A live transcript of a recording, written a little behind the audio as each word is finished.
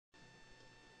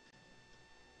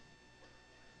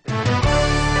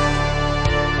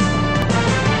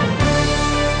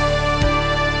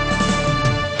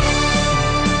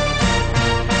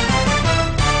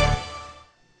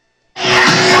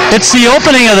It's the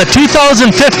opening of the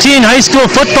 2015 high school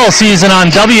football season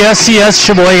on WSCS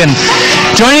Sheboygan.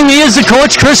 Joining me is the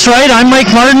coach, Chris Wright. I'm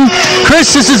Mike Martin.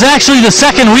 Chris, this is actually the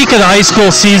second week of the high school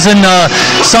season.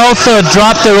 South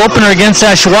dropped their opener against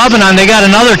Sheboygan. They got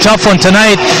another tough one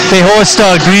tonight. They host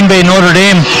Green Bay Notre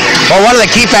Dame. Well, one of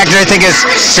the key factors, I think, is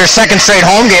it's their second straight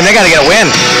home game. They got to get a win.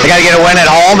 They got to get a win at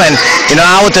home. And, you know,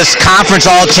 now with this conference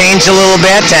all changed a little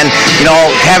bit and, you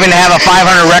know, having to have a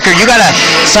 500 record, you got to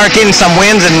start getting some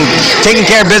wins, and taking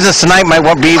care of business tonight might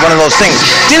be one of those things.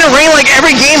 Didn't it rain like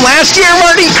every game last year,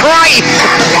 Marty? Christ!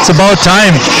 It's about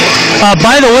time.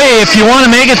 By the way, if you want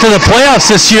to make it to the playoffs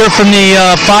this year from the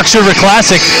Fox River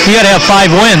Classic, you got to have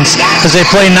 5 wins because they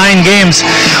play 9 games.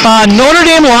 Notre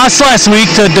Dame lost last week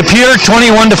to De Pere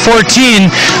 21-14,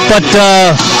 but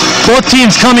both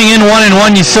teams coming in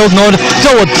 1-1. You still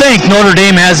would think Notre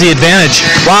Dame has the advantage.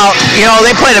 Well, you know,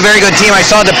 they played a very good team. I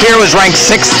saw De Pere was ranked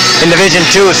 6th in Division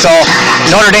II, so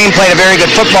Notre Dame played a very good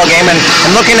football game. And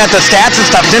looking at the stats and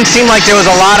stuff, didn't seem like there was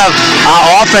a lot of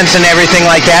offense and everything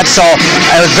like that. So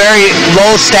it was very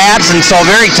low stats, and so a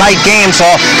very tight game. So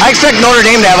I expect Notre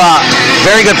Dame to have a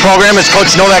very good program, as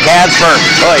Coach Novak has for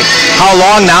how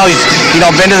long now. He's, you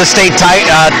know, been to the state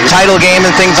title game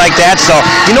and things like that. So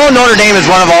you know, Notre Dame is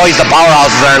one of always the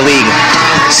powerhouses in our league.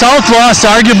 South lost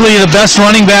arguably the best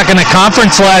running back in the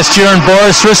conference last year in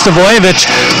Boris Ristovojevic,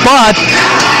 but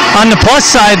on the plus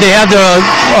side, they have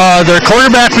their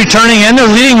quarterback returning and their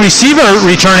leading receiver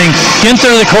returning.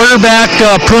 Ginther, the quarterback,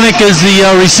 Prunik is the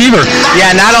receiver.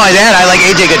 Yeah, not only that, I like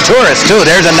AJ Gutierrez too.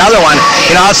 There's another one.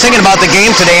 You know, I was thinking about the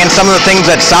game today and some of the things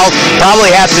that South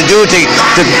probably has to do to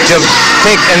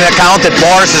take into account that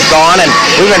Boris is gone, and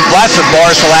we've been blessed with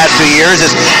Boris the last few years,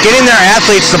 is getting their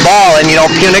athletes the ball. And, you know,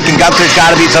 Punick and Gutierrez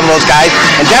got to be some of those guys.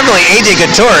 And definitely AJ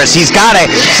Gutierrez, he's got to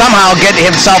somehow get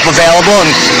himself available, and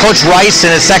Coach Rice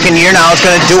in his second year now is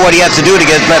going to do what he has to do to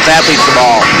get his best athletes the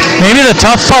ball. Maybe the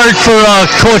tough part for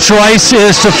Coach Rice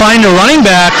is to find a running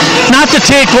back, not to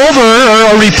take over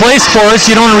or replace Boris.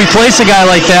 You don't want to replace a guy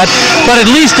like that, but at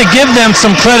least to give them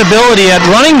some credibility at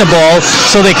running the ball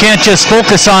so they can't just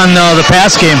focus on the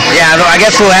pass game. Yeah, I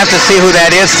guess we'll have to see who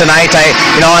that is tonight.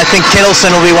 I think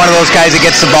Kittleson will be one of those guys that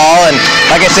gets the ball, and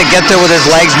like I said, get there with his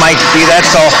legs might be that.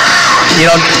 So, you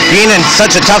know, being in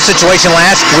such a tough situation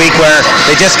last week where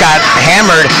they just got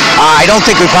hammered, I don't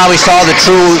think we probably saw the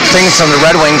true things from the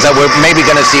Red Wings that we're maybe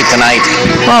going to see tonight.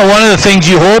 Well, one of the things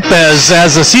you hope as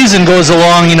the season goes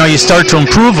along, you know, you start to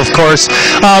improve, of course.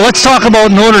 Let's talk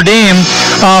about Notre Dame.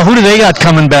 Who do they got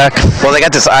coming back? Well, they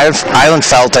got this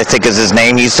Eilenfeld, I think is his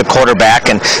name. He's the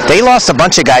quarterback, and they lost a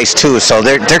bunch of guys too, so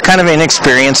they're kind of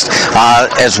inexperienced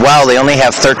as well. They only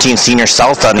have 13 senior.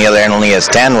 South, on the other hand, only has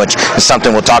 10, which is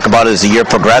something we'll talk about as the year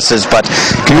progresses. But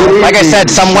like I said,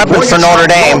 some weapons for Notre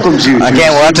Dame.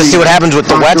 Again, we'll have to see what happens with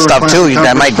the wet stuff too.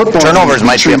 Turnovers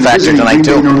might be a factor tonight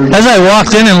too. As I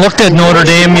walked in and looked at Notre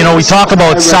Dame, you know, we talk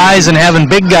about size and having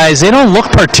big guys. They don't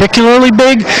look particularly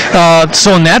big,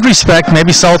 so in that respect,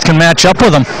 maybe South can match up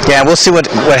with them. Yeah, we'll see what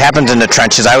happens in the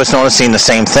trenches. I was noticing the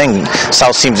same thing.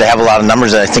 South seems to have a lot of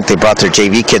numbers. I think they brought their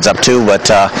JV kids up too, but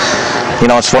you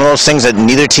know, it's one of those things that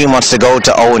neither team wants to go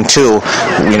to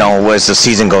 0-2, you know, as the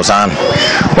season goes on.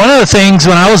 One of the things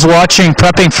when I was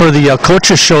prepping for the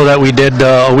coaches show that we did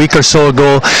a week or so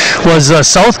ago, was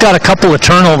South got a couple of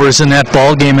turnovers in that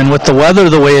ball game, and with the weather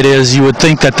the way it is, you would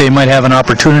think that they might have an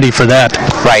opportunity for that.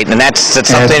 Right, and that's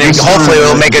something that hopefully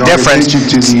will make a difference.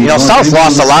 You know, South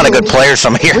lost a lot of good players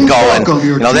from here going.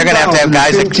 You know, they're going to have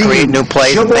guys that create new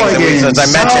plays and things. As I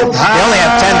mentioned, they only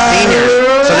have 10 seniors,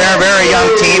 so they're a very young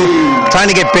team, trying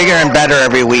to get bigger and better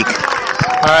every week.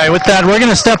 All right, with that, we're going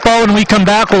to step out. When we come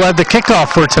back, we'll have the kickoff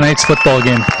for tonight's football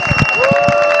game.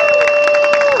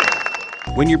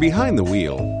 When you're behind the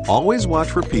wheel, always watch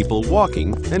for people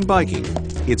walking and biking.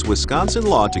 It's Wisconsin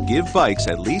law to give bikes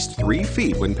at least 3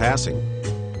 feet when passing.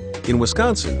 In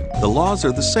Wisconsin, the laws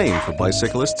are the same for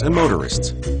bicyclists and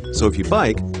motorists. So if you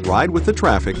bike, ride with the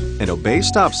traffic and obey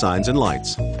stop signs and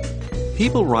lights.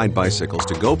 People ride bicycles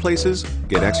to go places,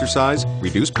 get exercise,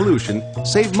 reduce pollution,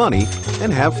 save money,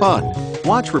 and have fun.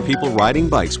 Watch for people riding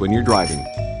bikes when you're driving.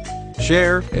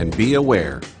 Share and be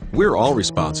aware. We're all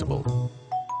responsible.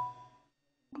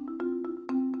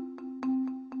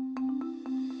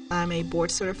 I'm a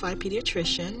board-certified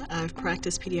pediatrician. I've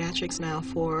practiced pediatrics now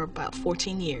for about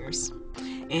 14 years.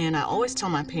 And I always tell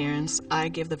my parents I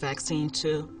give the vaccine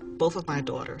to both of my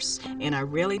daughters. And I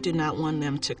really do not want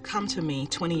them to come to me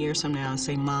 20 years from now and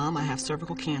say, "Mom, I have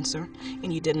cervical cancer,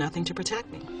 and you did nothing to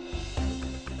protect me."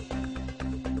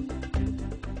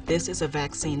 This is a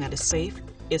vaccine that is safe,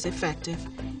 is effective,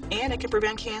 and it can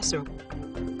prevent cancer.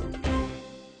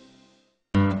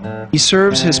 He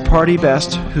serves his party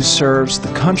best who serves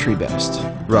the country best.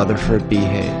 Rutherford B.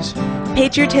 Hayes.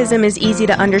 Patriotism is easy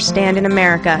to understand in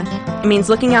America. It means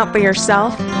looking out for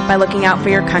yourself by looking out for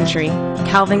your country.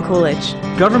 Calvin Coolidge.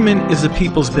 Government is the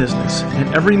people's business,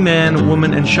 and every man,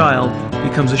 woman, and child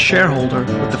becomes a shareholder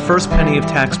with the first penny of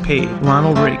tax paid.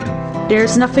 Ronald Reagan.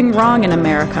 There's nothing wrong in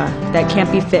America that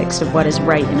can't be fixed of what is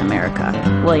right in America.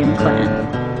 William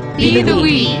Clinton. Be the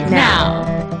we now.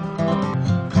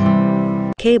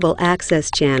 Cable access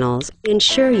channels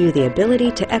ensure you the ability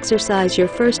to exercise your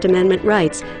First Amendment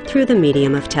rights through the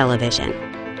medium of television.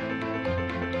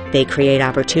 They create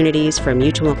opportunities for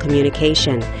mutual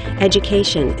communication,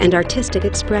 education, and artistic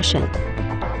expression.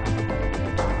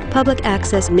 Public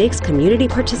access makes community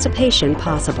participation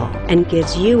possible and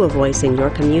gives you a voice in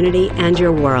your community and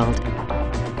your world.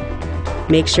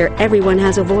 Make sure everyone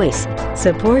has a voice.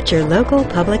 Support your local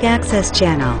public access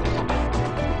channel.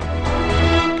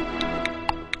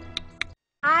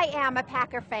 I'm a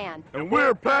Packer fan. And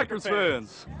we're Packers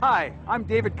fans. Hi, I'm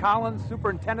David Collins,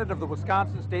 Superintendent of the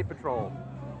Wisconsin State Patrol.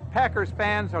 Packers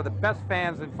fans are the best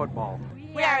fans in football.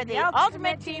 We are the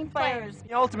ultimate team players.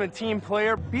 The ultimate team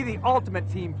player, be the ultimate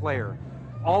team player.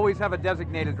 Always have a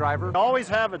designated driver. Always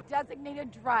have a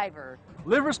designated driver.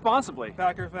 Live responsibly,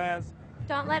 Packer fans.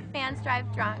 Don't let fans drive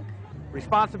drunk.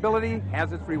 Responsibility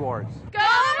has its rewards. Go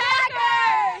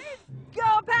Packers!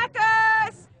 Go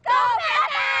Packers! Go Packers!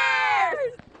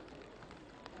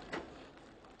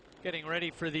 Getting ready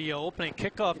for the opening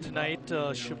kickoff tonight.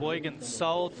 Sheboygan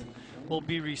South will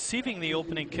be receiving the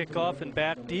opening kickoff, and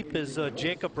back deep is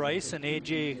Jacob Rice and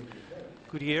AJ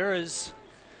Gutierrez.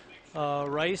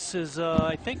 Rice is,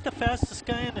 I think, the fastest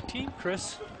guy on the team,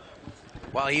 Chris.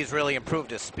 Well, he's really improved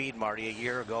his speed, Marty. A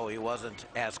year ago, he wasn't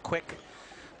as quick.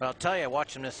 But I'll tell you, I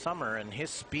watched him this summer, and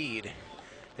his speed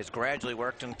has gradually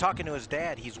worked. And talking to his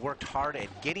dad, he's worked hard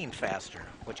at getting faster,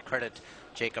 which credit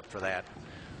Jacob for that.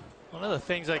 One of the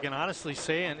things I can honestly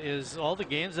say is all the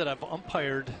games that I've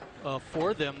umpired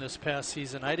for them this past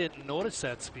season, I didn't notice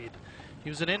that speed. He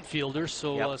was an infielder,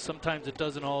 so sometimes it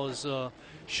doesn't always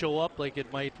show up like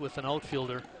it might with an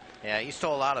outfielder. Yeah, he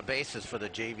stole a lot of bases for the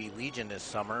JV Legion this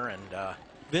summer. And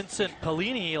Vincent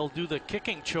Pellini will do the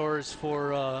kicking chores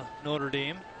for Notre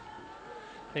Dame.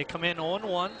 They come in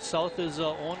 0-1. South is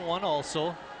 0-1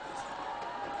 also.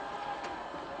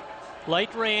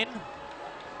 Light rain.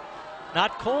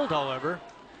 Not cold, however.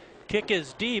 Kick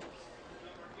is deep.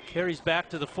 Carries back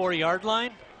to the 4-yard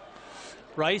line.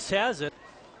 Rice has it.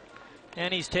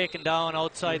 And he's taken down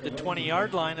outside the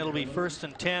 20-yard line. It'll be 1st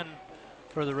and 10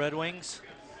 for the Red Wings.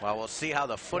 Well, we'll see how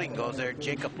the footing goes there.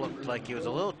 Jacob looked like he was a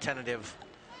little tentative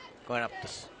going up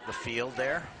the field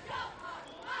there.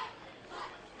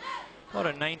 About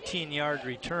a 19-yard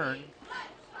return.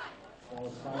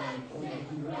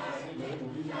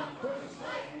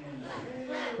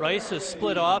 Rice is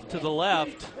split off to the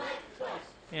left,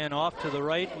 and off to the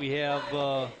right we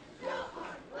have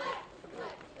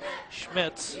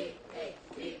Schmitz.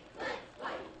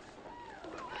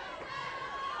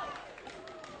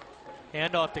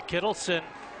 Hand off to Kittleson.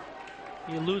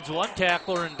 He eludes one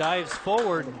tackler and dives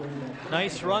forward.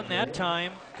 Nice run that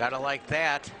time. Gotta like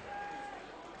that.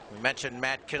 We mentioned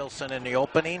Matt Kittleson in the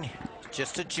opening,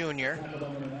 just a junior.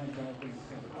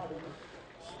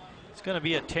 It's going to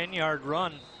be a 10-yard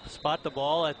run. Spot the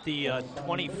ball at the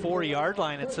 24-yard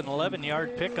line. It's an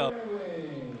 11-yard pickup.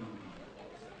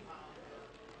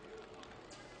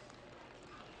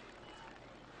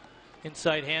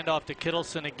 Inside handoff to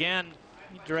Kittleson again.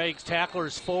 He drags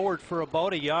tacklers forward for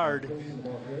about a yard.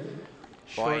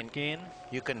 Short gain.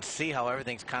 You can see how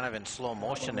everything's kind of in slow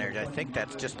motion there. I think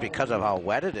that's just because of how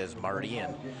wet it is, Marty.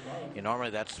 And normally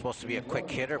that's supposed to be a quick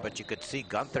hitter, but you could see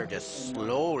Gunther just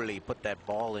slowly put that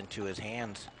ball into his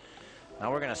hands.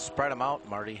 Now we're going to spread them out,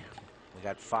 Marty. We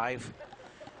got five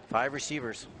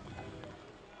receivers.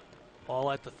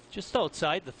 Ball at just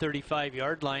outside the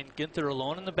 35-yard line. Gunther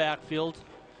alone in the backfield.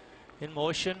 In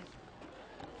motion.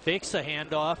 Fakes the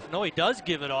handoff. No, he does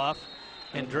give it off.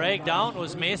 And dragged down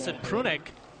was Mason Prunick.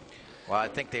 Well, I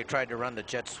think they tried to run the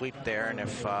jet sweep there, and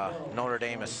if Notre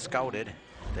Dame is scouted,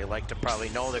 they like to probably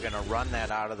know they're going to run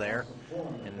that out of there.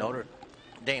 And Notre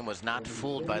Dame was not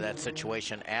fooled by that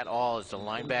situation at all, as the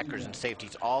linebackers and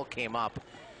safeties all came up.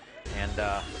 And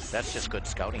that's just good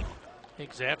scouting.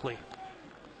 Exactly.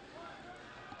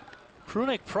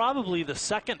 Prunick probably the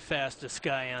second fastest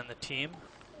guy on the team.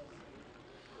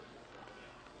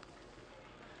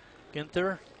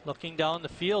 Gunther looking down the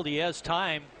field. He has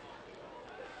time.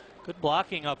 Good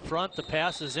blocking up front. The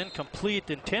pass is incomplete.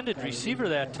 Intended receiver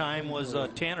that time was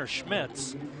Tanner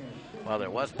Schmitz. Well, there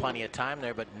was plenty of time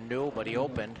there, but nobody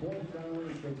opened.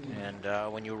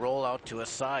 And when you roll out to a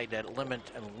side, that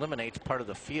eliminates part of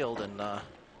the field, and the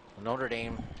Notre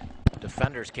Dame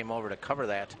defenders came over to cover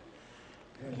that.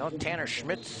 You know, Tanner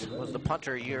Schmitz was the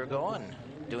punter a year ago and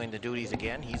doing the duties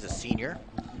again. He's a senior.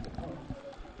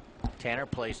 Tanner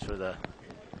plays for the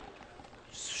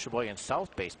Sheboygan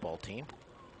South baseball team.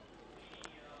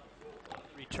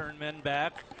 Return men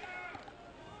back.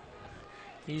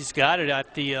 He's got it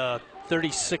at the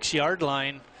 36-yard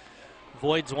line.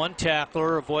 Avoids one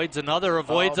tackler, avoids another,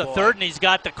 avoids a third, and he's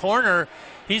got the corner.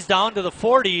 He's down to the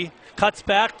 40, cuts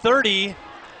back 30,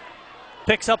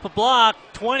 picks up a block,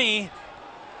 20,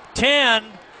 10,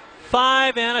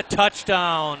 5, and a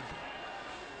touchdown.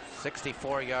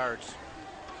 64 yards.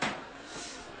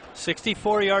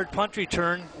 64-yard punt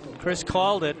return. Chris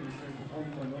called it.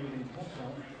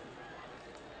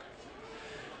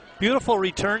 Beautiful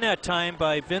return that time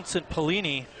by Vincent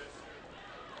Pellini.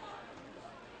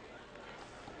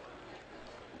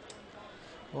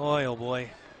 Boy, oh boy.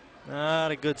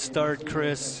 Not a good start,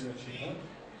 Chris.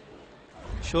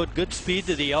 Showed good speed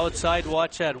to the outside.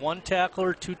 Watch that. One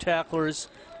tackler, two tacklers.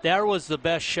 There was the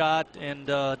best shot, and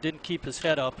didn't keep his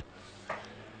head up.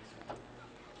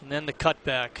 And then the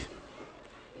cutback.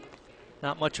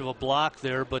 Not much of a block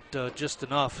there, but just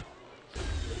enough.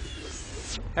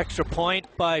 Extra point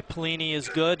by Pellini is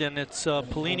good, and it's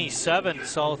Pellini 7,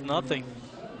 South nothing.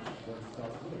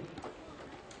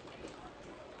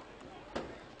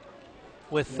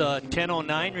 With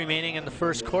 10:09 remaining in the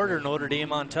first quarter, Notre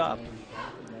Dame on top.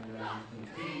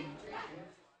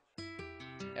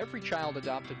 Every child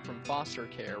adopted from foster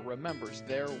care remembers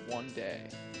their one day.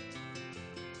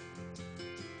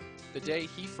 The day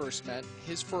he first met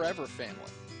his forever family.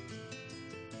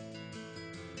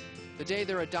 The day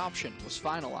their adoption was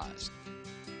finalized.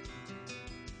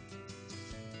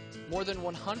 More than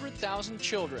 100,000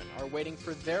 children are waiting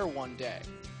for their one day.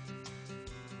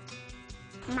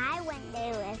 My one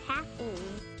day was happy.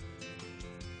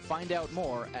 Find out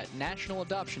more at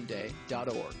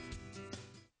nationaladoptionday.org.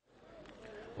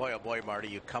 Boy, oh boy, Marty,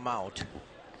 you come out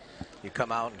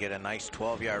and get a nice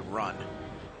 12-yard run,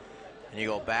 and you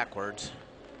go backwards,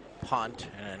 punt,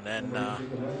 and then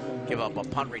give up a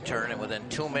punt return, and within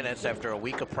 2 minutes after a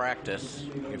week of practice,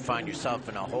 you find yourself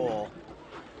in a hole,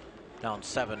 down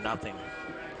 7-0.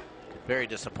 Very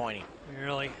disappointing.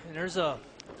 Really, and there's a,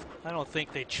 I don't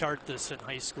think they chart this in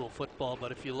high school football,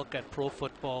 but if you look at pro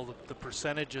football, the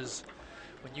percentages,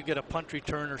 when you get a punt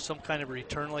return or some kind of a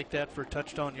return like that for a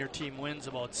touchdown, your team wins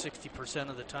about 60%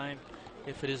 of the time,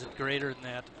 if it isn't greater than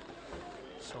that.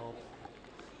 So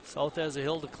South has a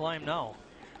hill to climb now.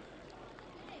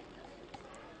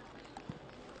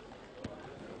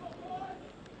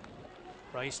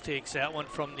 Rice takes that one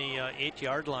from the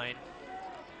 8-yard line.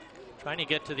 Trying to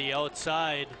get to the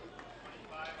outside.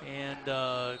 And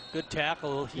good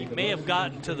tackle. He may have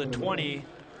gotten to the 20.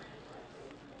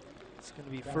 It's going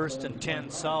to be 1st and 10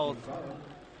 South.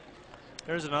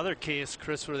 There's another case,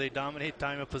 Chris, where they dominate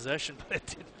time of possession, but it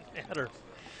didn't matter.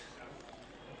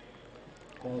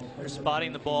 They're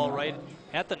spotting the ball right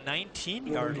at the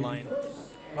 19-yard line.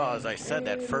 Well, as I said,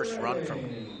 that first run from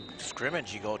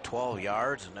scrimmage, you go 12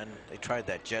 yards, and then they tried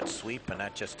that jet sweep, and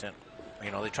that just didn't,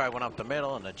 you know, they tried one up the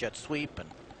middle and the jet sweep, and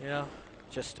yeah,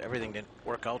 just everything didn't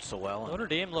work out so well. Notre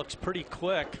Dame looks pretty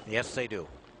quick. Yes, they do.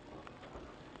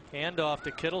 Handoff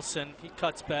to Kittleson. He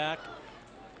cuts back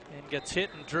and gets hit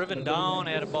and driven down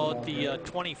at about the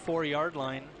 24-yard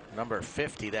line. Number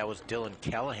 50, that was Dylan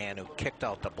Callahan, who kicked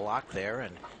out the block there,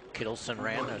 and Kittleson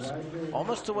ran. There's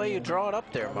almost the way you draw it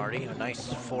up there, Marty. A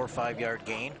nice 4 or 5-yard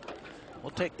gain.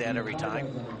 We'll take that every time.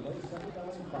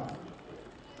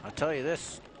 I'll tell you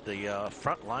this, the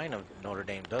front line of Notre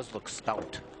Dame does look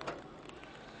stout.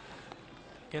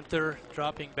 Ginther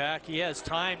dropping back. He has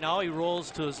time. Now he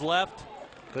rolls to his left.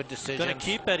 Good decision. Going to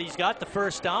keep it. He's got the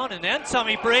first down, and then some.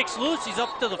 He breaks loose. He's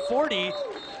up to the 40,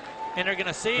 and they're going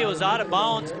to say it was out of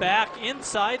bounds back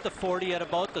inside the 40 at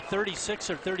about the 36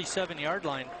 or 37-yard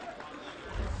line.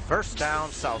 First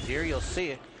down South. Here you'll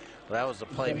see it. Well, that was the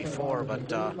play before, but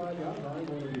a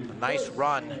nice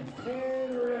run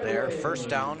there. First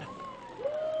down.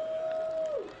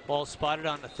 Ball spotted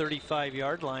on the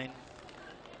 35-yard line.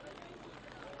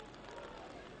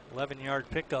 11-yard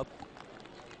pickup.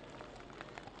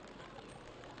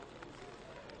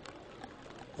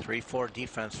 3-4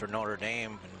 defense for Notre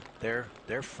Dame, and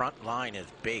their front line is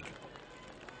big.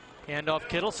 Handoff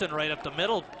Kittleson right up the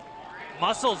middle.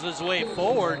 Muscles his way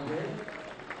forward.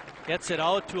 Gets it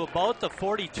out to about the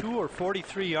 42 or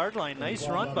 43 yard line. Nice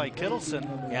run by Kittleson.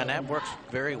 Yeah, and that works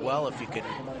very well if you can,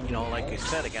 you know, like you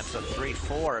said, against a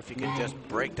 3-4, if you can just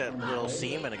break that little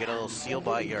seam and get a little seal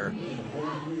by your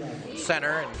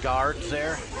center and guards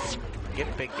there.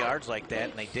 Get big yards like that,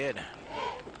 and they did.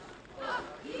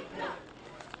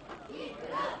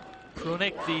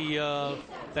 Prunick, the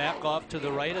back off to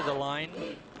the right of the line,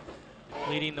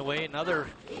 leading the way. Another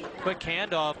quick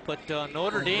handoff, but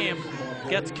Notre Dame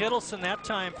gets Kittleson that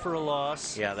time for a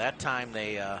loss. Yeah, that time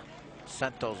they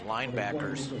sent those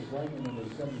linebackers.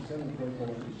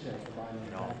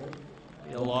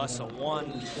 You know, a loss of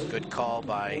 1. Good call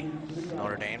by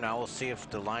Notre Dame. Now we'll see if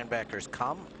the linebackers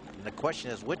come. And the question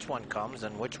is which one comes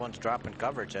and which one's dropping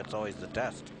coverage. That's always the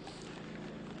test.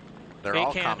 They're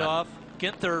all coming. Handoff.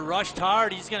 Ginther rushed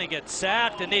hard. He's going to get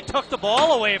sacked, and they took the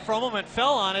ball away from him and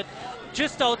fell on it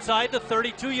just outside the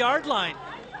 32-yard line.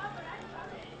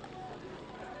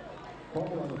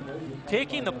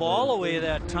 Taking the ball away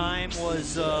that time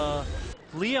was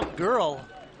Liam Gurl.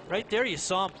 Right there, you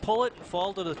saw him pull it and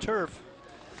fall to the turf.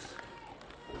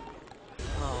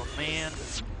 Oh, man.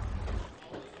 It's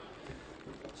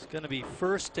going to be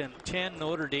 1st and 10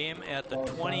 Notre Dame at the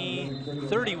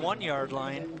 31-yard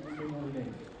line.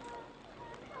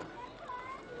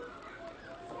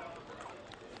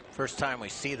 First time we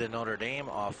see the Notre Dame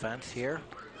offense here.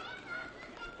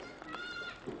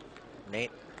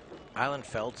 Nate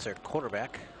Eilenfeld's their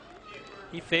quarterback.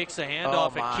 He fakes a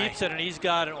handoff and keeps it, and he's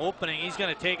got an opening. He's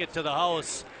going to take it to the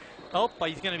house. Oh, but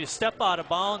he's going to be step out of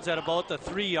bounds at about the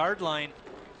 3-yard line.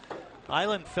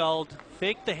 Eilenfeld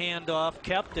faked the handoff,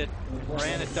 kept it,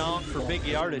 ran it down for big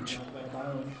yardage.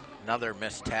 Another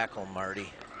missed tackle,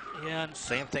 Marty. Yeah. And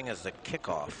same thing as the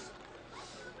kickoff.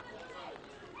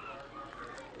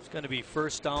 It's going to be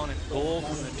 1st down and goal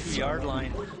from the 2-yard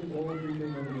line.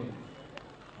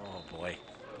 Oh, boy.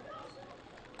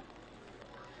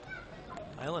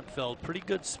 Eilenfeld, pretty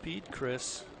good speed,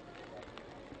 Chris.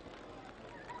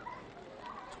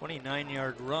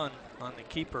 29-yard run on the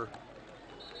keeper.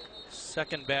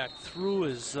 Second back through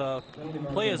is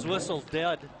play is whistled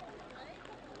dead.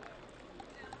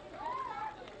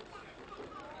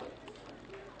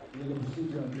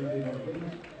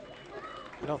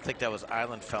 I don't think that was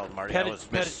Eilenfeld, Marty. That was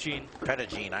Pettigene.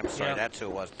 Pettigene, I'm sorry, Yeah. that's who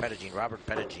it was. Pettigene, Robert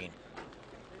Pettigene.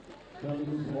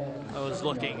 I was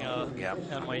looking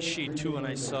at my sheet too, and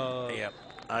I saw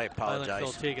I apologize.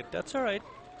 Eilenfeld take it. That's all right.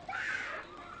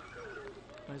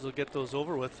 Might as well get those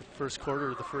over with the first quarter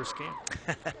of the first game.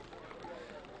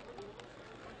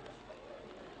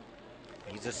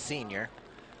 He's a senior.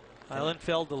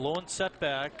 Eilenfeld, the lone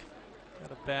setback.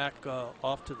 Got a back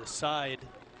off to the side.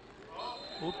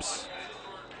 Oops.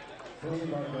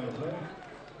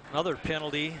 Another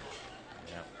penalty.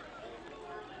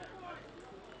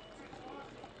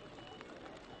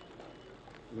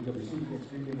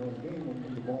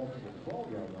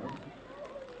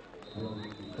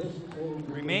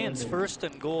 Remains 1st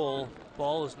and goal.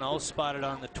 Ball is now spotted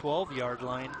on the 12-yard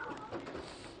line.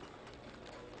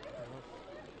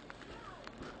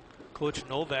 Coach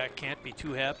Novak can't be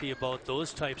too happy about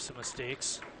those types of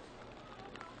mistakes.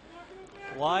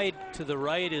 Wide to the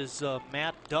right is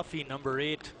Matt Duffy, number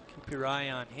 8. Keep your eye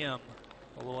on him,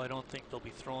 although I don't think they'll be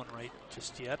throwing right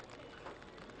just yet.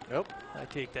 Nope. I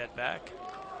take that back.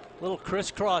 Little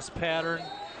crisscross pattern.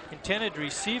 Intended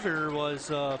receiver was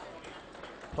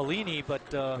Polini, but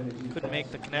couldn't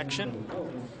make the connection.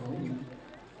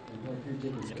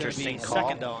 It's going to be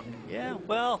call. 2nd down. Yeah,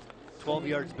 well, 12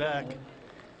 yards back.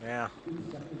 Yeah.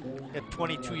 Had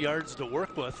 22 yards to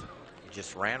work with. He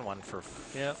just ran one for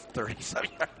 30-some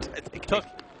yards, I think. Took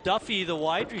Duffy, the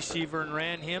wide receiver, and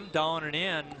ran him down and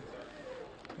in.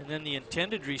 And then the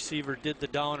intended receiver did the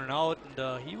down and out,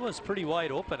 and he was pretty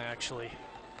wide open, actually.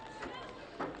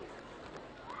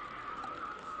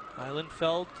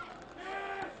 Eilenfeld,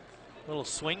 little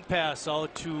swing pass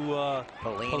out to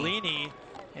Polini,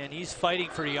 and he's fighting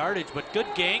for yardage, but good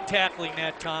gang tackling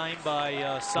that time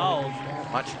by South.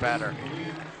 Much better.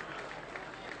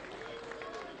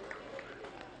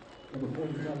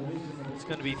 It's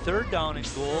going to be 3rd down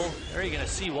and goal. There you're going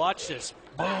to see, watch this.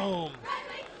 Boom.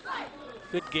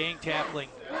 Good gang tackling.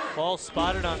 Ball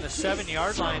spotted on the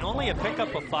 7-yard line. Only a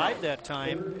pickup of 5 that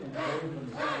time.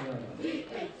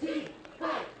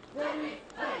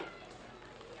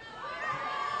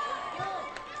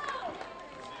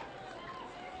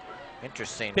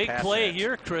 Interesting. Big play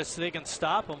here, Chris. They can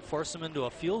stop him, force him into a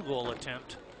field goal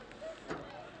attempt.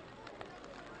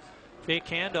 Fake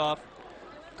handoff.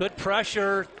 Good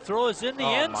pressure. Throws in the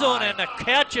end zone, and the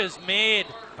catch is made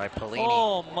by Polini.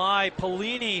 Oh my,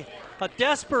 Polini. A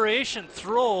desperation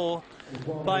throw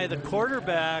by the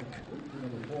quarterback,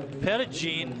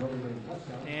 Pettigene,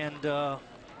 and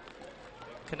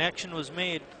connection was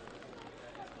made.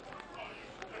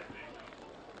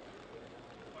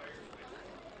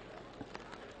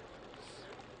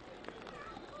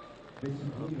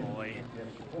 Oh boy.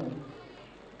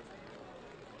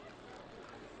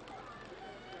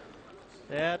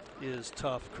 That is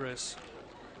tough, Chris.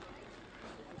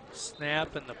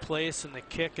 Snap and the place and the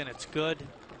kick, and it's good.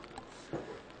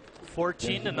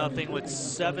 14-0 with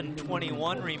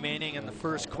 7:21 remaining in the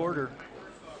first quarter.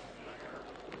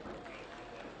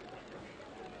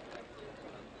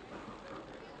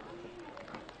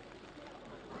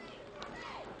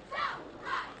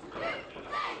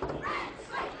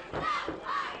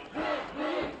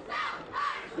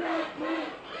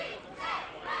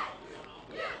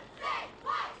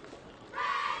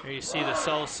 Here you see the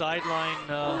south sideline.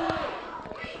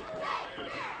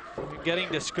 You're getting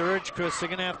discouraged, Chris. They're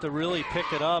going to have to really pick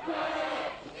it up.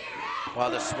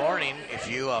 Well, this morning, if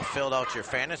you filled out your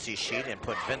fantasy sheet and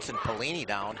put Vincent Pellini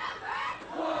down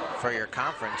for your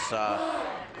conference,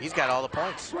 he's got all the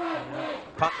points.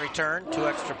 Punt return, 2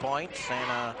 extra points,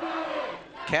 and a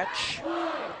catch.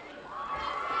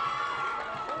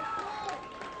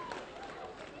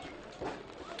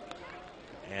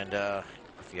 And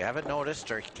if you haven't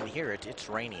noticed or can hear it, it's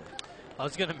raining. I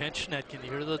was going to mention that. Can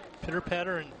you hear the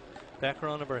pitter-patter in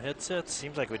background of our headsets?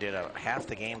 Seems like we did half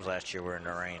the games last year were in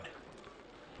the rain.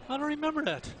 I don't remember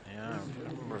that. Yeah, I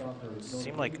remember. It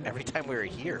seemed like every time we were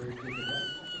here.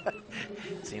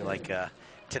 It seemed like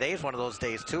today's one of those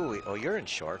days too. Oh, you're in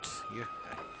shorts.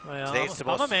 Well,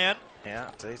 I'm a man. Yeah,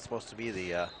 today's supposed to be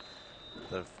the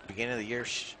beginning of the year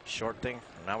short thing.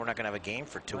 Now we're not going to have a game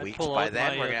for 2 weeks. By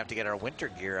then, we're going to have to get our winter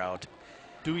gear out.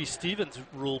 Dewey Stevens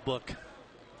rule book.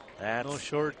 That's no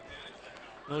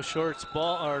shorts,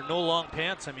 ball, or no long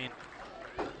pants. I mean,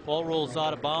 ball rolls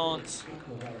out of bounds.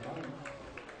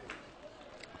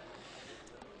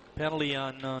 Penalty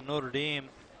on Notre Dame.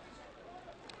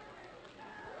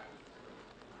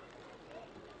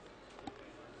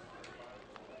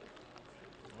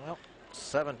 Well,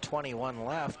 7:21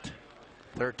 left.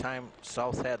 Third time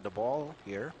South had the ball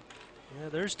here. Yeah,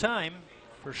 there's time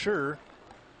for sure.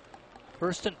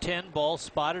 1st and 10, ball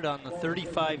spotted on the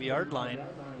 35-yard line.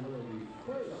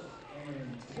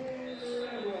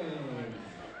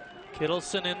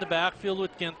 Kittleson in the backfield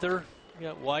with Ginther. We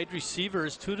got wide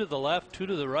receivers, 2 to the left, 2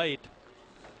 to the right.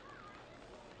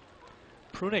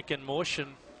 Prunick in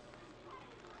motion.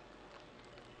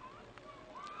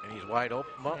 And he's wide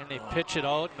open. And they pitch it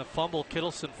out, and a fumble.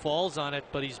 Kittleson falls on it,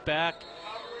 but he's back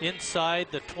inside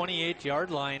the 28-yard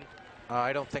line.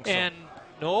 I don't think so. And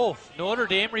no, Notre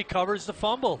Dame recovers the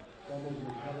fumble.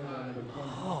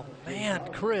 Oh,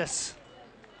 man, Chris.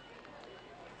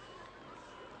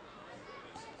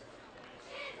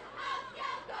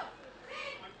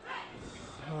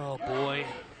 Oh, boy.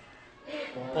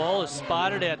 Ball is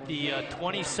spotted at the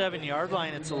 27-yard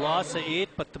line. It's a loss of 8,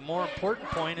 but the more important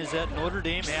point is that Notre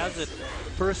Dame has it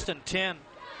 1st and 10.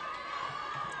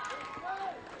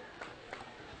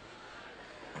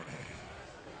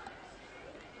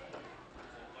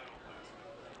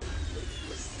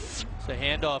 It's a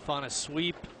handoff on a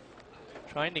sweep.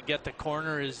 Trying to get the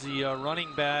corner is the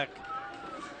running back,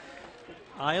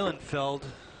 Eilenfeld.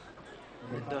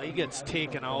 And he gets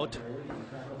taken out.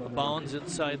 The bounds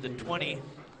inside the 20.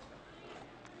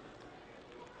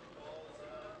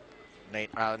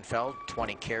 Nate Eilenfeld,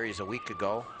 20 carries a week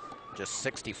ago, just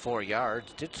 64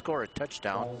 yards. Did score a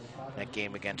touchdown that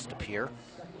game against De Pere.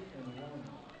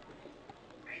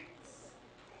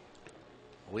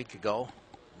 A week ago,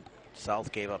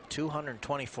 South gave up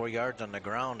 224 yards on the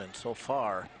ground, and so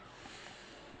far,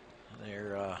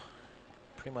 they're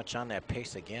pretty much on that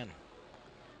pace again.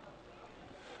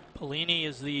 Pellini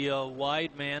is the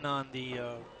wide man on the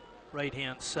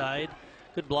right-hand side.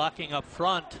 Good blocking up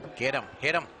front. Get him,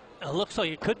 hit him. It looks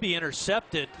like it could be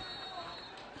intercepted.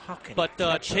 How can but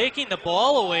taking the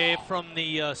ball away from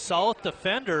the South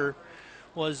defender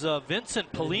was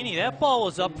Vincent Pellini. That ball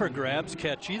was up for grabs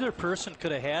catch. Either person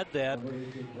could have had that,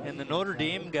 and the Notre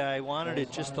Dame guy wanted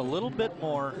it just a little bit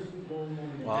more.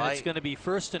 Well, it's going to be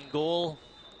 1st and goal.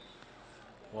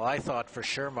 Well, I thought for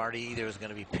sure Marty either was going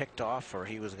to be picked off or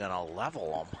he was going to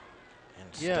level him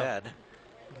instead.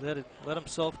 Yeah. Let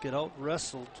himself get out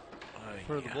wrestled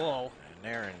for the ball. And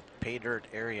they're in pay dirt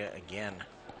area again.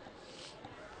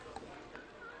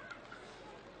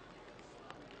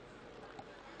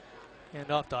 And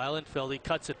off to Eilenfeld, he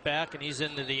cuts it back and he's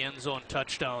into the end zone,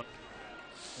 touchdown.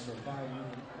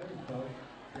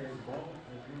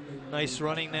 Nice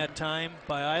running that time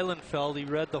by Eilenfeld. He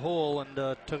read the hole and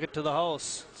took it to the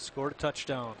house, scored a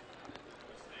touchdown.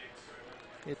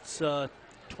 It's 20-0.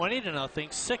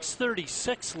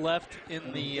 6:36 left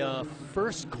in the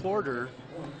first quarter.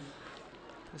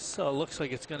 This looks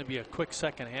like it's going to be a quick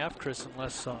second half, Chris,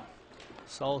 unless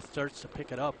South starts to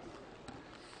pick it up.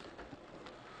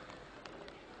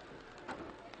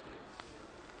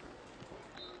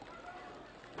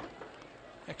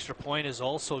 Extra point is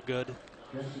also good.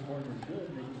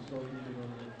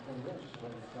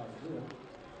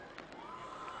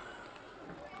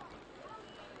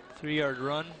 3-yard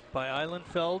run by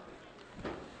Eilenfeld.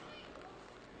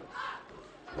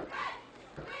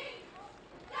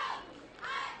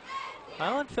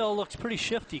 Eilenfeld looks pretty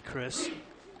shifty, Chris.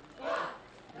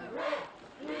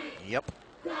 Yep.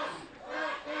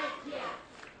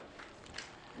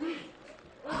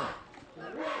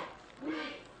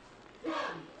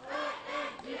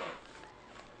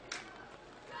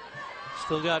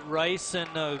 Still got Rice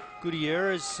and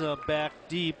Gutierrez back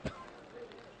deep.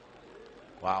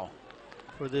 Wow.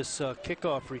 For this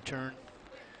kickoff return.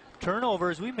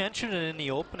 Turnovers, we mentioned it in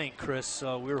the opening, Chris.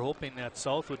 We were hoping that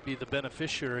South would be the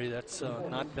beneficiary. That's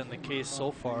not been the case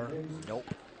so far.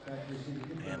 Nope.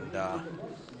 And to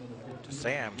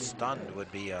say I'm stunned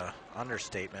would be an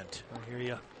understatement. I hear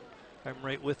you. I'm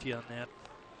right with you on that.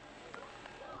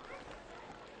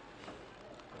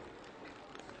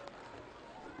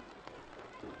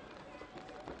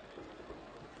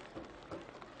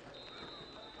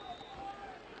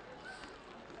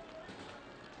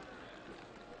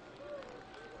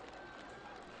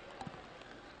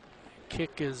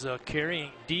 Kick is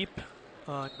carrying deep,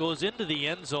 goes into the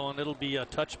end zone. It'll be a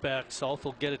touchback. South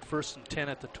will get it 1st and 10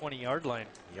 at the 20-yard line.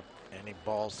 Yep, any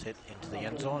balls hit into the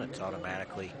end zone, it's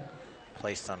automatically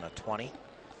placed on the 20.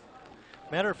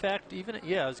 Matter of fact, even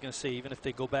I was going to say, even if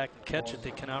they go back and catch it,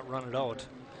 they cannot run it out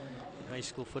in high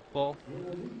school football.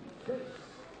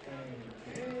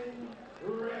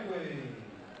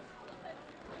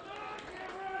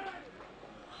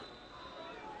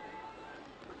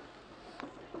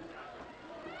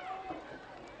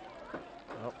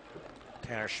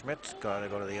 Tanner Schmidt's got to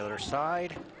go to the other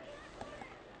side.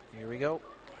 Here we go.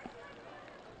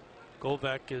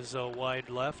 Govek is wide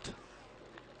left.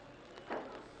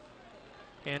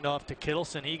 Hand off to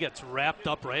Kittleson. He gets wrapped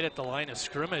up right at the line of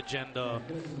scrimmage and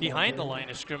behind the line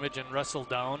of scrimmage and wrestled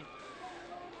down.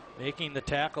 Making the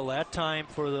tackle that time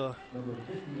for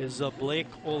is Blake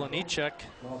Olenichek.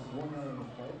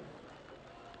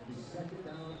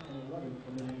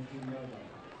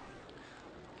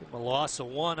 Give him a loss of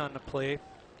 1 on the play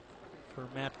for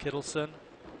Matt Kittleson.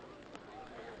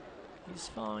 He's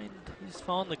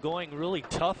found the going really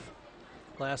tough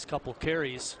last couple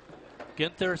carries.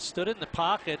 Ginther stood in the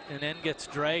pocket and then gets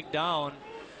dragged down.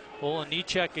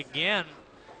 Olenichek again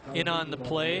in on the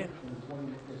play.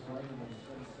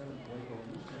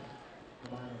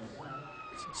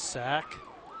 It's a sack.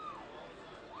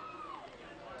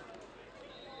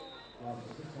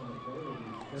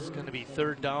 It's going to be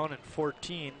 3rd down and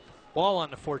 14. Ball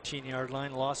on the 14-yard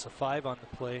line, loss of 5 on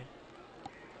the play.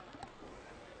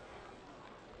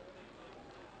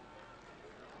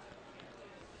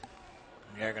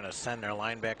 They're going to send their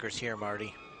linebackers here,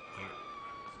 Marty.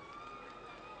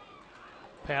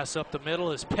 Pass up the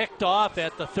middle is picked off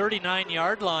at the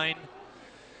 39-yard line.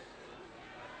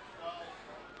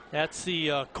 That's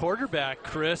the quarterback,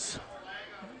 Chris.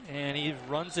 And he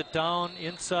runs it down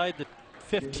inside the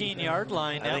 15-yard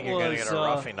line. I think you're going to get a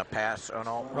roughing the pass. Oh,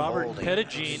 no, Robert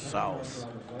Pettigene. South.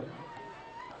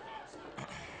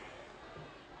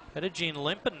 Pettigene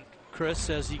limping, Chris,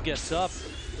 as he gets up.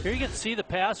 Here you can see the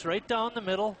pass right down the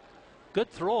middle.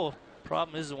 Good throw.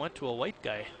 Problem is it went to a white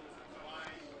guy.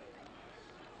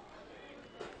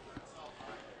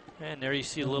 And there you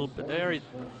see a little bit there.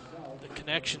 The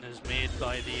connection is made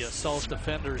by the South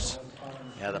defenders.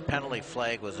 Yeah, the penalty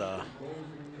flag was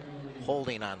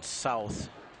holding on South.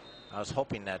 I was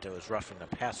hoping that it was roughing the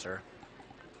passer.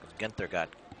 Ginther got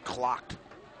clocked,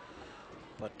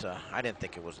 but I didn't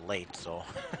think it was late, so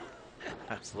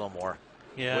that's a little more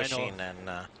wishing than.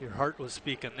 Your heart was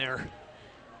speaking there.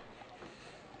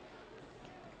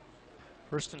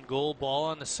 1st and goal, ball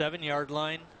on the 7-yard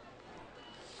line.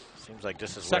 Seems like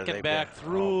this is second where they've back been.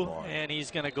 through, and he's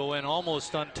going to go in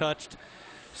almost untouched.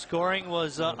 Scoring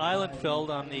was Eilenfeld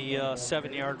on the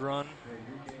 7-yard run.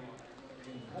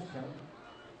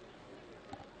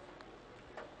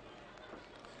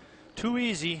 Too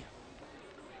easy,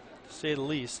 to say the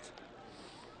least.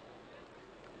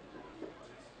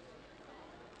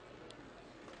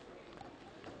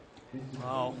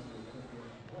 Wow.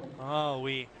 Oh,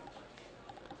 we.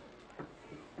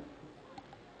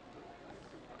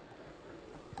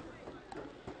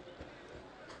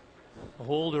 A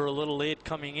holder a little late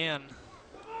coming in.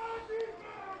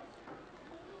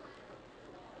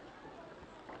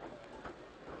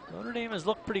 has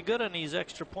looked pretty good on these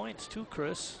extra points too,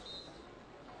 Chris.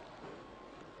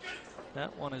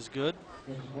 That one is good.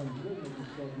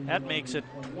 That makes it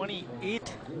 28-0.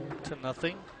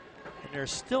 And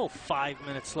there's still 5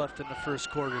 minutes left in the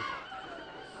first quarter.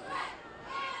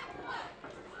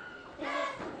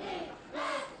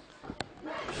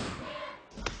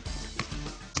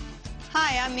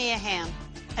 Hi, I'm Mia Hamm.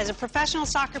 As a professional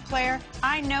soccer player,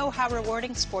 I know how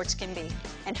rewarding sports can be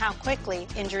and how quickly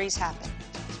injuries happen.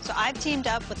 So I've teamed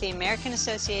up with the American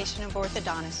Association of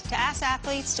Orthodontists to ask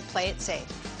athletes to play it safe.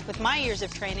 With my years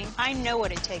of training, I know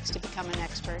what it takes to become an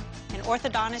expert, and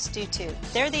orthodontists do too.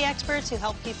 They're the experts who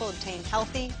help people obtain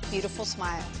healthy, beautiful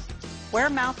smiles. Wear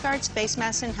mouthguards, face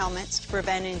masks, and helmets to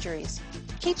prevent injuries.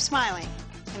 Keep smiling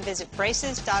and visit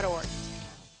braces.org.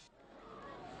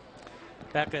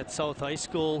 Back at South High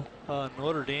School,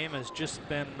 Notre Dame has just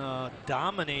been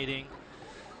dominating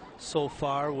so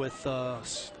far with a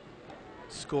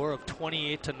score of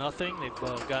 28-0. They've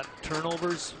gotten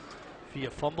turnovers via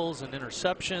fumbles and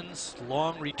interceptions,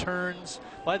 long returns.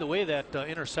 By the way, that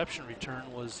interception return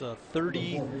was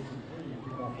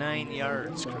 39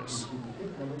 yards, Chris.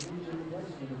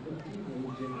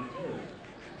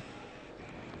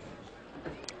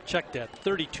 Check that,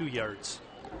 32 yards.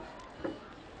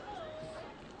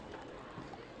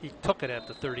 He took it at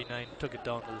the 39, took it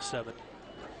down to the 7.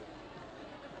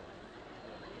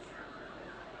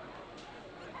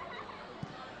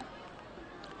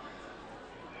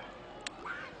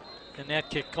 And that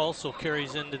kick also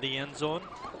carries into the end zone.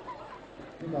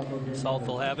 South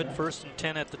will have it, 1st and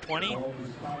 10 at the 20.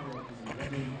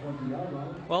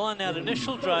 Well, on that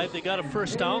initial drive, they got a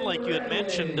first down, like you had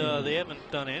mentioned. They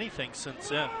haven't done anything since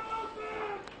then.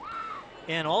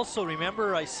 And also,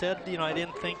 remember, I said, you know, I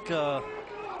didn't think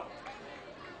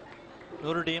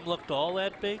Notre Dame looked all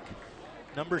that big.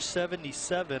 Number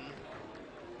 77,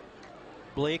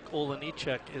 Blake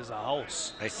Olenichek, is a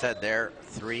house. I said there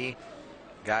 3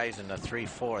 guys in the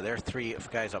 3-4. Their 3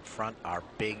 guys up front are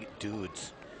big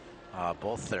dudes.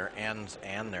 Both their ends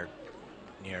and their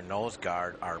near nose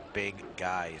guard are big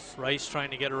guys. Rice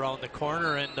trying to get around the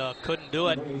corner and couldn't do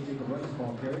it.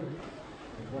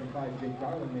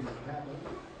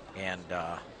 And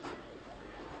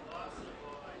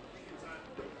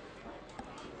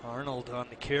Arnold on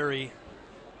the carry.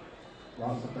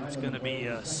 It's going to be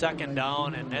a 2nd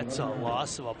down, and that's a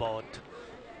loss of about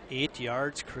 8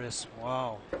 yards, Chris.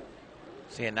 Wow.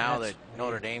 See, and now that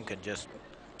Notre Dame can just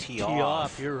tee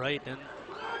off. You're right. And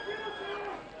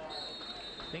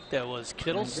I think that was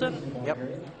Kittleson. Yep.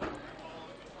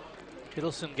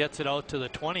 Kittleson gets it out to the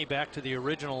 20, back to the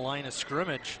original line of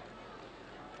scrimmage.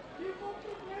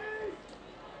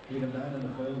 It's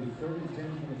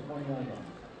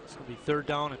going to be 3rd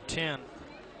down and 10.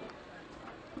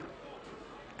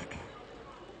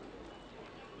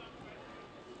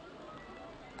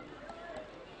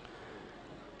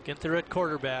 Ginther at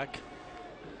quarterback.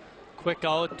 Quick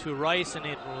out to Rice, and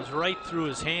it was right through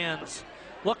his hands.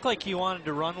 Looked like he wanted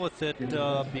to run with it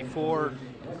before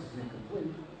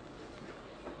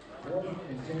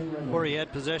he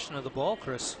had possession of the ball,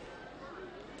 Chris.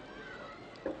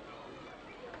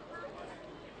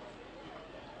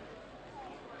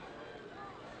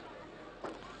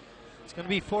 It's going to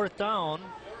be 4th down.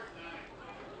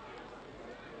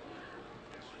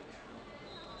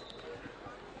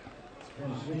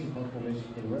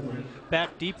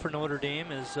 Back deep for Notre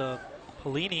Dame is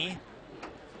Pelini.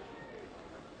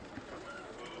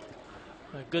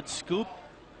 A good scoop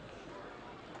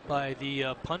by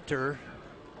the punter,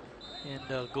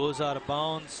 and goes out of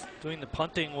bounds. Doing the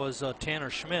punting was Tanner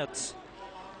Schmitz.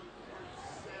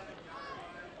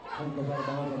 And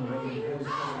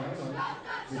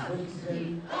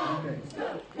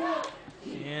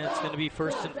it's going to be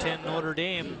 1st and 10 Notre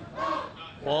Dame.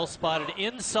 Ball spotted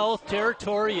in South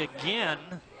territory again.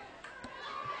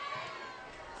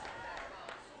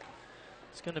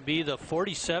 It's going to be the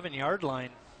 47-yard line.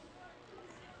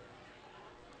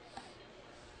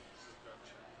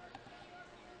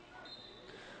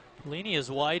 Pelini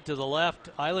is wide to the left.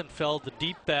 Eilenfeld, the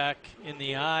deep back, in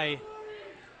the eye.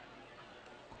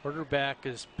 Quarterback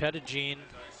is Pettigene.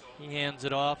 He hands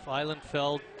it off.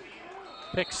 Eilenfeld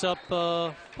picks up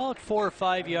about 4 or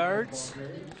 5 yards.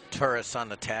 Turris on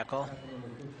the tackle.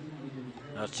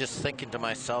 I was just thinking to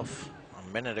myself a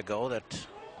minute ago that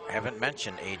I haven't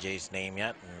mentioned AJ's name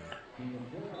yet, and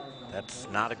that's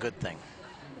not a good thing.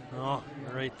 Oh,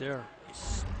 right there.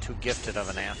 He's too gifted of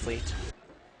an athlete.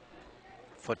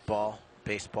 Football,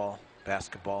 baseball,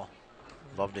 basketball.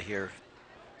 Love to hear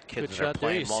kids good that are shot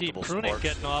playing there. You multiple see Prunick sports.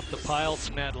 getting off the pile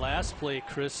from that last play,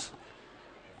 Chris.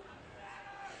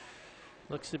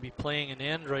 Looks to be playing an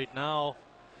end right now.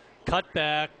 Cut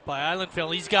back by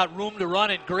Islandfield. He's got room to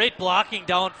run and great blocking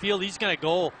downfield. He's going to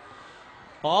go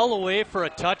all the way for a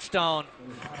touchdown.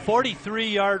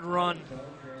 43-yard run.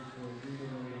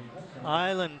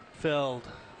 Islandfield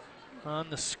on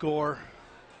the score.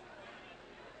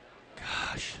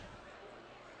 Gosh.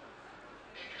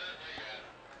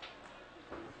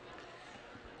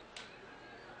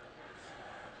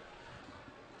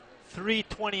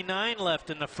 .329 left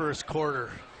in the first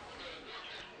quarter.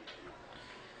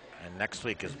 And next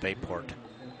week is Bayport.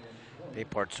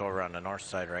 Bayport's over on the north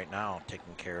side right now,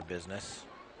 taking care of business.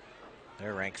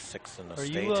 They're ranked 6th in the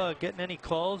state. Are you getting any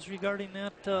calls regarding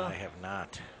that? I have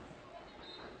not.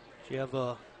 Do you have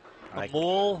a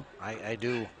mole? I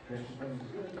do.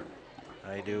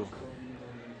 I do.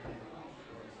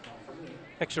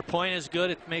 Extra point is good.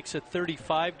 It makes it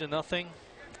 35-0.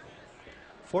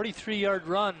 43-yard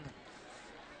run.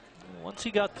 Once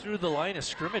he got through the line of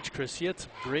scrimmage, Chris, he had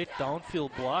some great downfield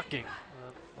blocking.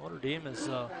 Notre Dame is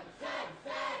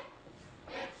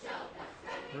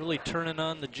really turning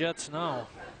on the Jets now.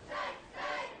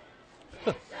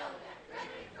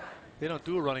 They don't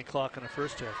do a running clock in the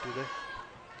first half, do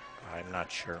they? I'm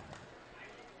not sure.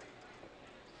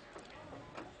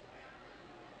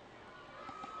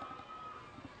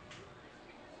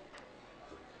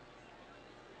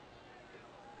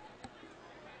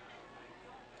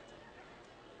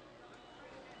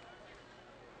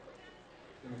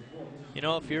 You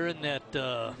know, if you're in that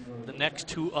the next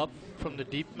two up from the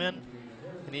deep men,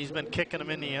 and he's been kicking them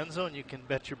in the end zone, you can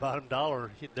bet your bottom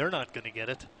dollar they're not going to get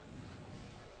it.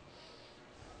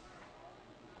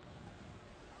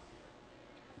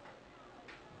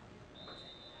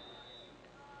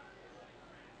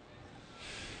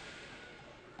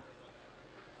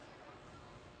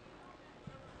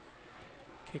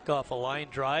 Kickoff a line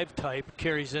drive type,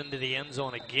 carries into the end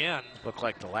zone again. Looked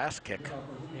like the last kick.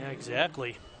 Yeah,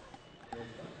 exactly.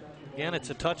 Again, it's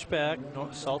a touchback.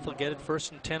 South will get it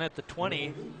 1st and 10 at the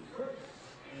 20.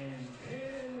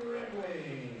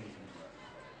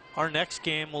 Our next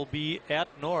game will be at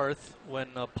North when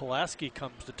Pulaski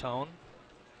comes to town.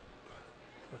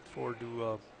 Look forward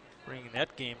to bringing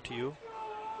that game to you.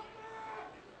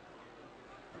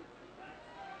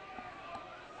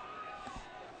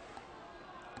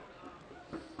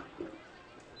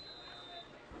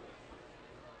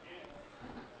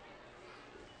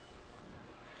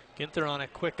 Ginther on a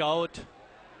quick out.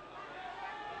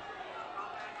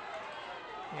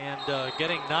 And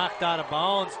getting knocked out of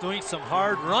bounds, doing some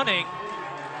hard running.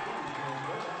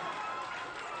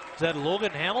 Is that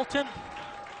Logan Hamilton?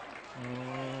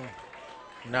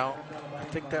 No, I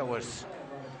think that was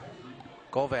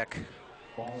Govek.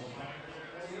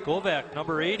 Govek,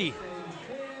 number 80.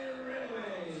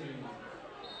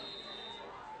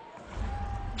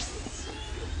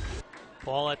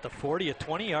 Ball at the 40, a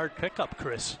 20-yard pickup,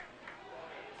 Chris.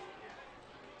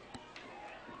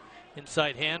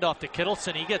 Inside handoff to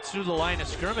Kittleson. He gets through the line of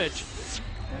scrimmage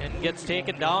and gets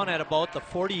taken down at about the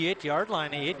 48-yard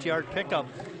line, an 8-yard pickup.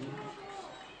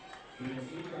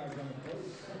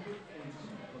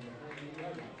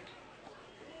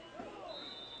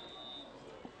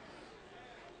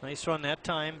 Nice run that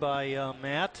time by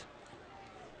Matt.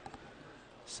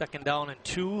 2nd down and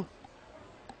 2.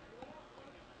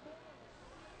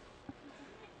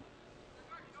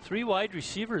 3 wide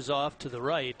receivers off to the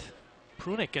right.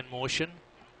 Prunick in motion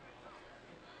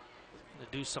to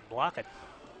do some blocking.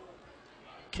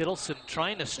 Kittleson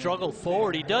trying to struggle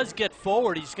forward. He does get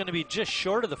forward. He's going to be just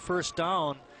short of the 1st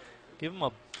down. Give him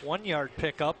a 1-yard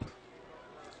pickup.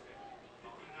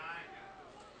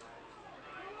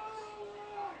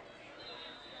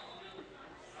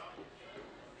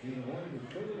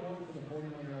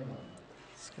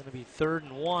 It's going to be 3rd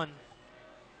and 1.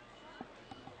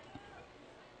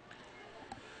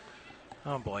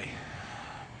 Oh boy.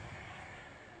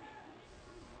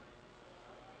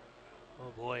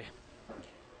 Oh boy.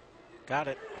 Got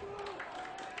it.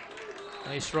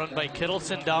 Nice run by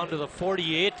Kittleson down to the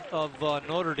 48 of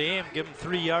Notre Dame. Give him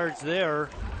 3 yards there.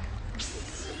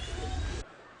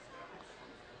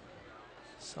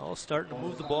 So starting to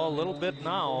move the ball a little bit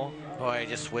now. Boy, I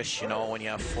just wish, you know, when you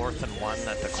have 4th and 1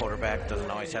 that the quarterback doesn't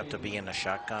always have to be in the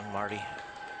shotgun, Marty.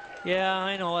 Yeah,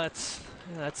 I know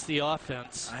that's the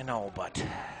offense. I know, but you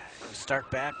start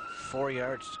back 4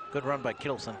 yards. Good run by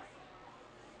Kittleson.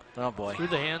 Oh boy. Through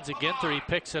the hands of Ginther, he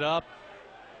picks it up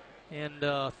and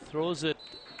throws it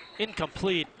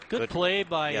incomplete. Good play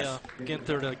by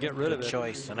Ginther to get rid of it. Good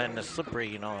choice. And then the slippery,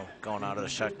 you know, going out of the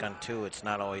shotgun too. It's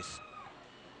not always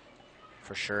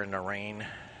for sure in the rain,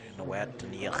 in the wet,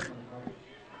 and yuck.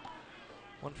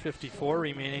 1:54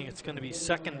 remaining. It's going to be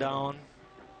 2nd down,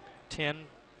 10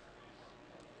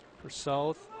 for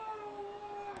South.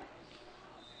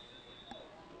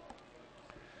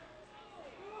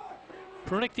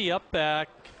 Prunick the up back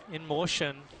in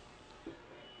motion.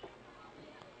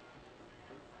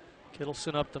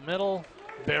 Kittleson up the middle,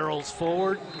 barrels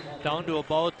forward, down to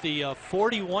about the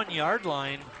 41-yard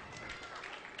line.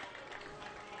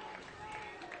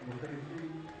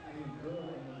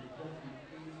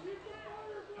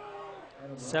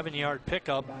 Seven-yard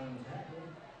pickup.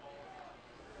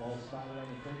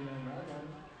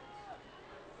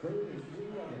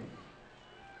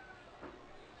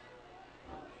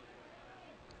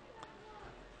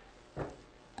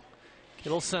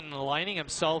 Kittleson aligning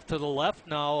himself to the left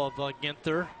now of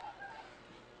Ginther.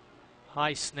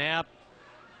 High snap.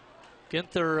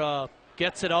 Ginther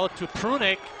gets it out to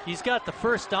Prunick. He's got the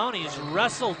first down. He's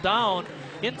wrestled down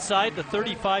inside the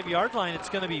 35-yard line. It's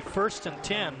going to be 1st and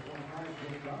 10.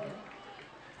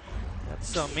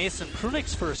 That's Mason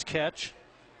Prunick's first catch.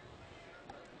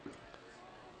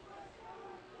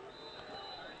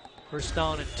 First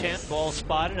down and 10. Ball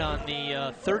spotted on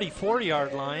the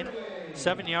 34-yard line.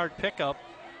 7-yard pickup.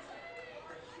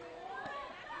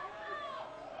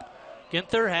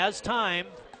 Ginther has time.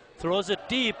 Throws it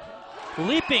deep.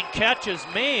 Leaping catch is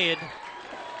made.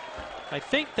 I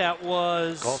think that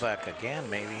was Govak again,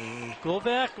 maybe.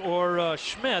 Govak or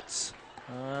Schmitz.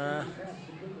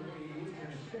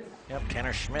 Yep,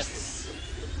 Tanner Schmitz.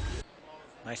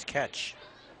 Nice catch.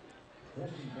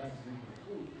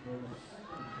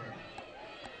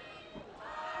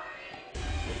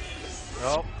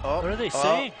 Oh, what are they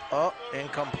saying? Oh,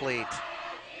 incomplete.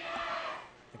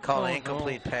 They call it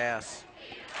incomplete pass.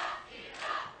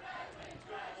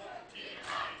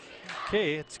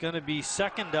 Okay, it's going to be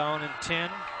 2nd down and 10.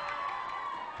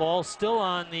 Ball still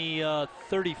on the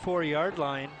 34-yard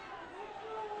line.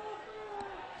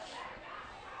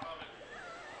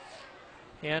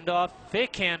 Handoff,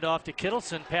 fake handoff to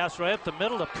Kittleson. Pass right up the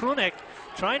middle to Prunick,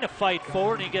 trying to fight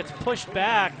forward, and he gets pushed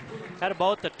back at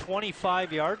about the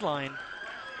 25-yard line.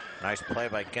 Nice play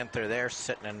by Ginther there,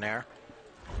 sitting in there.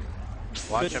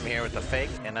 Watch him here with the fake,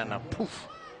 and then a poof.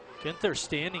 Ginther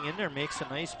standing in there makes a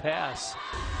nice pass.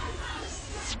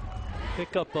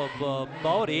 Pickup of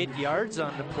about 8 yards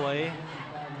on the play.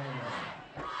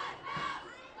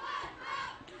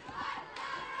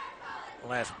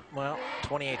 Last,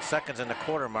 28 seconds in the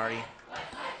quarter, Marty.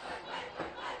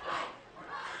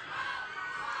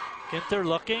 Ginther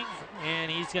looking, and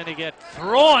he's going to get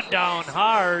thrown down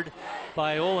hard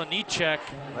by Olenichek.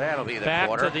 That'll be the back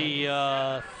quarter. To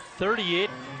the 38,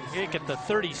 at the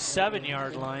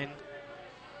 37-yard line.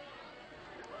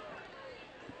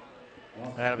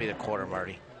 That'll be the quarter,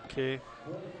 Marty. Okay.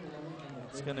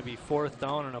 It's going to be 4th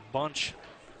down and a bunch.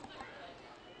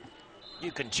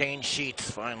 You can change sheets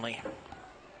finally.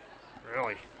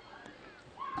 Really?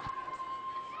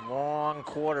 Long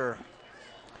quarter.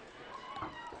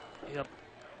 Yep.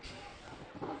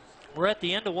 We're at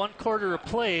the end of 1 quarter of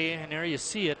play, and there you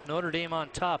see it. Notre Dame on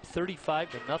top,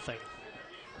 35-0.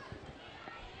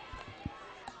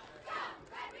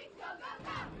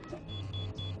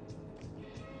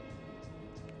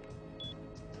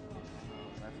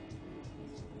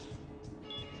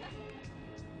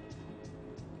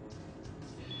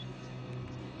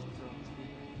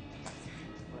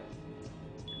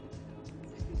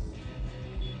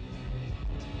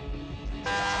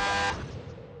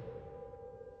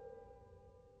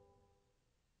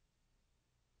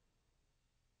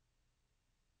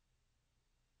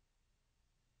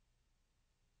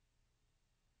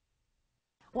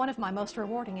 One of my most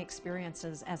rewarding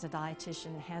experiences as a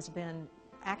dietitian has been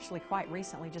actually quite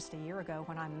recently, just a year ago,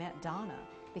 when I met Donna,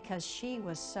 because she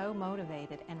was so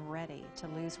motivated and ready to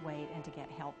lose weight and to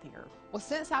get healthier. Well,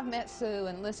 since I've met Sue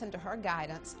and listened to her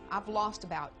guidance, I've lost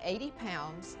about 80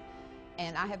 pounds,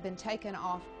 and I have been taking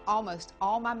off almost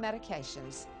all my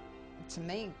medications. To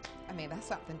me, I mean, that's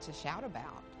something to shout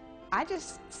about. I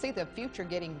just see the future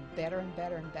getting better and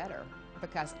better and better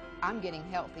because I'm getting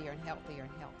healthier and healthier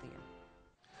and healthier.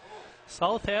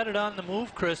 South had it on the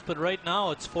move, Chris, but right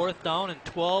now it's 4th down and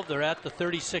 12. They're at the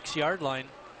 36-yard line.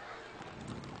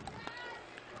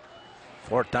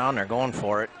 4th down, they're going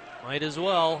for it. Might as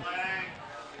well.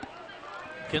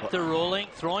 Ginther rolling,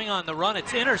 throwing on the run.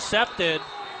 It's intercepted.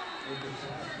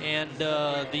 And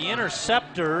the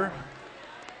interceptor,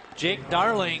 Jake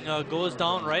Darling, goes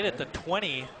down right at the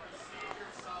 20.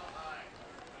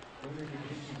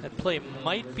 That play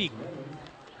might be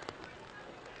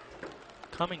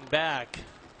coming back.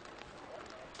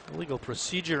 Illegal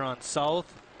procedure on South.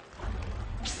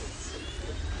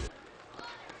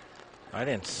 I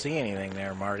didn't see anything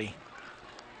there, Marty.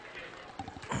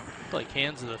 Looked like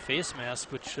hands of the face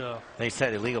mask, which they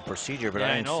said illegal procedure, but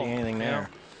yeah, I didn't see anything there.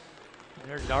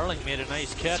 There, Darling made a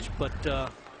nice catch, but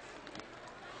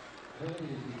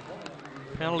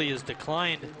penalty is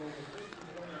declined.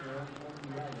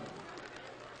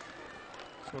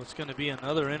 So it's going to be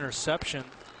another interception.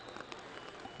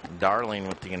 Darling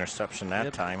with the interception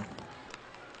that time.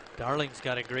 Darling's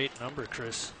got a great number,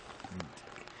 Chris.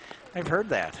 I've heard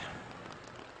that.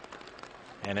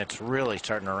 And it's really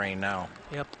starting to rain now.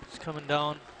 Yep, it's coming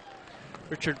down.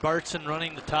 Richard Bartson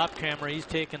running the top camera. He's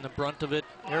taking the brunt of it.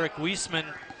 Eric Wiesman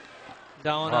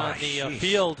down on the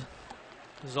field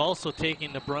is also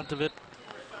taking the brunt of it.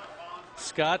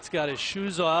 Scott's got his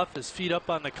shoes off, his feet up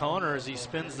on the counter as he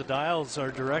spins the dials,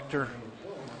 our director.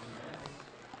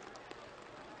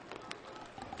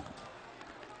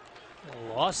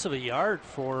 A loss of a yard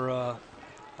for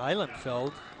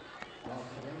Eilenfeld.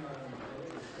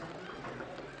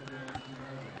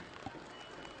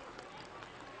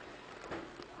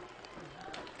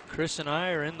 Chris and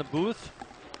I are in the booth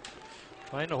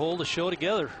trying to hold the show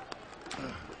together.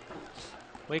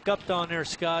 Wake up down there,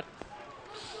 Scott.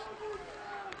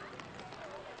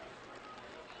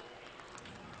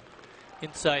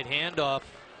 Inside handoff.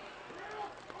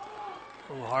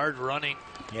 Oh, hard running.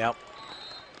 Yep.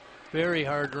 Very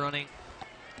hard running.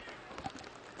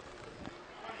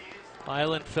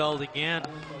 Eilenfeld again.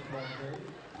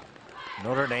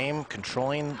 Notre Dame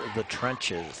controlling the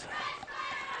trenches.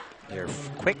 They're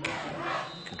quick,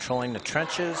 controlling the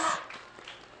trenches.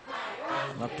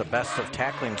 Not the best of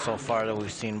tackling so far that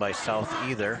we've seen by South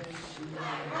either.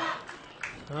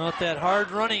 Well, with that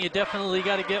hard running, you definitely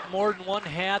got to get more than one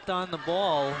hat on the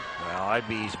ball. Well, I'd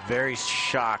be very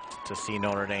shocked to see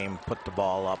Notre Dame put the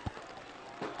ball up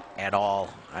at all.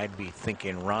 I'd be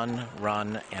thinking run,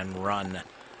 run, and run.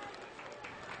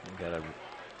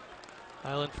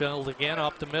 Eilenfeld again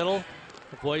up the middle.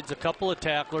 Avoids a couple of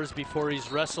tacklers before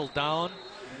he's wrestled down.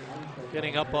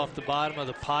 Getting up off the bottom of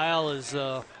the pile is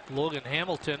Logan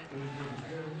Hamilton.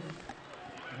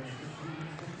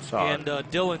 And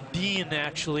Dylan Dean,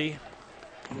 actually.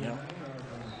 Yep.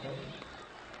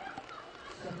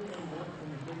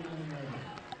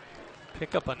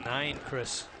 Pick up a 9,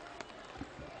 Chris.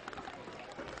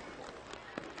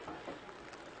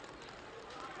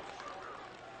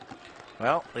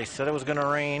 Well, they said it was going to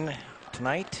rain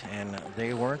tonight, and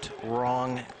they weren't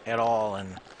wrong at all.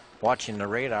 And watching the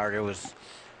radar, there was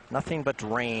nothing but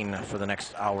rain for the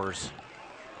next hours.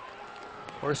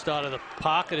 Forced out of the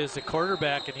pocket is the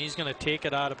quarterback, and he's going to take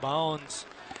it out of bounds.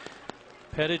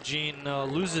 Pettigene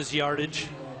loses yardage.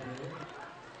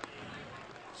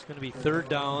 It's going to be 3rd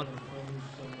down.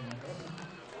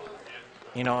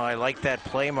 You know, I like that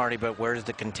play, Marty, but where's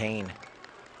the contain?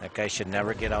 That guy should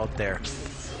never get out there.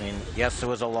 I mean, yes, it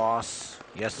was a loss.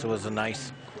 Yes, it was a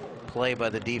nice play by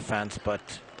the defense, but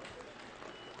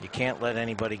you can't let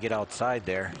anybody get outside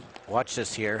there. Watch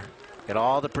this here. Get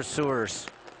all the pursuers.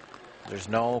 There's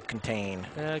no contain.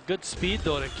 Good speed,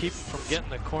 though, to keep him from getting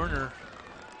the corner.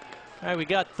 All right, we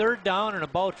got 3rd down and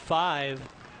about 5.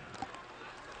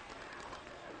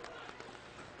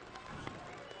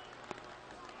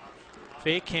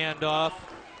 Fake handoff.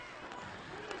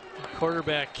 The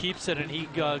quarterback keeps it, and he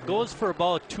goes for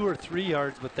about 2 or 3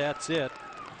 yards, but that's it.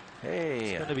 Hey.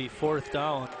 It's going to be 4th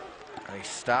down. A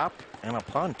stop and a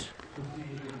punt.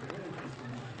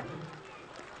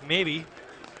 Maybe.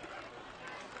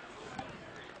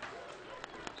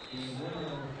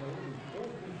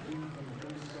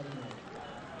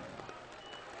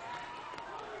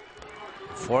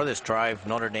 For this drive,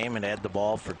 Notre Dame had the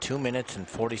ball for 2 minutes and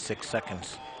 46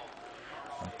 seconds.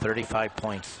 And 35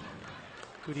 points.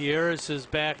 Gutierrez is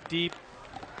back deep.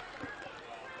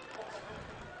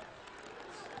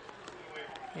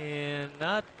 And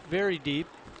not very deep.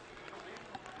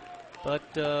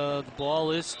 But the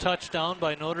ball is touched down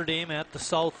by Notre Dame at the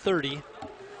South 30.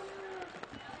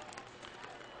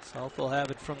 South will have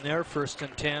it from there, 1st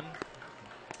and 10.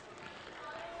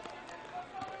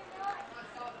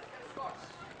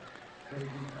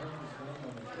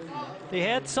 They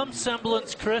had some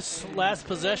semblance, Chris, last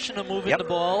possession of moving the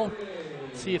ball.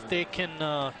 See if they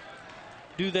can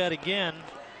do that again.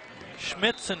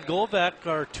 Schmitz and Govek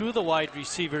are 2 of the wide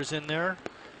receivers in there.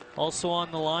 Also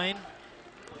on the line.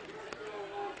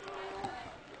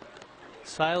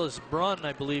 Silas Brunn,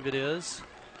 I believe it is.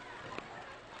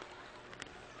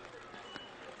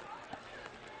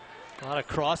 A lot of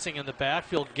crossing in the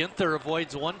backfield. Ginther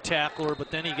avoids one tackler,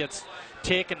 but then he gets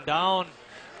taken down.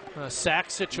 A sack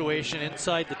situation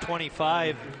inside the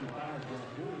 25.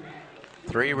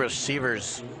 3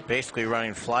 receivers basically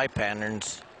running fly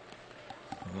patterns.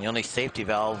 And the only safety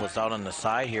valve was out on the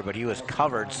side here, but he was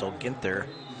covered, so Ginther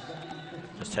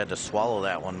Just had to swallow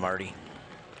that one, Marty.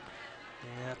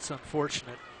 Yeah, that's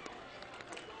unfortunate.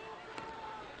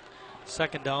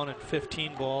 Second down and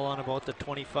 15 ball on about the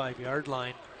 25-yard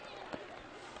line.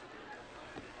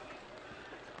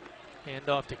 Hand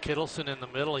off to Kittleson in the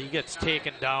middle. He gets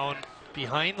taken down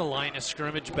behind the line of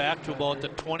scrimmage back to about the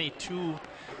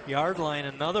 22-yard line.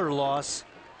 Another loss.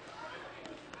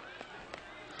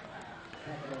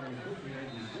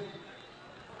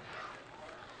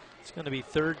 It's going to be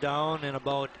third down and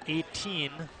about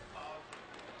 18.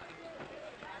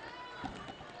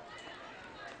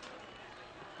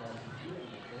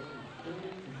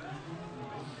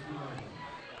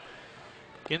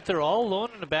 Ginther all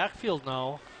alone in the backfield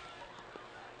now.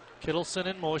 Kittleson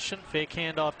in motion, fake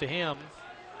handoff to him.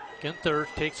 Ginther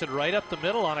takes it right up the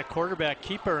middle on a quarterback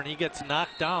keeper, and he gets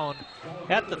knocked down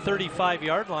at the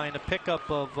 35-yard line, a pickup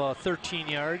of 13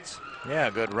 yards. Yeah,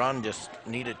 good run, just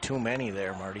needed too many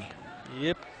there, Marty.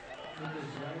 Yep.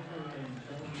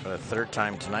 For the third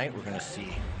time tonight, we're going to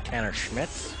see Tanner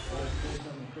Schmitz.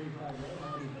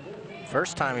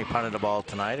 First time he punted the ball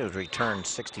tonight, it was returned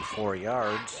 64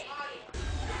 yards.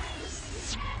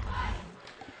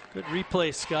 Good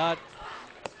replay, Scott.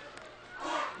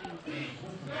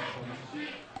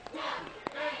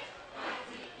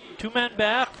 Two men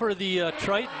back for the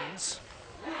Tritons.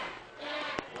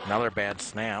 Another bad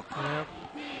snap. Yeah.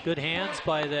 Good hands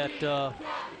by that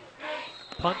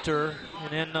punter.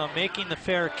 And then making the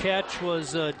fair catch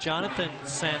was Jonathan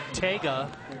Santega.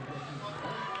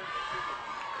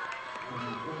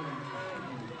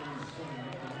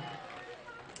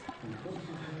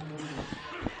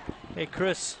 Hey,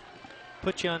 Chris,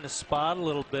 put you on the spot a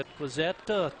little bit. Was that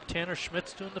Tanner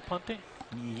Schmitz doing the punting?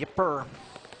 Yipper.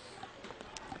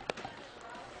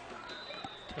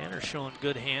 Tanner showing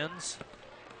good hands.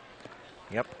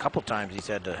 Yep, a couple times he's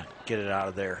had to get it out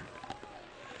of there.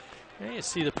 Yeah, you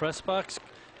see the press box.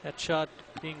 That shot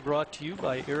being brought to you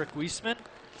by Eric Wiesman.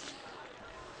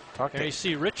 There you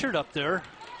see Richard up there,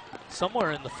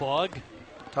 somewhere in the fog.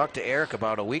 Talked to Eric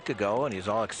about a week ago, and he's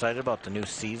all excited about the new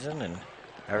season and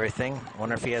everything.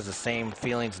 Wonder if he has the same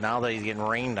feelings now that he's getting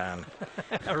rained on.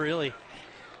 Really?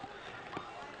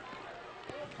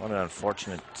 What an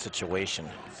unfortunate situation.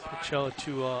 Pitch out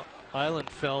to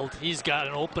Eilenfeld. He's got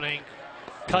an opening,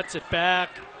 cuts it back,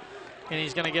 and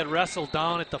he's going to get wrestled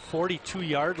down at the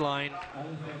 42-yard line.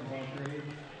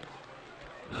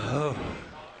 Oh,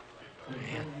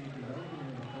 man.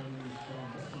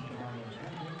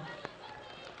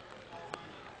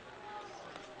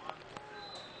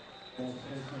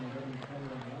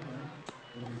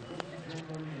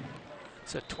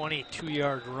 It's a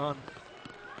 22-yard run.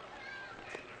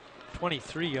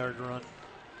 23-yard run.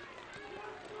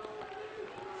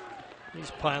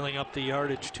 He's piling up the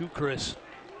yardage too, Chris.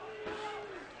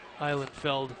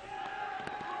 Eilenfeld.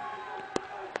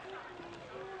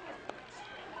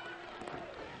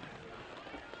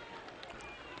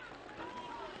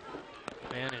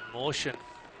 Man in motion.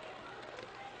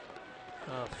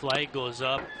 Flag goes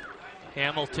up.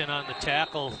 Hamilton on the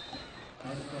tackle.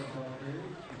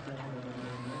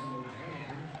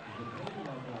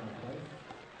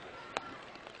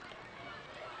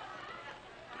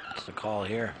 What's the call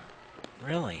here?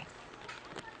 Really?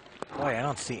 Boy, I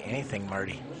don't see anything,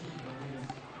 Marty.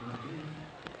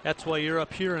 That's why you're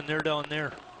up here and they're down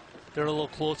there. They're a little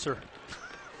closer.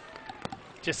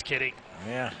 Just kidding.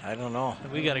 Yeah, I don't know.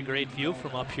 We got a great view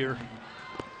from up here.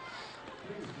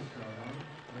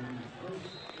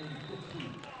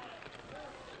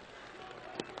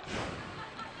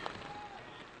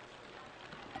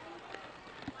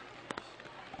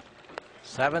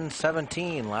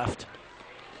 $7:17 left.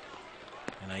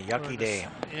 And a yucky day.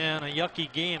 Yeah, and a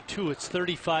yucky game too. It's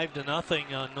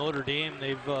 35-0 Notre Dame.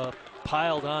 They've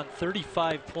piled on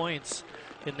 35 points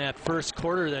in that first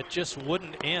quarter that just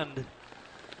wouldn't end.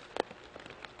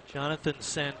 Jonathan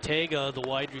Santega, the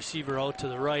wide receiver out to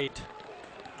the right.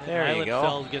 There you go.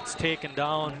 Eilenfeld gets taken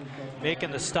down.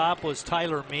 Making the stop was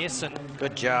Tyler Mason.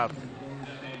 Good job.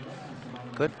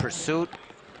 Good pursuit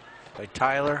by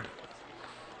Tyler,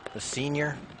 the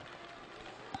senior.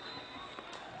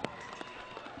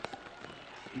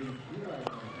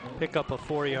 Pick up a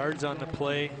 4 yards on the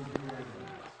play.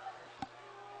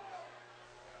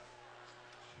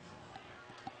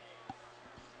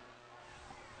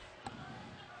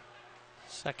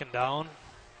 Second down,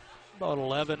 about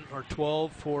 11 or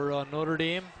 12 for Notre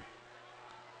Dame.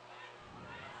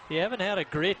 They haven't had a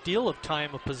great deal of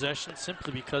time of possession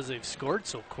simply because they've scored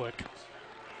so quick.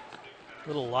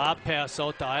 Little lob pass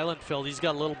out to Eilenfeld. He's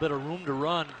got a little bit of room to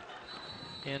run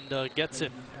and gets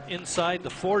it inside the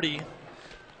 40.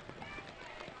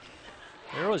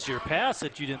 There was your pass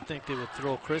that you didn't think they would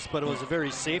throw, Chris, but it was a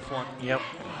very safe one. Yep.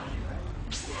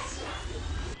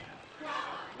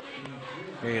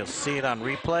 Here you'll see it on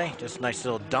replay. Just a nice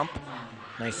little dump.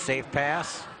 Nice safe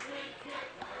pass.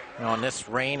 You know, in this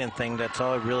rain and thing, that's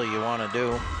all really you want to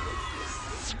do.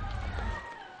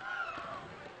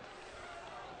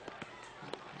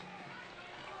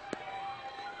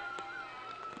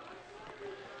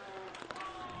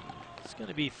 It's going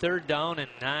to be 3rd down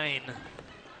and 9.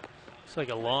 Looks like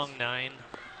a long 9.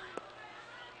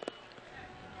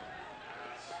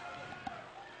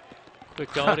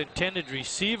 Quick out intended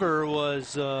receiver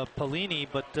was Polini,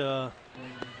 but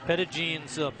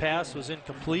Pettigine's pass was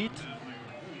incomplete.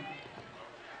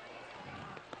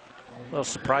 A little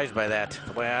surprised by that.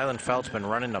 The way Islandfeld's been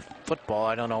running the football,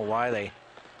 I don't know why they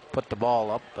put the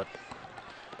ball up, but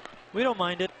we don't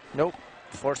mind it. Nope.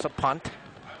 Force a punt.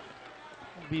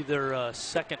 It'll be their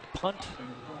second punt.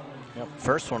 Yep.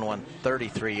 First one went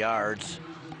 33 yards.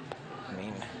 I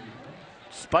mean,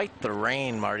 despite the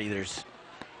rain, Marty, there's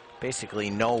basically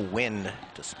no wind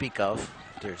to speak of.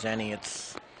 If there's any,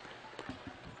 it's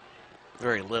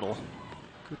very little.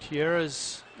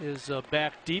 Gutierrez is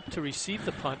back deep to receive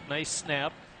the punt. Nice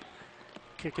snap.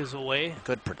 Kick is away.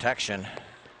 Good protection.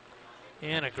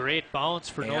 And a great bounce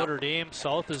for Notre Dame.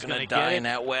 South is going to die get in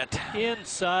that wet.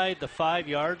 Inside the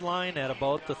 5-yard line at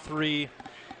about the 3.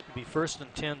 It'll be 1st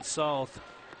and 10 South.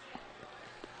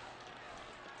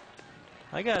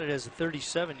 I got it as a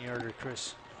 37-yarder,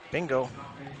 Chris. Bingo.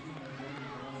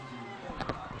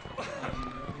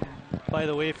 By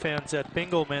the way, fans, that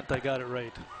bingo meant I got it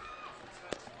right.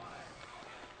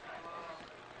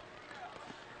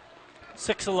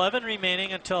 6:11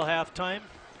 remaining until halftime.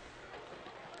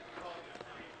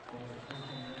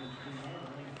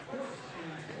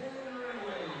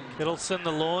 Kittleson,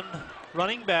 the lone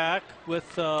running back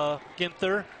with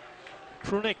Ginther.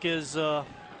 Prunick is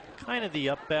kind of the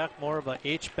up back, more of a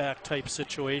H-back type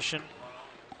situation.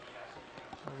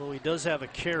 Although he does have a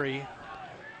carry.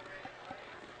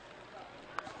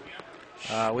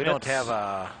 We don't have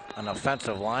an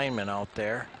offensive lineman out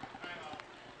there.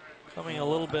 Coming a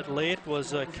little bit late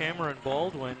was Cameron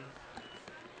Baldwin.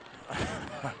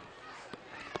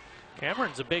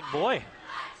 Cameron's a big boy.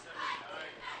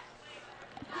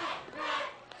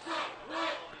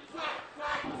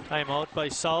 Timeout by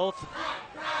South.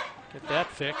 Get that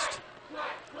fixed.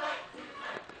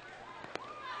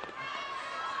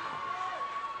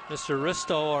 Mr.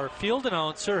 Risto, our field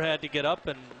announcer, had to get up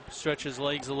and stretch his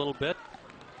legs a little bit.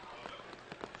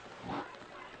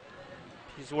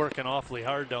 He's working awfully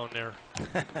hard down there.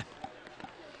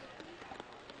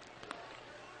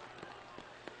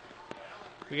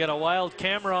 We got a wild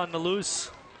camera on the loose.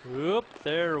 Whoop,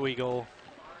 there we go.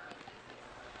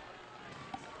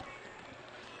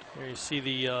 There you see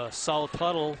the South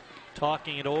huddle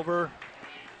talking it over.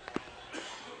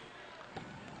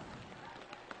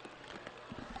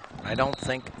 I don't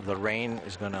think the rain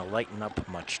is going to lighten up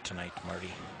much tonight,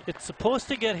 Marty. It's supposed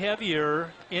to get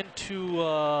heavier into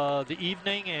the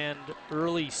evening and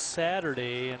early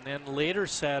Saturday, and then later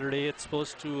Saturday it's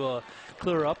supposed to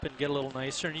clear up and get a little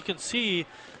nicer. And you can see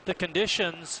the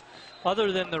conditions,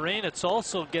 other than the rain, it's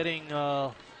also getting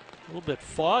a little bit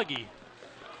foggy.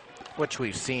 Which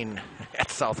we've seen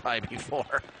at South High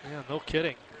before. Yeah, no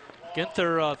kidding.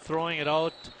 Ginther throwing it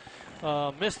out.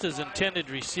 Missed his intended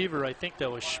receiver. I think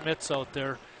that was Schmitz out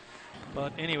there.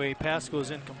 But anyway, pass goes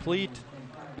incomplete.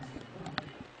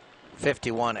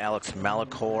 51, Alex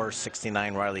Malachor.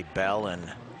 69, Riley Bell.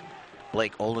 And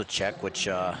Blake Olachek, which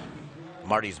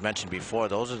Marty's mentioned before.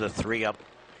 Those are the 3 up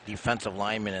defensive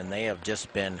linemen, and they have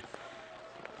just been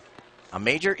a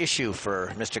major issue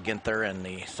for Mr. Ginther and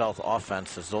the South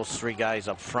offense, is those 3 guys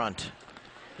up front.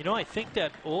 You know, I think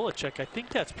that Olachek, I think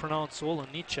that's pronounced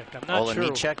Olanichek. I'm not sure.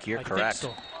 Olanichek, you're correct.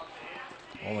 Think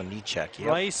so. Olanichek, yep.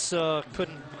 Rice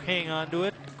couldn't hang on to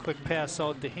it. Quick pass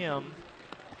out to him.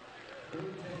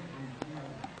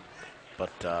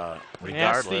 But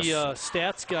regardless. Ask the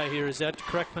stats guy here, is that the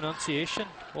correct pronunciation?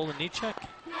 Olanichek?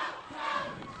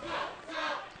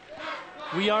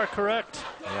 We are correct.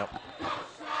 Yep.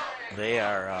 They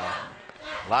are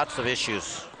lots of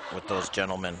issues with those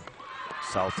gentlemen.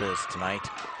 South is tonight.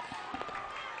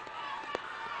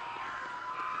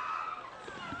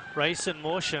 Rice in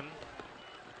motion.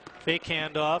 Fake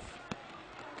handoff.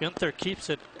 Ginther keeps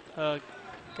it.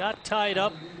 Got tied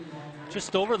up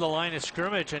just over the line of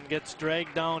scrimmage and gets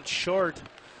dragged down short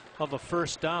of a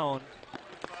 1st down.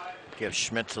 Give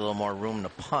Schmitz a little more room to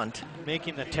punt.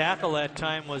 Making the tackle that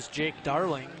time was Jake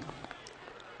Darling.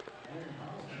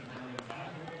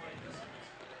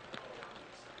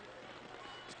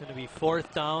 It's going to be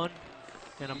 4th down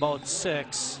and about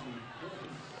 6.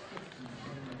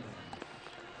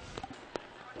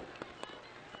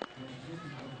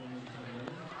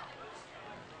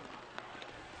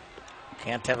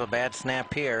 Can't have a bad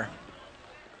snap here.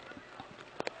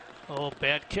 Oh,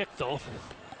 bad kick though.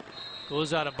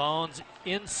 Goes out of bounds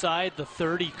inside the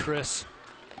 30, Chris.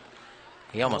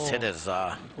 He almost hit his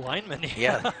lineman.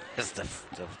 Yeah, his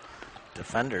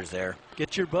defenders there.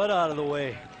 Get your butt out of the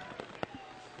way.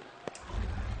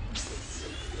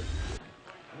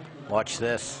 Watch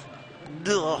this.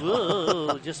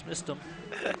 Whoa, just missed him.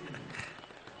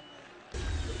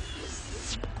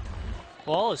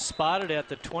 Ball is spotted at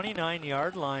the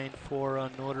 29-yard line for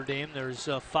Notre Dame. There's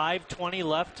 5:20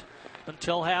 left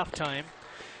until halftime.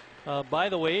 By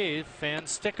the way,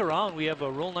 fans, stick around. We have a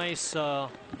real nice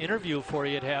interview for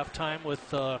you at halftime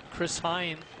with Chris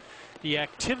Hine, the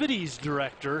activities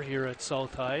director here at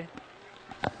South High.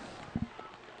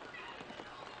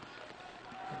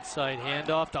 Inside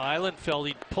handoff to Eilenfeld.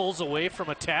 He pulls away from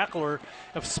a tackler,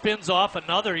 spins off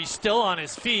another. He's still on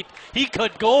his feet. He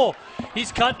could go.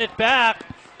 He's cutting it back,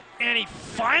 and he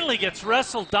finally gets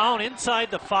wrestled down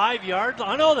inside the 5-yard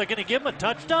line. Oh, no, they're going to give him a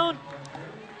touchdown?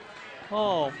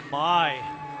 Oh, my.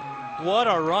 What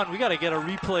a run. We got to get a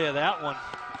replay of that one.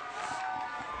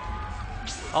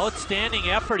 Outstanding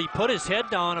effort. He put his head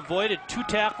down, avoided 2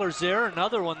 tacklers there,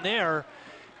 another one there.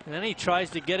 And then he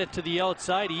tries to get it to the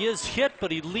outside. He is hit,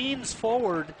 but he leans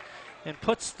forward and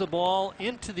puts the ball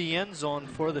into the end zone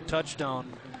for the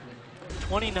touchdown.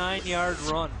 29-yard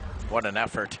run. What an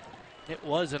effort. It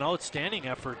was an outstanding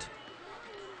effort.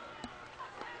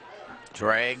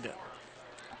 Dragged.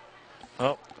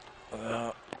 Oh,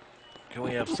 can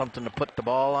we have something to put the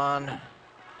ball on?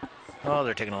 Oh,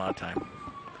 they're taking a lot of time.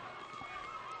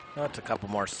 That's a couple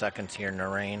more seconds here in the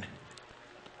rain.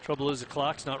 Trouble is the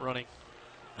clock's not running.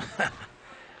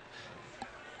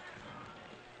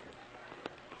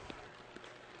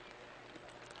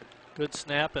 Good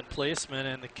snap and placement,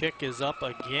 and the kick is up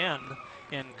again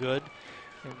and good,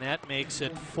 and that makes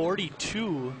it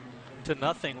 42-0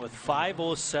 with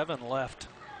 5:07 left.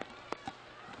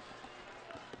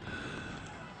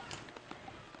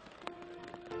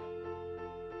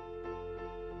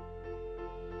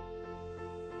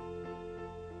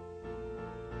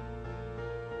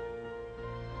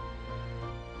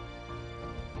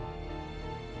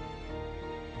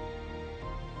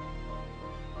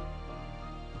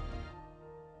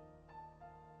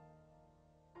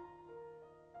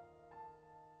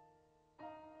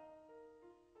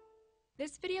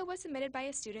 This video was submitted by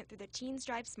a student through the Teens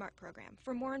Drive Smart program.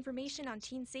 For more information on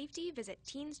teen safety, visit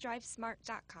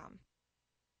teensdrivesmart.com.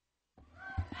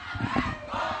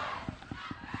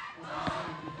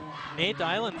 Nate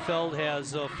Eilenfeld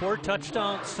has 4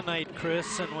 touchdowns tonight,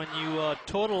 Chris, and when you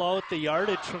total out the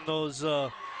yardage from those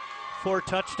 4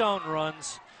 touchdown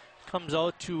runs, comes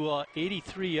out to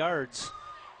 83 yards.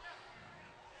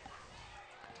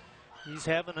 He's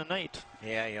having a night.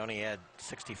 Yeah, he only had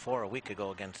 64 a week ago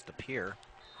against the Pier.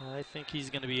 I think he's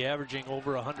going to be averaging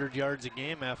over 100 yards a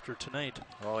game after tonight.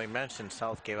 Well, he mentioned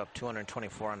South gave up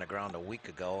 224 on the ground a week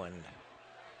ago, and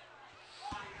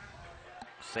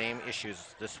same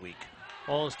issues this week.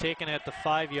 Ball is taken at the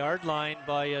 5-yard line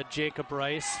by Jacob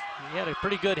Rice. He had a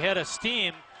pretty good head of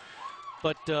steam,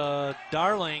 but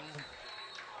Darling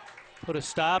put a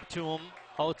stop to him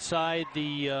outside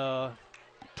the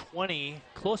 20,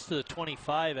 close to the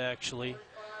 25 actually.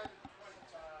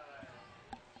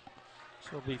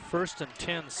 So it'll be 1st and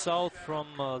 10 South from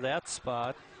that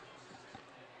spot.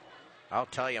 I'll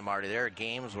tell you, Marty, there are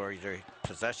games where your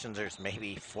possessions there's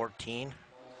maybe 14.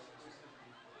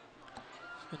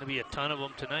 There's going to be a ton of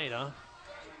them tonight, huh?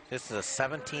 This is a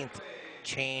 16th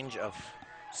change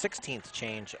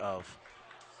of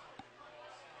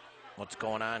what's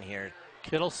going on here.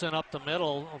 Kittleson up the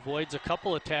middle, avoids a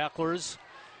couple of tacklers,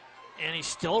 and he's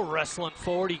still wrestling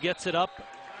forward. He gets it up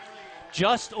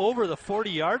just over the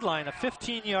 40-yard line, a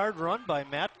 15-yard run by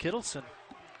Matt Kittleson.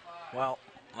 Well,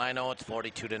 I know it's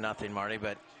 42-0, Marty,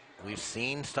 but we've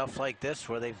seen stuff like this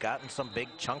where they've gotten some big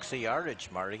chunks of yardage,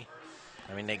 Marty.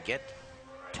 I mean, they get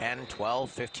 10, 12,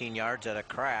 15 yards at a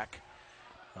crack.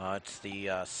 It's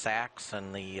the sacks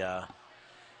and the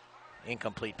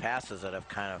incomplete passes that have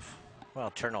kind of,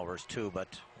 well, turnovers too,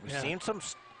 but we've seen some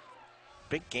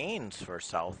big gains for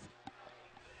South.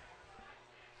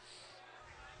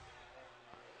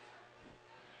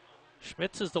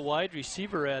 Schmitz is the wide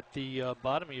receiver at the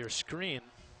bottom of your screen.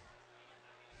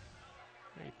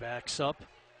 He backs up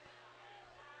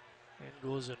and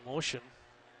goes in motion.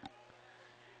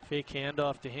 Fake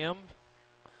handoff to him.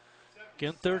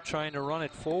 Ginther trying to run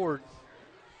it forward.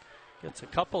 Gets a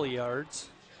couple of yards.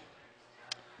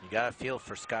 You got a feel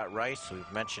for Scott Rice.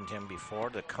 We've mentioned him before,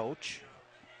 the coach.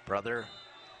 Brother,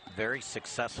 very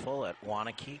successful at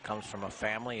Waunakee. Comes from a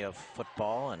family of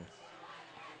football and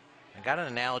I got an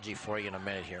analogy for you in a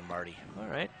minute here, Marty. All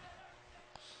right.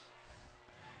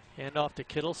 Hand off to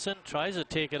Kittleson. Tries to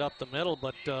take it up the middle,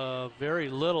 but very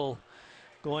little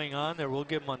going on there. We'll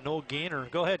give him a no gainer.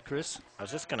 Go ahead, Chris. I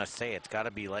was just going to say, it's got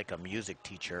to be like a music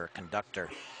teacher or conductor.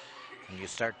 When you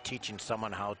start teaching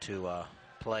someone how to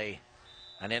play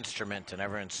an instrument and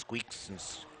everyone squeaks, and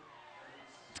it's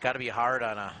got to be hard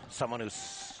on someone who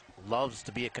loves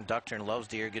to be a conductor and loves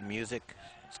to hear good music.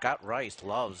 Scott Rice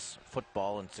loves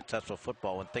football and successful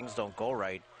football. When things don't go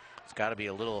right, it's got to be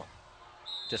a little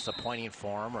disappointing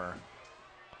for him or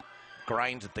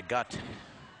grinds at the gut.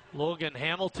 Logan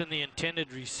Hamilton, the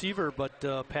intended receiver,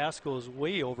 but pass goes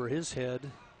way over his head.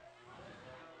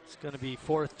 It's going to be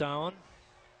 4th down.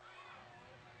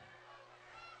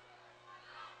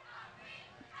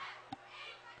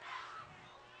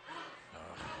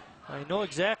 I know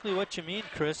exactly what you mean,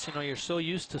 Chris. You know, you're so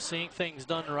used to seeing things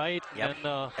done right. Yep.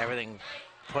 And everything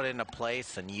put into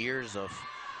place, and years of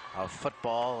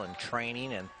football and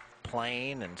training and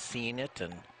playing and seeing it.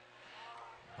 And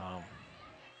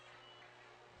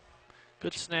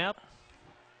good snap.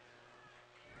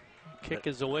 Kick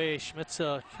is away. Schmitz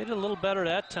hit it a little better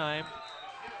that time.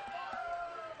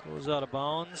 Goes out of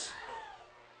bounds.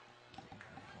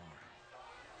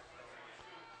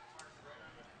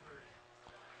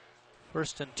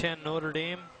 First and 10, Notre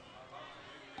Dame.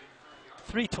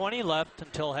 3:20 left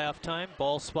until halftime.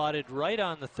 Ball spotted right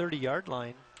on the 30-yard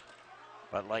line.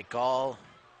 But like all,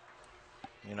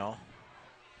 you know,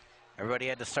 everybody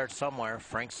had to start somewhere.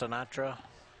 Frank Sinatra.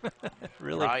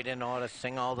 Really? I didn't know how to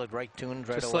sing all the right tunes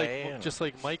right just away. Just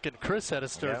like Mike and Chris had to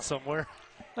start Yep. somewhere.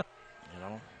 You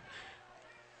know,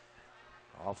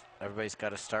 everybody's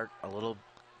got to start a little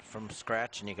from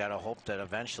scratch, and you got to hope that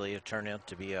eventually it turn out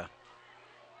to be a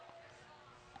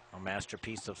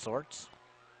masterpiece of sorts.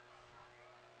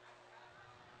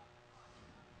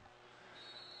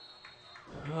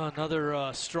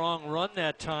 Another strong run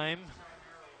that time.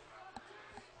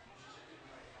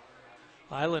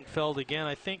 Eilenfeld again.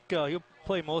 I think he'll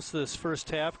play most of this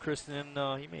first half, Chris, and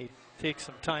then he may take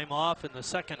some time off in the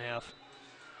second half.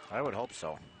 I would hope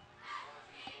so.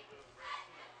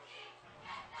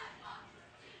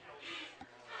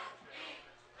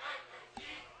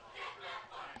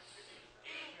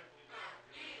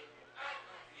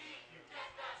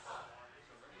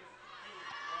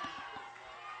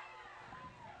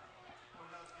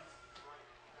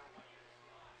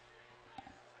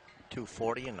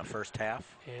 .240 in the first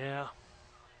half. Yeah,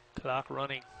 clock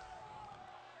running.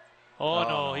 Oh,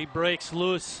 no, he breaks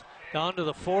loose down to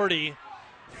the 40,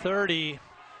 30,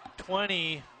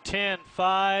 20, 10,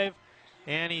 5,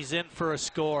 and he's in for a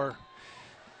score.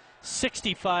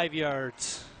 65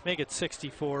 yards, make it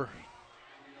 64.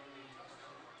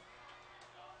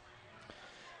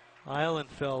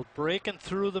 Eilenfeld breaking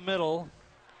through the middle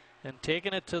and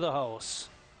taking it to the house.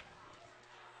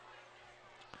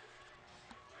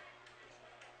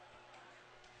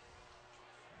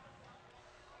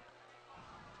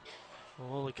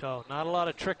 Holy cow, not a lot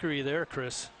of trickery there,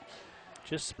 Chris.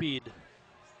 Just speed.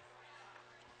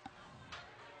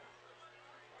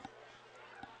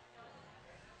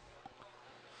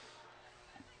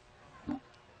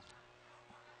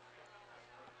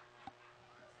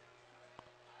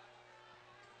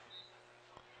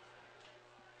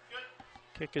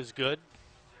 Kick is good.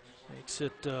 Makes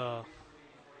it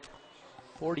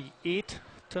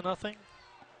 48-0.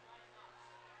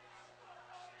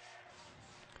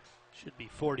 Should be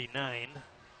 49,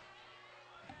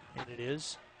 and it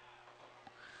is.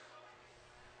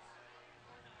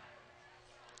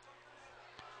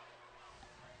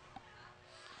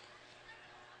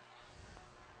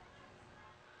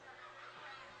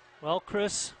 Well,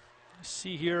 Chris, I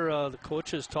see here the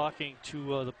coaches talking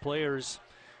to the players.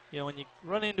 You know, when you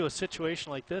run into a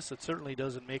situation like this, it certainly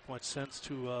doesn't make much sense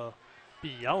to be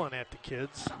yelling at the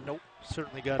kids. Nope.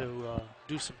 Certainly got to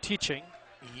do some teaching.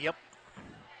 Yep.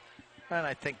 And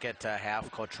I think at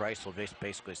half, Coach Rice will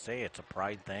basically say it's a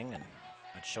pride thing and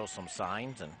show some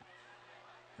signs and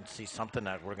see something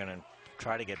that we're going to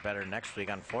try to get better next week.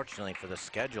 Unfortunately for the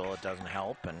schedule, it doesn't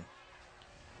help. And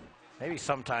maybe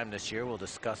sometime this year we'll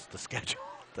discuss the schedule,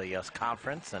 the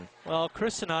conference. And well,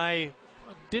 Chris and I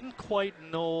didn't quite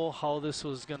know how this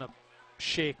was going to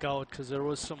shake out because there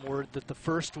was some word that the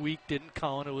first week didn't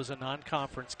count. It was a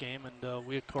non-conference game, and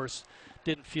we, of course,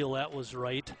 didn't feel that was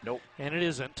right. Nope. And it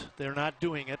isn't. They're not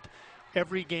doing it.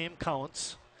 Every game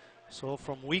counts. So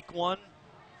from week 1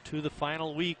 to the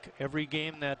final week, every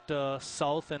game that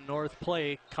South and North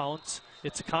play counts.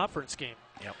 It's a conference game.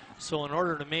 Yep. So in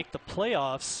order to make the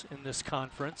playoffs in this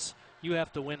conference, you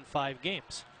have to win 5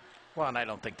 games. Well, and I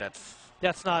don't think that's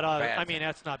That's not. Bad I mean, thing.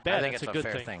 that's not bad. I think that's it's a good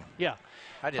fair thing. thing. Yeah.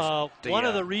 I just one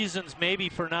of the reasons maybe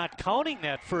for not counting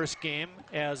that first game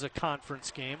as a conference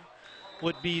game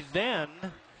would be then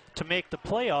to make the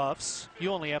playoffs,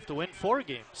 you only have to win 4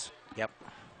 games. Yep.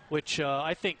 Which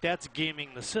I think that's gaming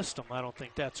the system. I don't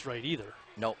think that's right either.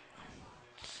 Nope.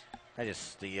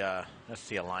 That's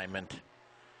the alignment.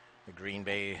 The Green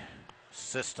Bay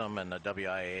system and the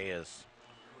WIA has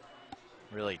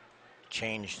really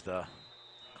changed the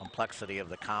complexity of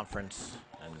the conference,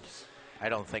 and I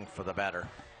don't think for the better.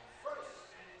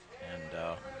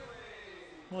 And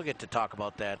we'll get to talk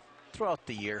about that throughout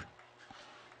the year.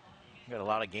 We got a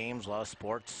lot of games, a lot of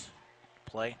sports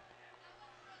to play.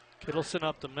 Kittleson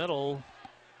up the middle,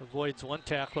 avoids one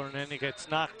tackler, and then he gets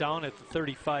knocked down at the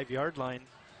 35-yard line.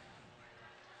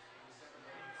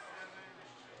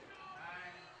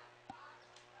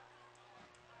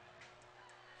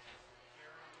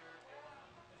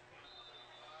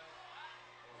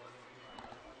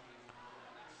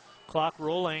 Clock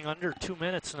rolling, under 2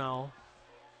 minutes now.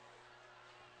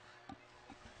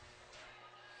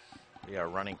 We are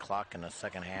running clock in the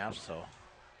second half, so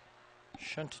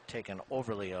shouldn't take an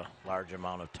overly large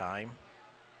amount of time.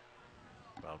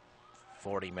 About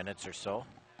 40 minutes or so.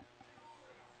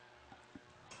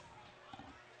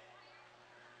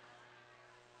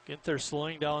 Ginther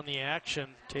slowing down the action,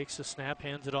 takes the snap,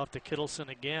 hands it off to Kittleson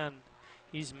again.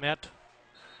 He's met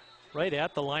right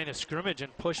at the line of scrimmage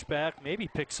and pushed back, maybe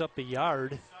picks up a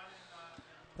yard,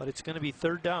 but it's going to be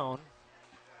 3rd down.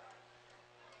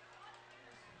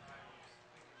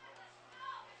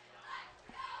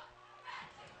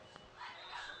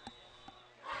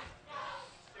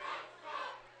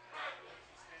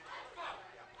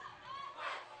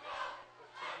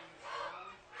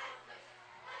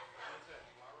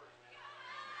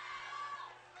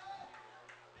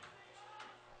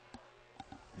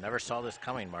 Never saw this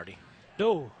coming, Marty.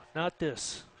 No, not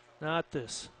this. Not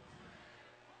this.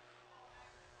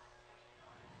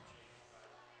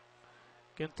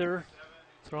 Ginther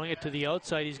throwing it to the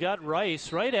outside. He's got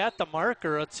Rice right at the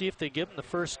marker. Let's see if they give him the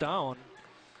first down.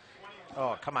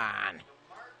 Oh, come on.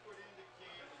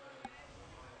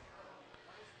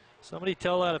 Somebody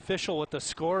tell that official what the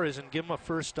score is and give him a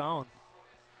first down.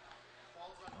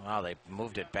 Wow, they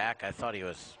moved it back. I thought he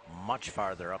was much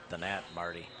farther up than that,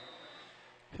 Marty.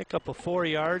 Pick up a 4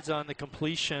 yards on the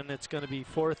completion. It's going to be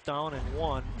 4th down and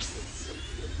 1.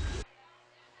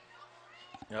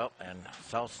 Yep, and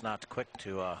South's not quick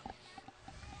to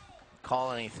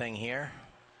call anything here.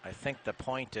 I think the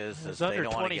point is It's they under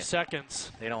don't 20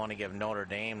 seconds. They don't want to give Notre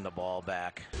Dame the ball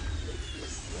back.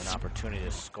 An opportunity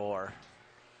to score.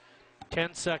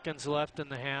 10 seconds left in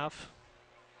the half.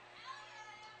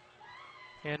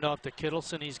 Hand off to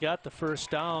Kittleson. He's got the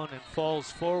first down and falls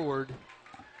forward.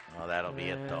 Oh, that'll be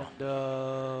it,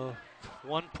 though.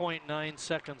 1.9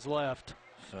 seconds left.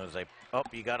 As soon as they, oh,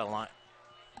 you got to line.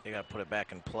 You got to put it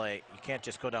back in play. You can't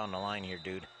just go down the line here,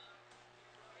 dude.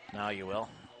 Now you will.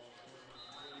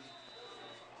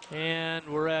 And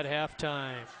we're at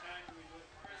halftime.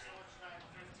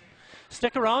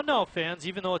 Stick around now, fans,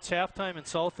 even though it's halftime and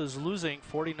South is losing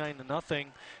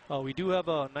 49-0. We do have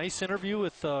a nice interview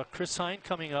with Chris Hine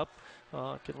coming up.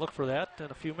 Can look for that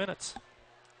in a few minutes.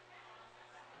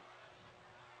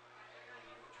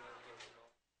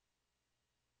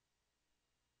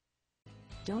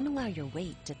 Don't allow your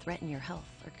weight to threaten your health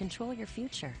or control your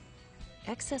future.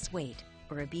 Excess weight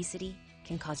or obesity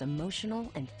can cause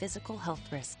emotional and physical health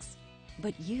risks.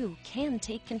 But you can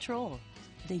take control.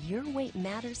 The Your Weight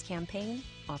Matters campaign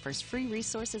offers free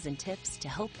resources and tips to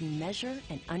help you measure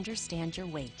and understand your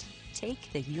weight.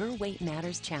 Take the Your Weight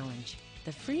Matters Challenge.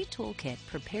 The free toolkit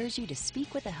prepares you to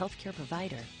speak with a healthcare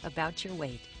provider about your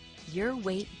weight. Your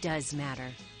weight does matter.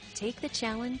 Take the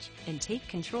challenge and take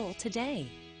control today.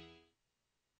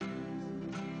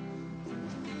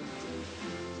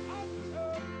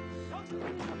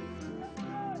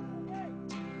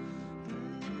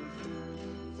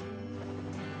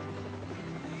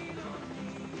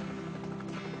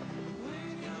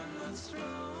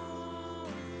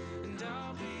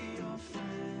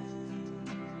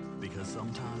 Because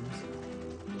sometimes,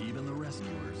 even the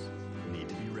rescuers need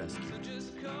to be rescued.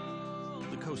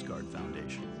 The Coast Guard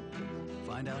Foundation.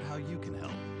 Find out how you can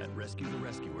help at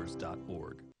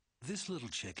rescuetherescuers.org. This little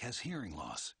chick has hearing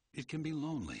loss. It can be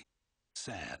lonely,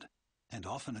 sad, and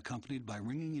often accompanied by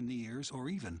ringing in the ears or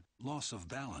even loss of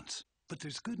balance. But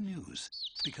there's good news,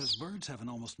 because birds have an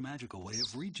almost magical way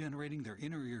of regenerating their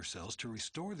inner ear cells to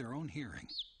restore their own hearing,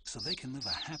 so they can live a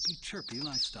happy, chirpy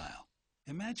lifestyle.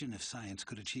 Imagine if science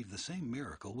could achieve the same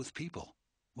miracle with people.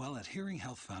 Well, at Hearing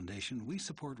Health Foundation, we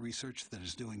support research that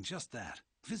is doing just that.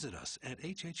 Visit us at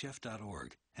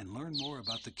hhf.org and learn more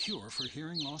about the cure for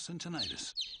hearing loss and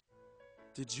tinnitus.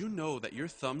 Did you know that your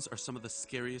thumbs are some of the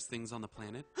scariest things on the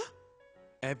planet?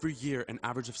 Every year, an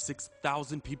average of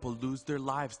 6,000 people lose their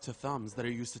lives to thumbs that are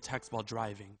used to text while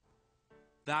driving.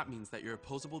 That means that your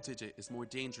opposable digit is more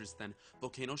dangerous than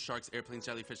volcanoes, sharks, airplanes,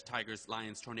 jellyfish, tigers,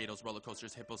 lions, tornadoes, roller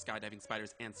coasters, hippos, skydiving,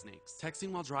 spiders, and snakes.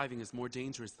 Texting while driving is more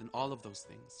dangerous than all of those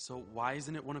things. So why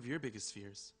isn't it one of your biggest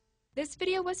fears? This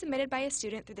video was submitted by a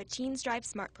student through the Teens Drive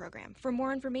Smart program. For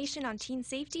more information on teen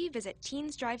safety, visit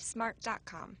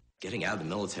teensdrivesmart.com. Getting out of the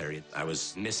military, I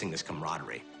was missing this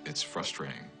camaraderie. It's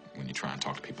frustrating when you try and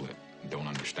talk to people that don't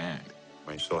understand.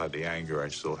 I still had the anger, I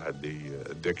still had the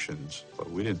addictions, but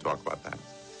we didn't talk about that.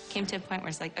 Came to a point where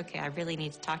it's like, okay, I really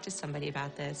need to talk to somebody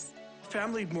about this.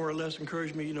 Family more or less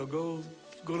encouraged me, go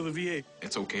to the VA.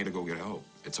 It's okay to go get help.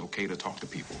 It's okay to talk to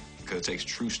people because it takes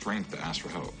true strength to ask for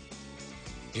help.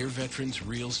 Hear veterans'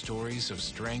 real stories of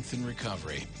strength and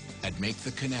recovery at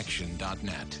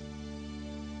MakeTheConnection.net.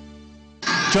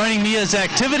 Joining me is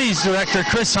Activities Director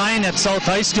Chris Hine at South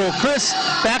High School. Chris,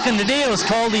 back in the day it was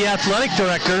called the Athletic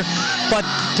Director, but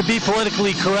to be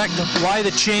politically correct, why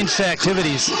the change to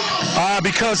Activities?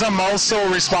 Because I'm also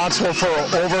responsible for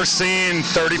overseeing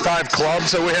 35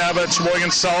 clubs that we have at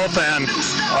Sheboygan South and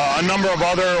a number of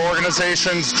other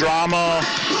organizations, drama,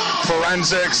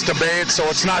 forensics, debate, so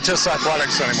it's not just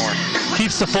athletics anymore.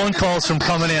 Keeps the phone calls from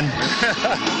coming in.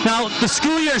 Now, the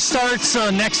school year starts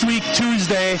next week,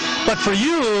 Tuesday, but for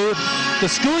you, the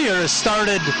school year has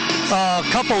started a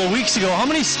couple of weeks ago. How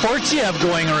many sports do you have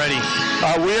going already?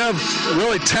 We have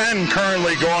really 10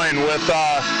 currently going with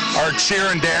our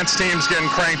cheer and dance teams getting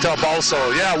cranked up also.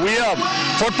 Yeah, we have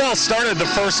football started the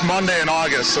first Monday in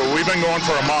August, so we've been going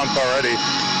for a month already.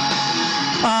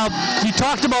 You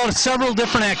talked about several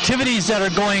different activities that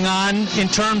are going on in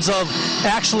terms of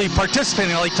actually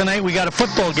participating. Like tonight we got a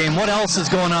football game. What else is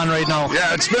going on right now?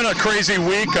 Yeah, it's been a crazy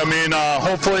week. I mean,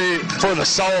 hopefully for the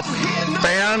South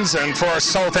fans and for our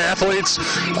South athletes.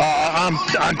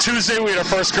 On Tuesday we had our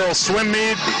first girls swim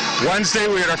meet. Wednesday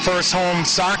we had our first home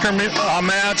soccer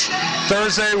match.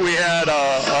 Thursday we had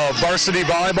a varsity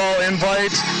volleyball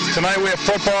invite. Tonight we have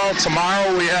football.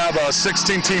 Tomorrow we have a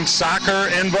 16-team soccer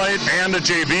invite and a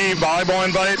JV volleyball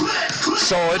invite.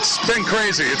 So it's been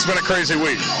crazy. It's been a crazy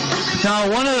week. Now,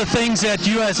 one of the things that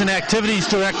you as an activities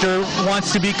director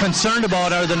wants to be concerned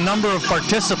about are the number of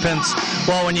participants.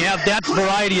 Well, when you have that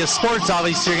variety of sports,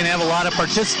 obviously you're going to have a lot of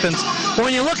participants. But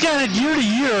when you look at it year to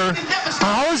year,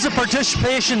 how has the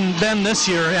participation been this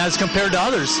year as compared to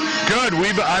others? Good.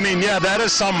 That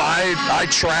is something I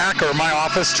track, or my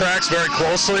office tracks very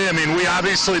closely. I mean, we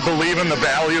obviously believe in the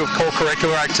value of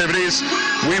co-curricular activities.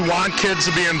 We want kids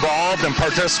to be involved and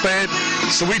participate,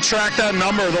 so we track that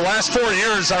number. The last 4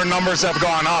 years, our numbers have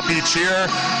gone up each year.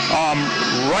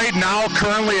 Right now,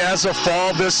 currently, as of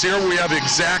fall this year, we have the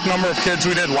exact number of kids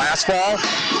we did last fall,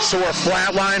 so we're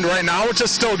flatlined right now, which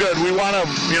is still good. We want to,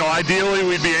 ideally,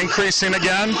 we'd be increasing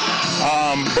again,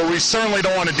 but we certainly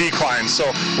don't want to decline, so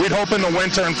we'd hope in the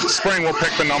winter and spring we'll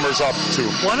pick the numbers up, too.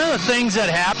 One of the things that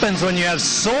happens when you have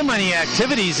so many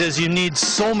activities is you need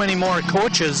so many more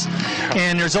coaches,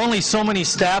 and there's only so many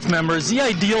staff members. The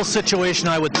ideal situation,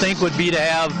 I would think, would be to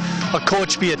have a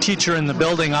coach be a teacher in the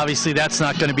building. Obviously, that's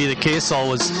not going to be the case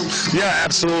always. Yeah,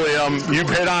 absolutely. You've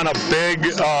hit on a big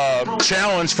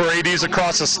challenge for ADs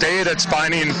across the state. It's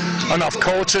finding enough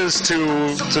coaches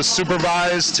to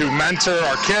supervise, to mentor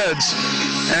our kids.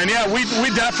 And yeah, we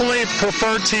definitely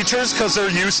prefer teachers because they're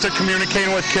used to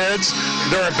communicating with kids.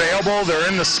 They're available, they're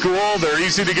in the school, they're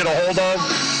easy to get a hold of.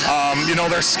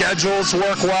 Their schedules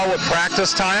work well with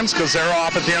practice times because they're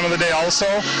off at the end of the day also.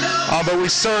 But we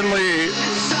certainly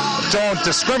don't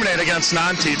discriminate against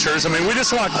non-teachers. I mean, we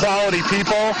just want quality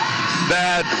people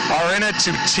that are in it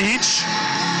to teach,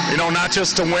 not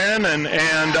just to win, and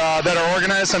that are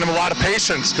organized and have a lot of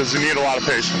patience, because you need a lot of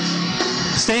patience.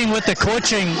 Staying with the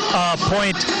coaching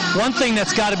point, one thing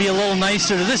that's got to be a little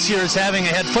nicer this year is having a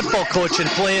head football coach in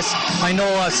place. I know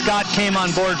Scott came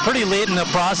on board pretty late in the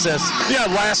process. Yeah,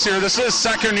 last year. This is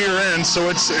second year in, so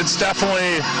it's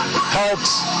definitely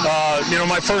helped.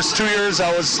 My first 2 years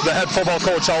I was the head football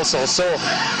coach also, so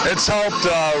it's helped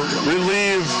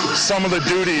relieve some of the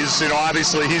duties.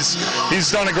 Obviously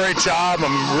he's done a great job.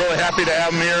 I'm really happy to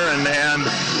have him here, and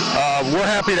we're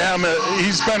happy to have him.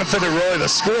 He's benefited really, the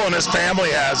school and his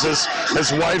family has.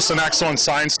 His wife's an excellent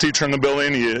science teacher in the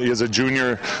building. He has a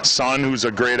junior son who's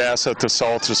a great asset to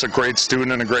Salt, just a great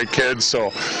student and a great kid.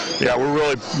 So, yeah,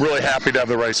 we're really happy to have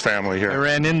the Rice family here. I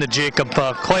ran into Jacob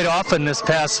quite often this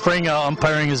past spring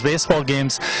umpiring his baseball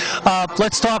games.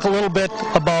 Let's talk a little bit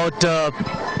about,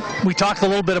 we talked a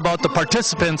little bit about the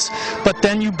participants, but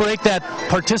then you break that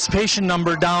participation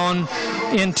number down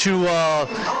into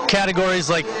categories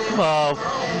like,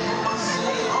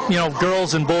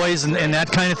 girls and boys and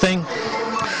that kind of thing.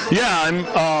 Yeah, and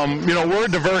we're a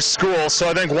diverse school, so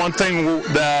I think one thing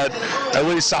that at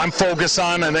least I'm focused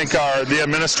on, I think the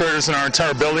administrators in our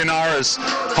entire building is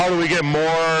how do we get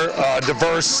more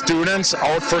diverse students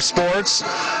out for sports.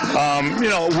 We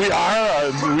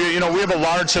have a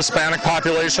large Hispanic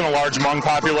population, a large Hmong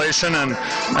population, and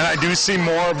I do see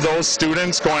more of those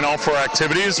students going out for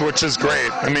activities, which is great.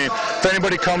 I mean, if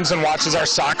anybody comes and watches our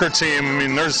soccer team, I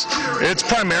mean, it's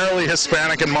primarily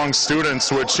Hispanic and Hmong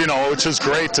students, which is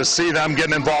great to see them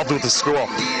getting involved with the school.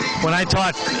 When I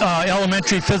taught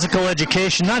elementary physical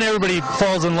education, not everybody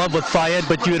falls in love with Phi-Ed,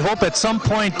 but you would hope at some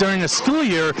point during the school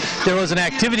year there was an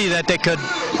activity that they could,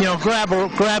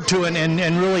 grab to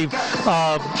and really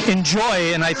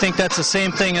enjoy. And I think that's the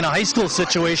same thing in a high school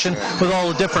situation with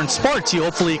all the different sports.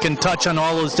 Hopefully you can touch on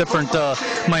all those different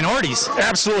minorities.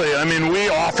 Absolutely. I mean, we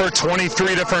offer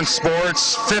 23 different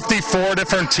sports, 54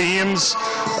 different teams,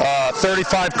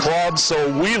 35 clubs. So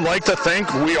we like to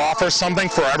think we offer something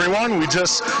for everyone. We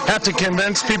just have to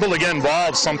convince people to get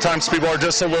involved. Sometimes people are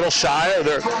just a little shy,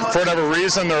 or for whatever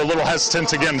reason they're a little hesitant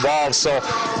to get involved. So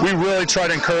we really try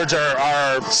to encourage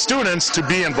our students to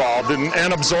be involved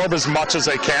and absorb as much as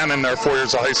they can in their 4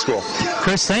 years of high school.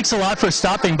 Chris, thanks a lot for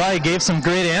stopping by. You gave some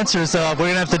great answers. We're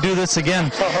going to have to do this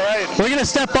again. All right. We're going to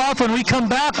step off. When we come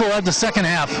back, we'll have the second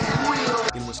half.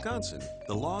 In Wisconsin,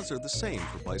 the laws are the same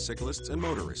for bicyclists and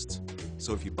motorists.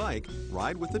 So if you bike,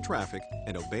 ride with the traffic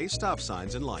and obey stop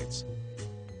signs and lights.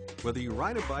 Whether you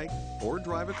ride a bike or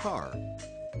drive a car,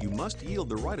 you must yield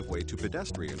the right-of-way to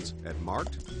pedestrians at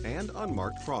marked and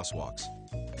unmarked crosswalks.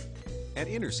 At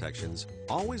intersections,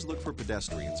 always look for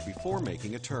pedestrians before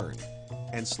making a turn,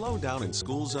 and slow down in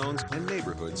school zones and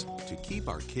neighborhoods to keep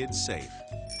our kids safe.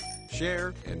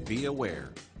 Share and be aware.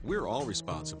 We're all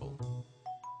responsible.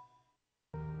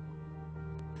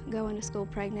 Going to school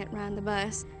pregnant, riding the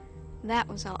bus, that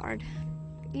was hard.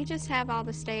 You just have all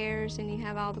the stares and you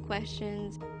have all the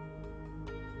questions.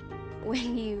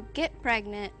 When you get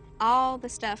pregnant, all the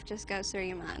stuff just goes through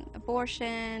your mind.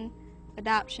 Abortion,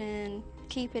 adoption,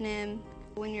 keeping him.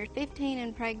 When you're 15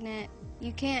 and pregnant,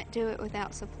 you can't do it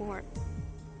without support.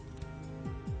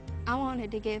 I wanted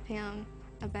to give him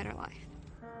a better life.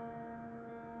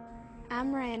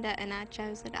 I'm Miranda and I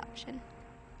chose adoption.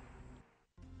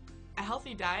 A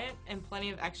healthy diet and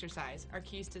plenty of exercise are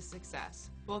keys to success,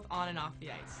 both on and off the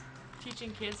ice.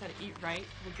 Teaching kids how to eat right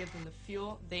will give them the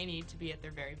fuel they need to be at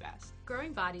their very best.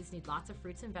 Growing bodies need lots of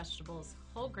fruits and vegetables,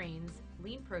 whole grains,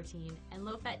 lean protein, and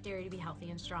low-fat dairy to be healthy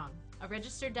and strong. A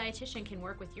registered dietitian can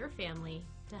work with your family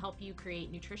to help you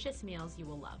create nutritious meals you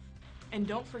will love. And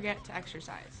don't forget to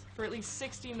exercise for at least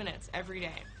 60 minutes every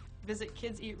day. Visit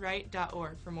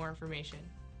kidseatright.org for more information.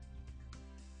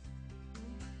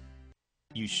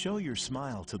 You show your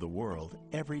smile to the world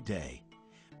every day,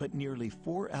 but nearly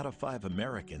 4 out of 5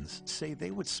 Americans say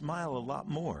they would smile a lot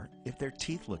more if their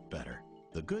teeth looked better.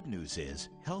 The good news is,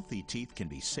 healthy teeth can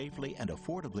be safely and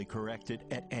affordably corrected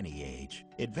at any age.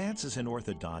 Advances in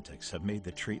orthodontics have made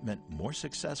the treatment more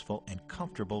successful and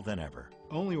comfortable than ever.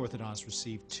 Only orthodontists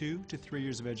receive 2 to 3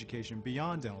 years of education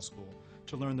beyond dental school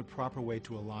to learn the proper way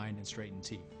to align and straighten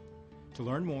teeth. To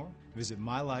learn more, visit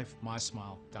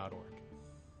mylifemysmile.org.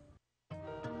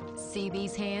 See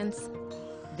these hands?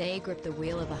 They grip the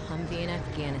wheel of a Humvee in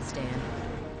Afghanistan.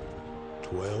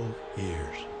 12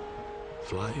 years.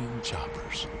 Flying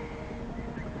choppers.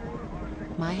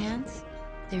 My hands?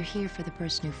 They're here for the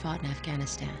person who fought in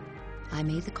Afghanistan. I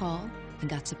made the call and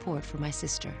got support for my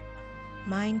sister.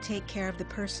 Mine take care of the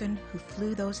person who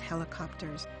flew those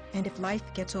helicopters. And if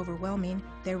life gets overwhelming,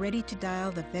 they're ready to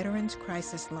dial the Veterans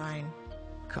Crisis Line.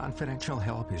 Confidential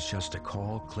help is just a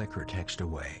call, click, or text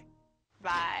away.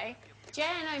 Bye.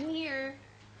 Jen, I'm here.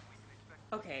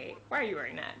 Okay, why are you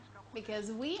wearing that?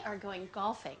 Because we are going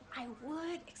golfing. I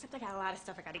would, except I got a lot of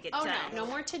stuff I got to get done. No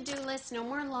more to-do lists, no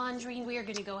more laundry. We are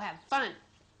going to go have fun.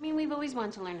 I mean, we've always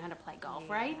wanted to learn how to play golf,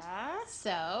 right?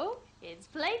 So, it's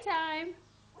playtime.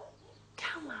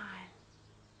 Come on.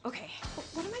 Okay,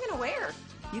 what am I going to wear?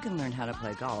 You can learn how to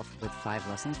play golf with 5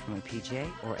 lessons from a PGA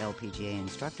or LPGA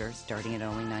instructor starting at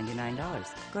only $99.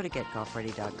 Go to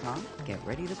getgolfready.com. Get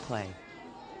ready to play.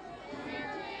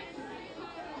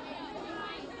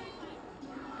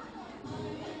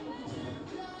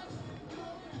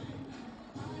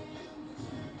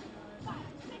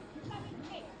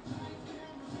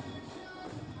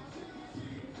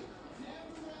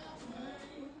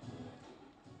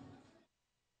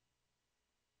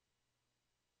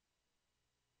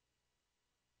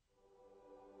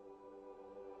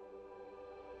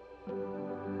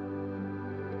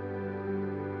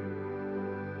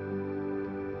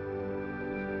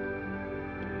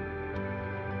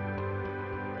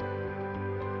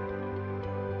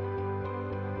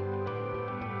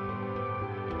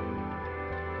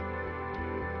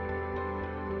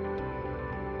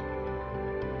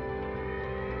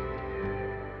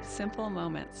 Simple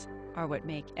moments are what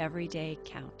make every day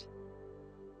count.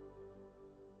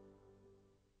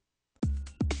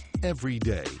 Every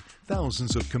day,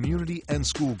 thousands of community and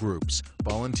school groups,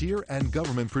 volunteer and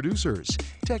government producers,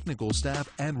 technical staff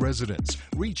and residents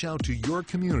reach out to your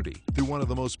community through one of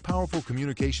the most powerful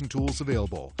communication tools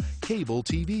available, cable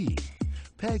TV.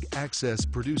 PEG Access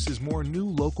produces more new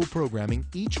local programming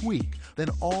each week than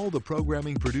all the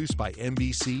programming produced by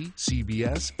NBC,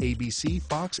 CBS, ABC,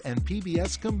 Fox, and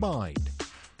PBS combined.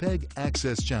 PEG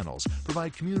Access channels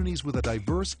provide communities with a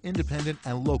diverse, independent,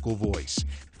 and local voice.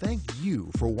 Thank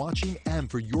you for watching and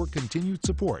for your continued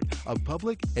support of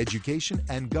public, education,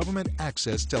 and government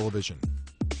access television.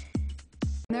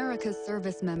 America's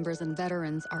service members and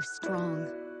veterans are strong,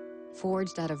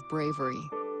 forged out of bravery,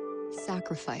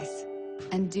 sacrifice,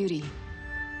 and duty.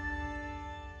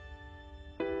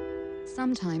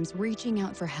 Sometimes reaching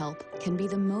out for help can be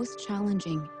the most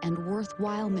challenging and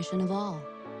worthwhile mission of all.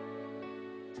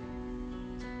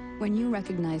 When you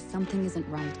recognize something isn't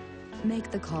right, make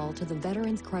the call to the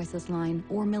Veterans Crisis Line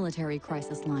or Military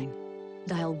Crisis Line.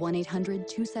 Dial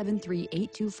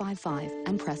 1-800-273-8255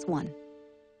 and press 1.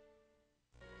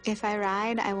 If I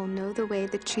ride, I will know the way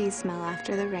the trees smell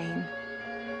after the rain.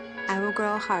 I will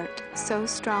grow a heart so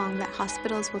strong that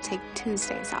hospitals will take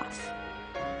Tuesdays off.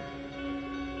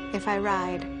 If I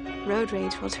ride, road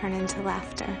rage will turn into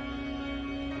laughter,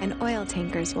 and oil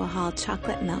tankers will haul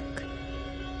chocolate milk.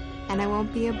 And I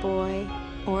won't be a boy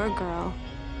or a girl.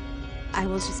 I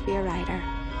will just be a rider.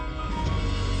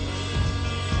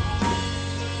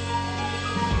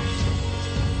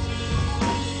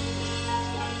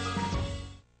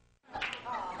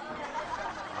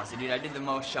 So, dude, I did the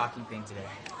most shocking thing today.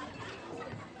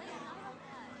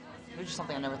 It was just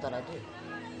something I never thought I'd do.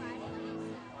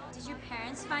 Did your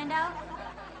parents find out?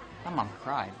 My mom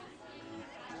cried.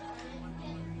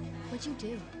 What'd you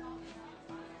do?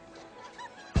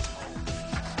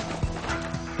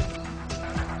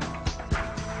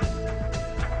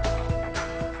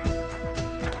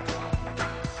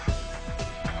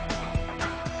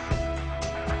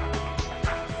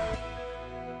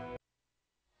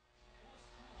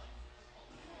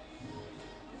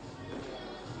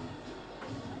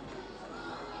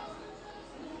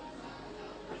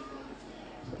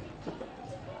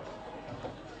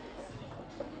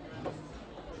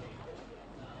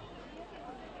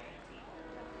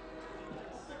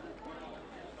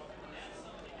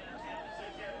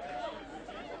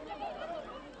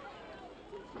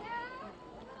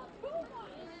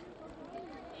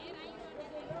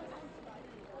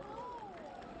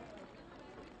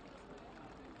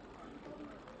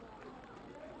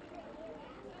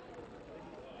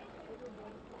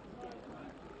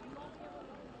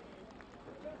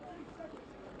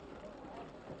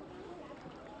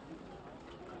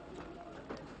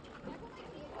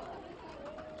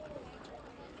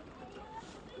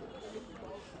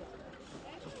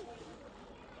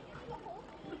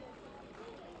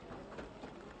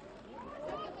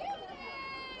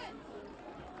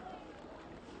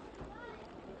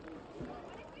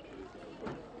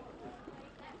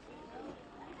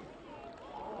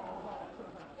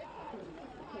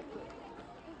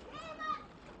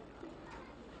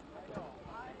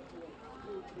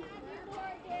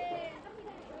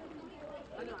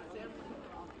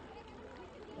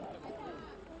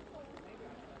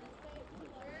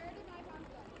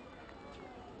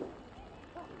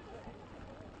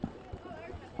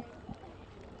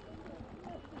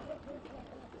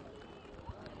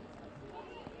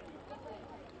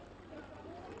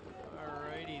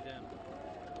 Alrighty then.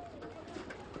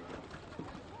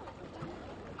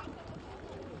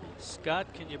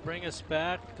 Scott, can you bring us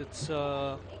back? It's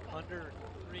under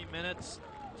 3 minutes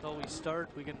until we start.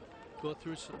 We can go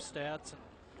through some stats and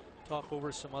talk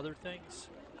over some other things.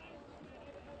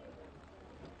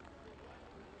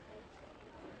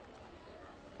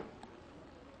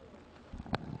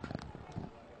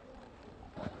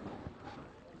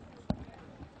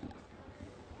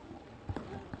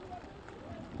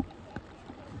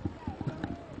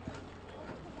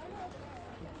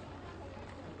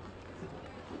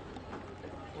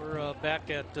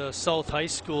 Back at South High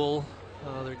School,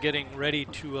 they're getting ready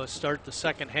to start the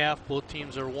second half. Both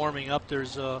teams are warming up.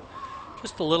 There's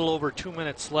just a little over 2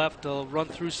 minutes left. I'll run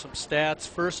through some stats.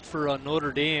 First for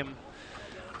Notre Dame,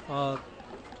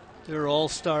 their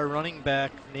all-star running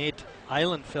back, Nate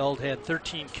Eilenfeld, had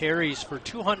 13 carries for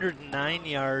 209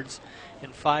 yards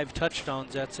and 5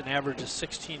 touchdowns. That's an average of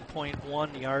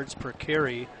 16.1 yards per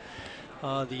carry.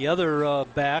 The other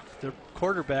back, the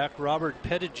quarterback, Robert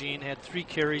Pettigene, had 3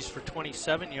 carries for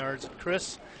 27 yards. And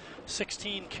Chris,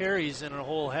 16 carries in a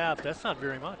whole half. That's not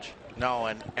very much. No,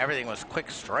 and everything was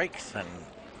quick strikes and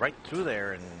right through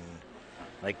there, and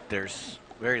like there's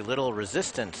very little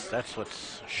resistance. That's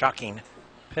what's shocking.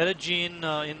 Pettigene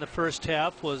in the first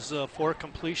half was 4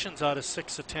 completions out of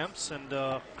 6 attempts, and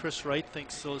Chris Wright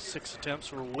thinks those 6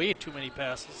 attempts were way too many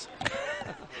passes.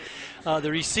 The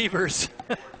receivers,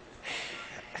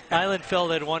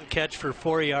 Eilenfeld had 1 catch for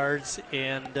 4 yards,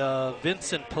 and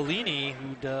Vincent Pellini,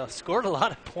 who'd scored a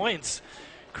lot of points,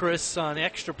 Chris, on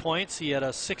extra points. He had a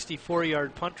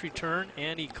 64-yard punt return,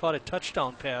 and he caught a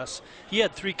touchdown pass. He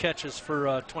had 3 catches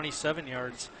for 27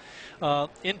 yards.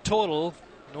 In total,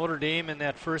 Notre Dame in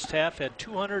that first half had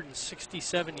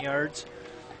 267 yards,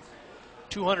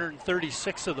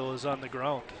 236 of those on the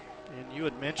ground. And you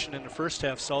had mentioned in the first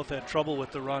half South had trouble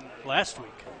with the run last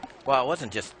week. Well, it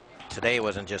wasn't just today. It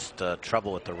wasn't just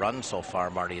trouble with the run so far,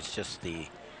 Marty. It's just the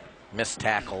missed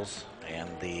tackles and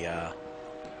the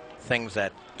things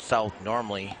that South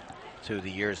normally through the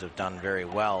years have done very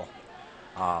well.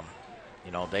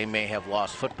 You know, they may have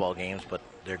lost football games, but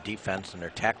their defense and their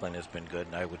tackling has been good,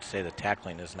 and I would say the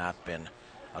tackling has not been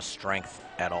a strength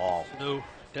at all. No,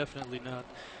 definitely not.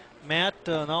 Matt,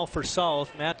 now for South,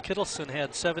 Matt Kittleson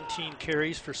had 17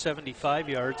 carries for 75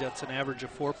 yards. That's an average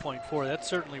of 4.4. That's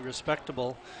certainly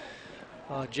respectable.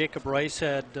 Jacob Rice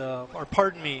had, Tyler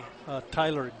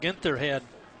Ginther had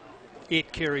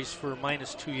 8 carries for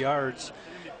 -2 yards.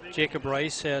 Jacob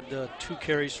Rice had 2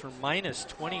 carries for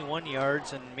 -21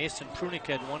 yards, and Mason Prunick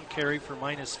had 1 carry for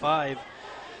 -5.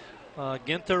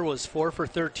 Ginther was 4 for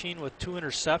 13 with 2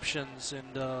 interceptions,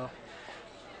 and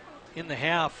in the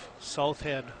half, South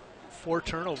had 4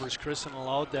 turnovers, Chris, and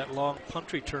allowed that long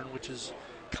punt return, which is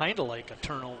kind of like a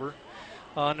turnover.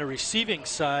 On the receiving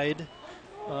side,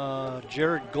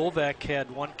 Jared Govak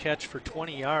had 1 catch for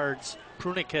 20 yards.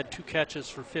 Prunick had 2 catches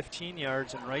for 15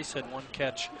 yards, and Rice had 1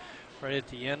 catch right at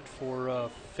the end for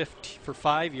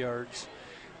 5 yards.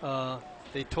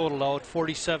 They totaled out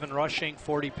 47 rushing,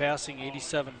 40 passing,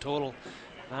 87 total.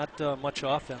 Not much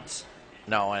offense.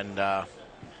 No, and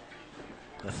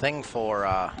the thing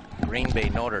for Green Bay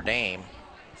Notre Dame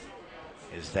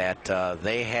is that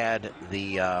they had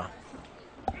the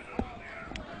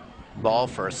ball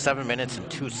for 7 minutes and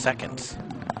 2 seconds.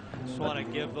 Just want to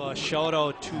give a shout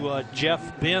out to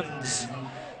Jeff Binns,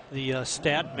 the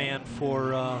stat man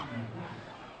for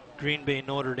Green Bay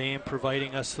Notre Dame,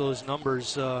 providing us those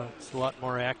numbers. It's a lot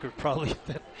more accurate probably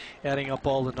than adding up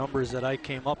all the numbers that I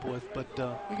came up with, but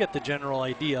we get the general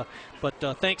idea. But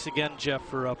thanks again, Jeff,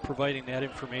 for providing that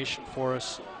information for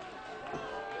us.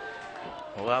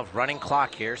 Well, running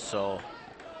clock here, so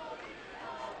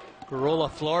Garola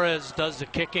Flores does the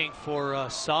kicking for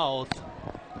South.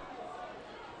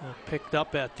 Picked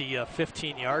up at the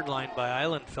 15-yard line by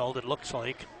Eilenfeld, it looks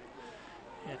like.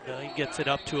 And he gets it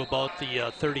up to about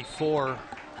the 34. And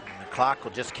the clock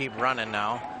will just keep running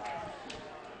now.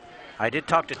 I did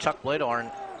talk to Chuck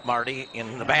Bladorn, Marty,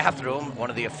 in the bathroom,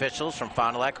 one of the officials from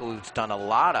Fond du Lac, who's done a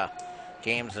lot of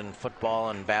games in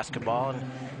football and basketball.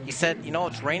 And he said, you know,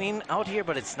 it's raining out here,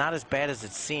 but it's not as bad as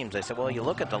it seems. I said, well, you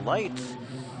look at the lights,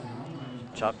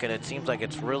 Chuck, and it seems like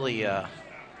it's really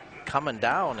coming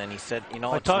down. And he said, you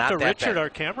know, it's not that bad. I talked to Richard, our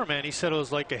cameraman. He said it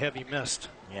was like a heavy mist.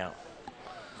 Yeah.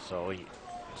 So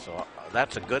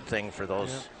that's a good thing for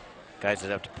those guys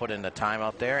that have to put in the time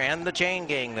out there, and the chain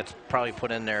gang that's probably put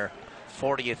in their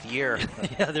 40th year.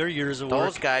 Yeah, their years of work.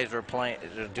 Those guys were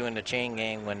doing the chain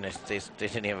gang when they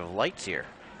didn't have lights here.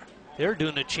 They were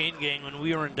doing the chain gang when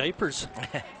we were in diapers.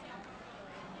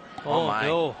 Oh my.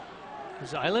 No.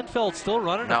 Is Eilenfeld still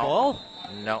running the ball?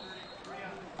 No.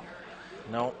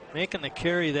 No. Making the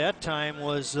carry that time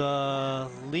was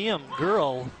Liam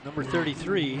Girl, number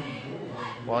 33.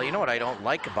 Well, you know what I don't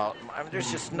like about them? I mean,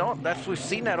 there's just we've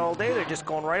seen that all day. They're just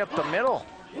going right up the middle.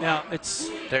 Yeah,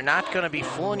 they're not going to be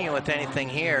fooling you with anything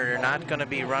here. They're not going to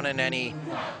be running any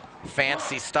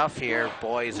fancy stuff here.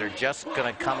 Boys are just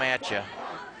going to come at you.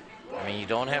 I mean, you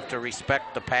don't have to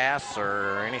respect the pass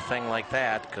or anything like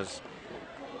that, because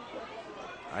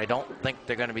I don't think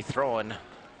they're going to be throwing.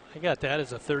 I got that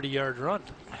as a 30-yard run.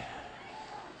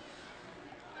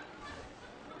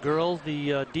 Girl,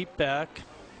 the deep back.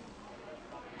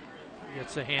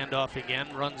 Gets a handoff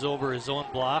again, runs over his own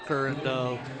blocker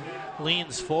and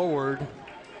leans forward.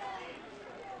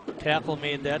 Tackle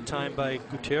made that time by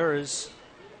Gutierrez.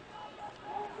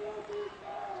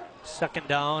 Second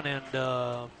down and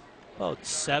about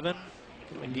 7.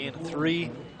 A gain of 3.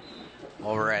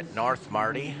 Over at North,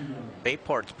 Marty,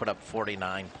 Bayport's put up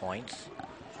 49 points.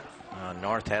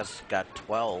 North has got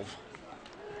 12.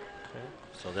 Okay.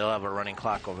 So they'll have a running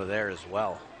clock over there as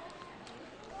well.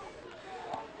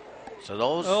 So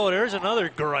those. Oh, there's another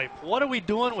gripe. What are we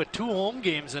doing with 2 home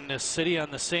games in this city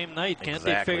on the same night? Can't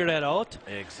they figure that out?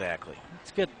 Exactly. Let's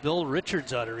get Bill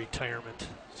Richards out of retirement.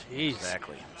 Jeez.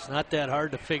 Exactly. It's not that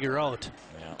hard to figure out.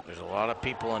 Yeah, there's a lot of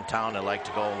people in town that like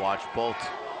to go and watch both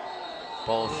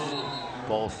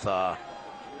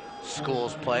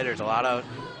schools play. There's a lot of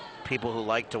people who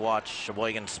like to watch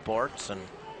Sheboygan sports, and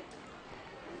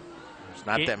there's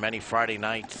not that many Friday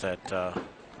nights that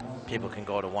people can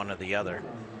go to one or the other.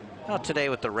 Now today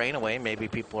with the rain away, maybe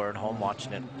people are at home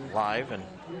watching it live and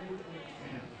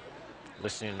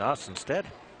listening to us instead.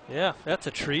 Yeah, that's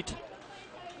a treat.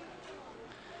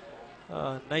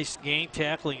 Nice gang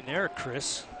tackling there,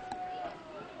 Chris.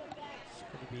 It's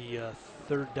going to be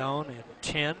 3rd down and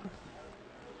 10.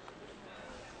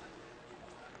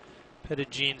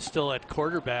 Pettigene still at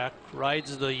quarterback,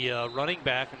 rides the running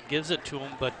back and gives it to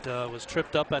him, but was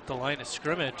tripped up at the line of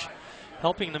scrimmage.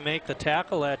 Helping to make the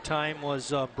tackle that time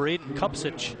was Braden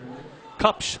Kupch.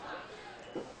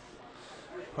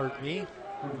 Pardon me.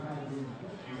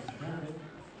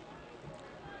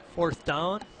 4th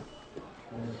down.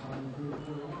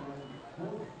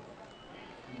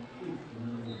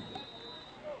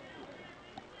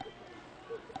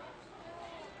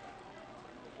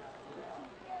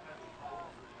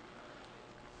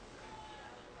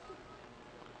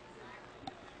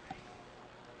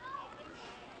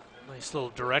 Nice little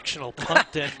directional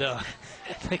punt, and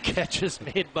the catch is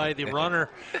made by the runner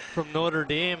from Notre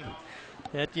Dame.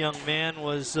 That young man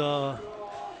was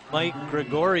Mike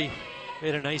Gregori.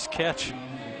 Made a nice catch,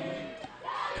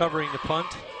 covering the punt.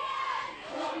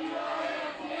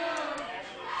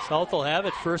 South will have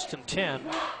it 1st and 10.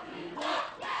 Looks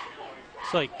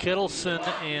like Kittleson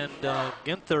and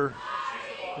Ginther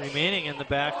remaining in the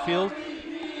backfield.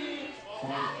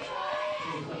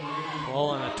 Ball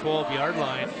on a 12-yard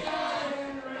line.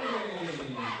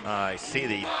 I see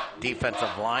the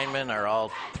defensive linemen are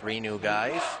all 3 new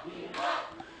guys.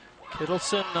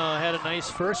 Kittleson had a nice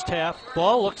first half.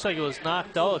 Ball looks like it was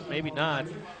knocked out, maybe not.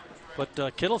 But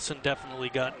Kittleson definitely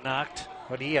got knocked.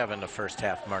 What do you have in the first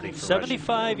half, Marty? For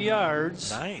 75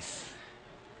 yards. Nice.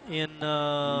 In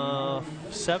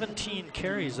 17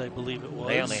 carries, I believe it was.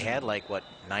 They only had like, what,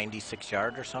 96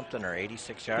 yards or something, or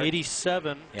 86 yards?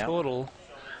 87 total.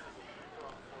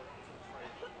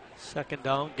 Second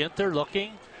down, Ginther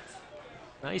looking.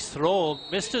 Nice throw,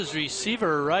 missed his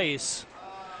receiver, Rice.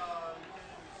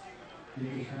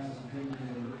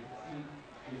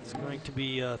 It's going to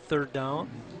be 3rd down.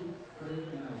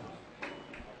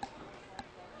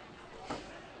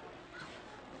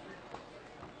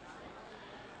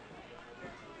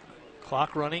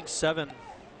 Clock running,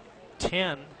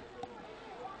 7:10.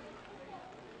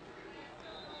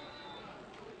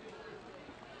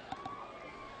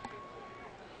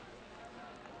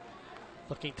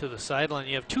 Looking to the sideline.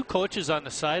 You have 2 coaches on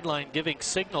the sideline giving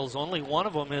signals. Only one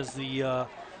of them is the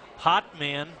hot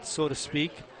man, so to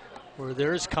speak, where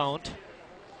there's count.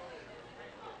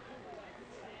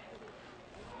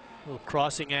 A little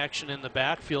crossing action in the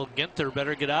backfield. Ginther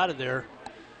better get out of there.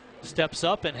 Steps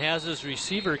up and has his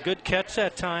receiver. Good catch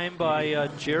that time by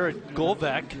Jared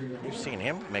Govek. You've seen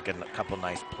him make a couple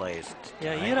nice plays.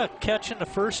 Yeah, he had a catch in the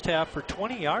first half for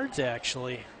 20 yards,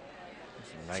 actually.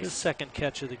 It's his 2nd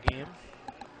catch of the game.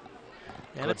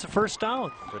 And it's a 1st down.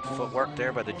 Good footwork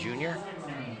there by the junior.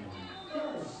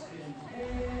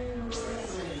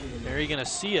 There you're going to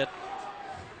see it.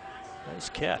 Nice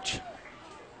catch.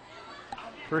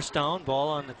 1st down, ball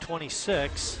on the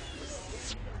 26.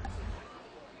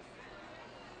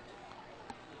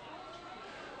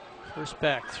 First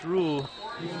back through.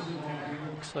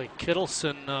 Looks like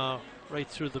Kittleson right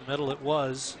through the middle it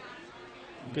was.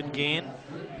 Good gain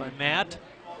by Matt.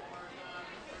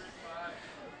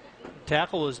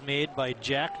 Tackle was made by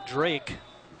Jack Drake.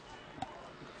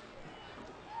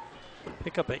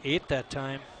 Pick up an 8 that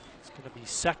time. It's going to be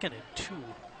 2nd and 2.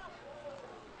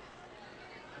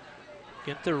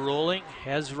 Ginther rolling,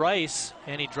 has Rice,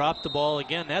 and he dropped the ball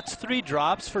again. That's 3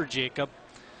 drops for Jacob.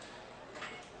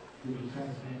 You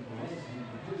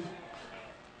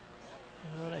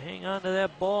gotta hang on to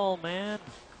that ball, man.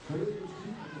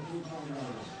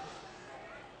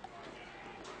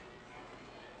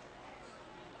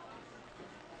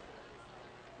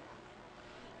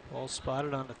 Ball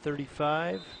spotted on the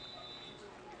 35.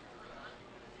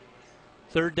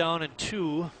 3rd down and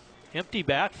 2. Empty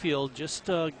backfield. Just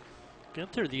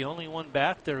Gunther, the only one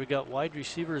back there. We got wide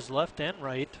receivers left and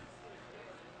right.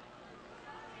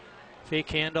 Fake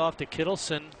handoff to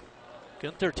Kittleson.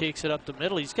 Gunther takes it up the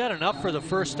middle. He's got enough for the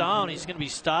 1st down. He's going to be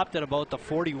stopped at about the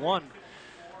 41.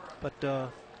 But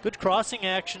good crossing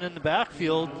action in the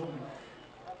backfield.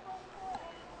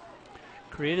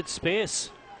 Created space.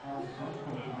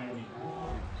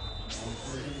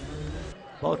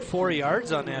 About 4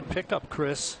 yards on that pickup,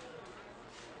 Chris.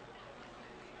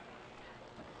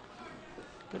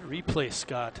 Good replay,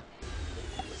 Scott.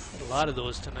 A lot of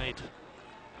those tonight.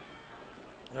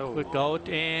 Quick out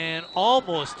and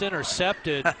almost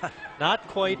intercepted. Not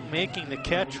quite making the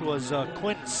catch was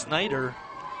Quinn Snyder.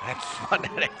 That's one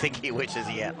that I think he wishes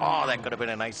he had. Oh, that could have been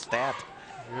a nice stat.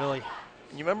 Really?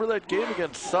 You remember that game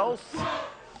against South?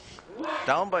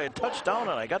 Down by a touchdown,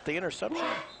 and I got the interception.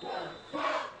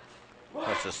 Of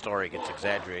course, the story gets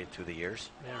exaggerated through the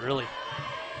years. Yeah, really.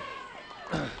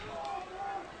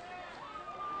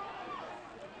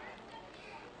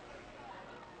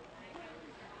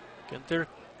 Gunther,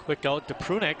 quick out to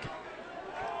Prunick.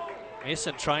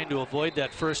 Mason trying to avoid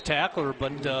that first tackler,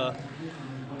 but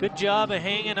good job of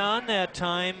hanging on that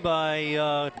time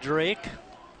by Drake.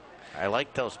 I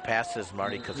like those passes,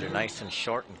 Marty, because they're nice and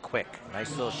short and quick. Nice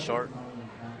little short.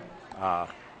 Oh,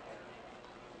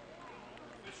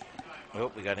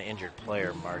 we got an injured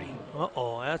player, Marty.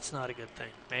 Uh-oh, that's not a good thing.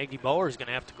 Maggie Bauer's going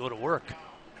to have to go to work.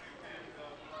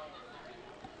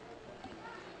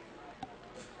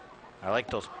 I like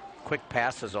those quick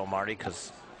passes, though, Marty,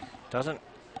 because doesn't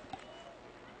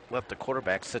let the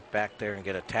quarterback sit back there and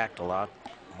get attacked a lot.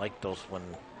 I like those when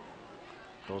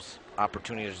those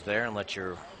opportunities are there, and let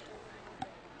your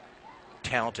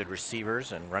talented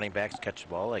receivers and running backs catch the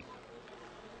ball like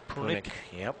Prunick.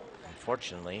 Yep.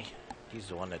 Unfortunately, he's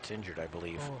the one that's injured, I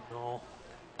believe. Oh, no.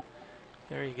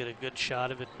 There you get a good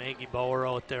shot of it. Maggie Bauer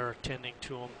out there attending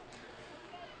to him.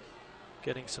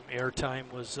 Getting some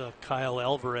airtime was Kyle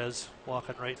Alvarez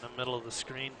walking right in the middle of the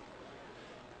screen.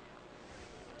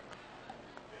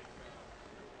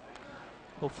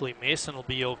 Hopefully Mason will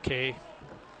be okay.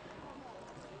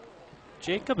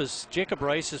 Jacob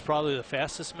Rice is probably the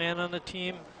fastest man on the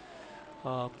team.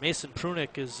 Mason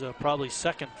Prunick is probably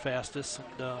 2nd fastest,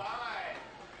 and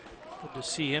good to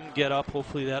see him get up.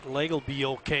 Hopefully that leg will be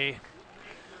okay.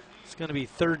 It's going to be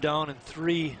 3rd down and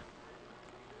 3.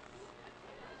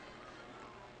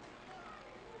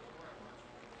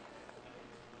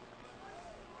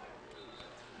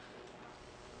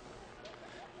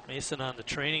 Mason on the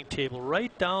training table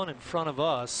right down in front of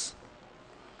us.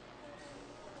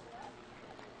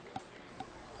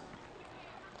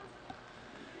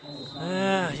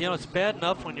 You know, it's bad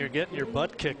enough when you're getting your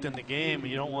butt kicked in the game.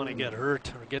 You don't want to get hurt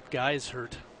or get guys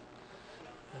hurt.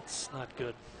 That's not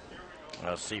good.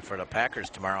 We'll see for the Packers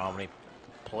tomorrow how many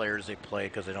players they play,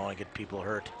 because they don't want to get people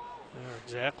hurt. Yeah,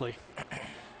 exactly.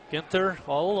 Ginther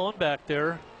all alone back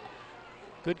there.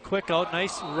 Good quick out.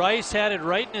 Nice. Rice had it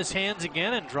right in his hands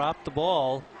again and dropped the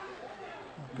ball.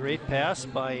 Great pass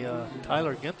by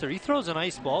Tyler Ginther. He throws a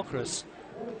nice ball, Chris.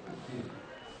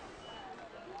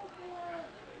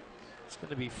 It's going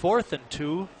to be 4th and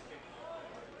 2.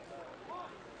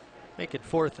 Make it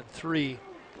 4th and 3.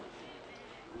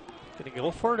 Going to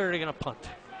go for it, or are they going to punt?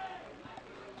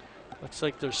 Looks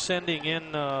like they're sending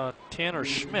in Tanner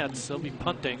Schmitz. They'll be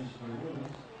punting.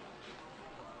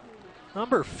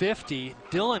 Number 50,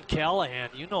 Dylan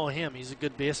Callahan. You know him. He's a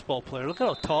good baseball player. Look at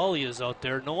how tall he is out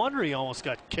there. No wonder he almost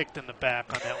got kicked in the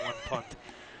back on that one punt.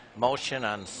 Motion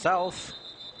on South.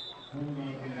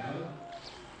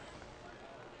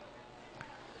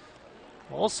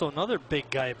 Also another big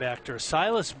guy back there,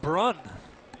 Silas Brunn.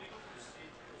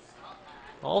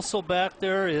 Also back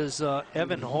there is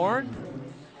Evan Horn.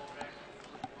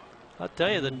 I'll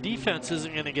tell you, the defense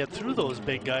isn't going to get through those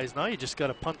big guys. Now you just got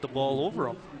to punt the ball over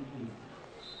them.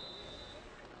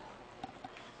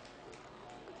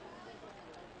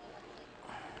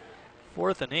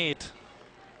 Fourth and 8.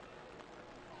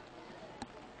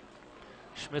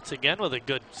 Schmitz again with a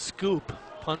good scoop.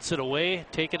 Punts it away,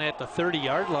 taken at the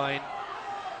 30-yard line.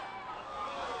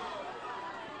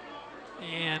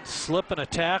 And slipping a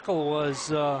tackle was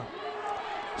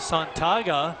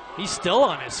Santaga. He's still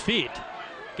on his feet.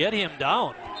 Get him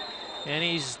down. And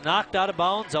he's knocked out of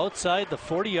bounds outside the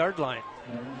 40-yard line.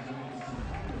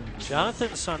 Jonathan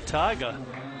Santaga.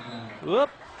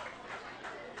 Whoop.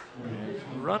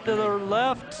 Run to the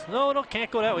left. No,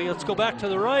 can't go that way. Let's go back to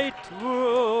the right.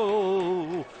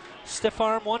 Whoa. Stiff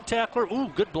arm, one tackler. Ooh,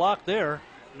 good block there.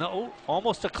 No,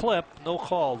 almost a clip. No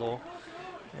call, though.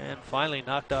 And finally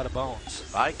knocked out of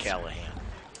bounds. By Callahan.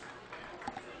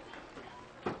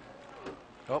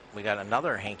 Oh, we got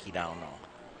another hanky down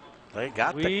though. They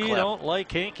got the clip. We don't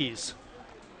like hankies.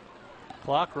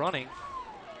 Clock running.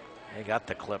 They got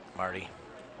the clip, Marty.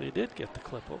 They did get the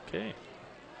clip, okay.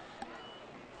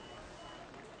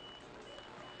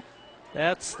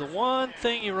 That's the one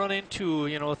thing you run into,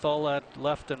 you know, with all that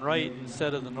left and right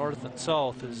instead of the north and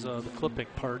south is the clipping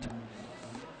part.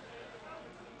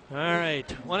 All right,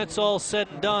 when it's all said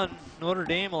and done, Notre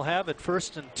Dame will have it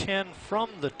 1st and 10 from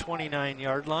the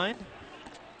 29-yard line.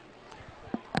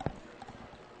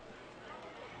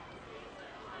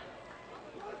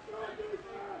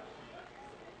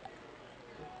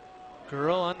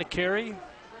 Girl on the carry,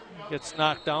 gets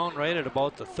knocked down right at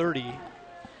about the 30.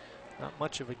 Not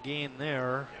much of a gain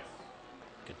there.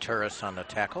 Gutierrez on the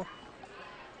tackle.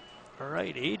 All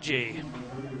right, AJ.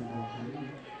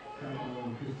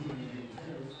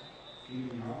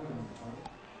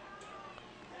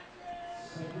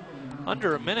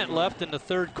 Under a minute left in the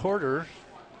 3rd quarter.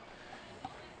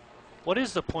 What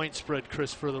is the point spread,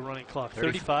 Chris, for the running clock?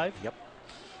 35? Yep.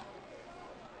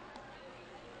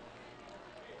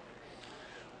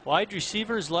 Wide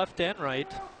receivers left and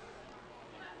right.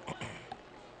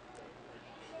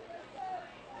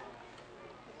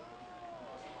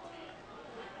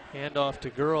 Hand off to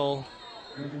Girl.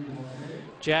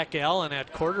 Jack Allen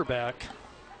at quarterback.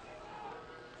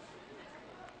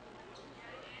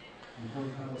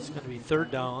 It's going to be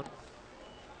 3rd down.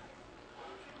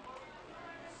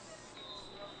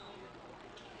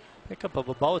 Pickup of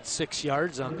about 6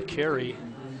 yards on the carry.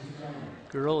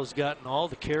 Girl has gotten all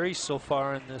the carries so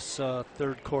far in this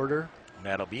 3rd quarter.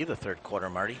 That'll be the 3rd quarter,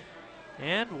 Marty.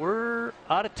 And we're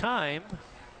out of time.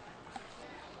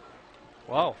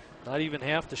 Wow, not even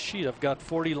half the sheet. I've got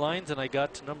 40 lines and I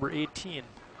got to number 18.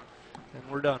 And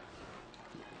we're done.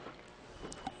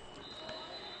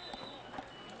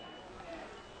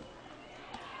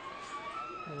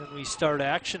 And we start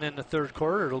action in the 3rd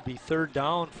quarter. It'll be 3rd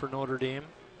down for Notre Dame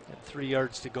and 3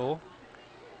 yards to go.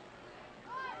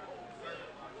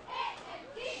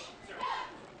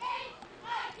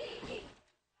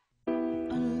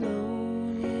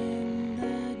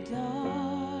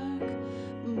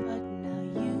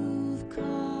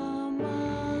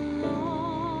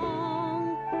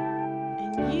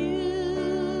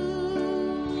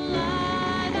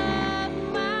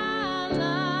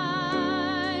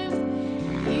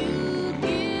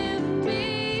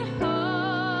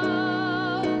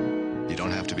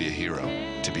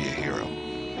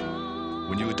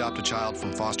 A child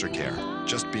from foster care.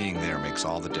 Just being there makes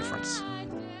all the difference.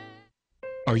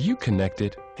 Are you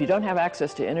connected? If you don't have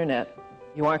access to internet,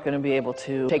 you aren't going to be able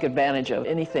to take advantage of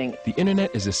anything. The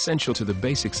internet is essential to the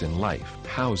basics in life: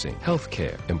 housing,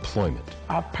 healthcare, employment.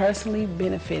 I personally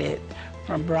benefited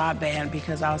from broadband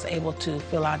because I was able to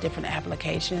fill out different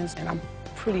applications, and I'm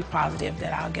pretty positive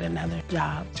that I'll get another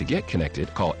job. To get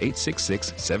connected, call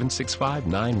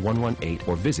 866-765-9118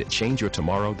 or visit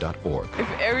changeyourtomorrow.org.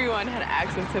 If everyone had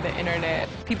access to the internet,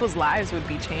 people's lives would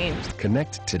be changed.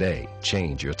 Connect today.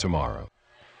 Change your tomorrow.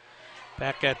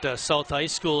 Back at South High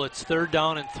School, it's 3rd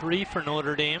down and 3 for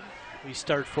Notre Dame. We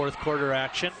start 4th quarter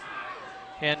action.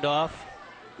 Handoff.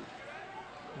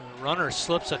 The runner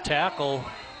slips a tackle.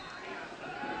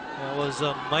 That was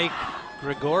Mike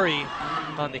Grigori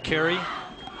on the carry.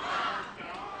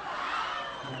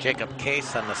 Jacob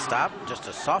Case on the stop, just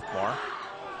a sophomore.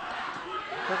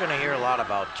 We're going to hear a lot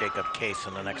about Jacob Case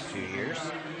in the next few years.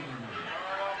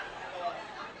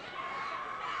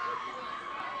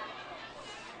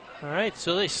 All right,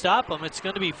 so they stop him. It's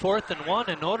going to be 4th and 1,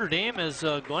 and Notre Dame is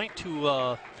going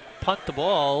to punt the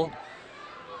ball.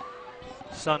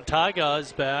 Santaga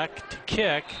is back to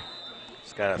kick.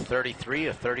 He's got a 33,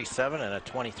 a 37, and a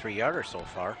 23-yarder so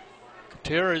far.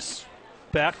 Gutierrez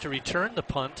back to return the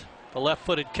punt. The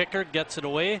left-footed kicker gets it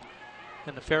away,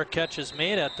 and the fair catch is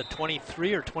made at the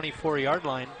 23 or 24-yard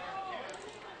line.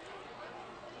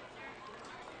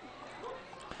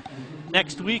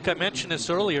 Next week, I mentioned this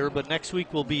earlier, but next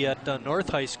week we'll be at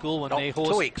North High School when they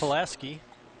host Pulaski.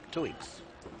 2 weeks.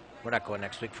 We're not going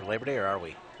next week for Labor Day, or are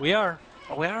we? We are.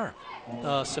 Oh, we are.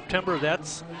 September,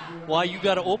 that's why you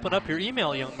got to open up your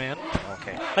email, young man.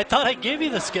 Okay. I thought I gave you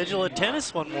the schedule of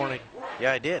tennis one morning.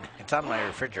 Yeah, I did. It's on my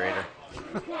refrigerator.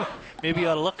 Maybe you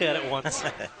ought to look at it once.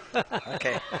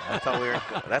 Okay. I thought we were.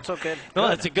 That's okay. No,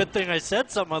 that's a good thing I said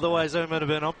something. Otherwise, I might have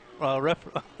been up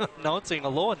announcing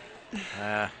alone.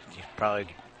 You probably.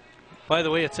 By the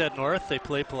way, it's at North. They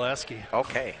play Pulaski.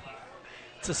 Okay.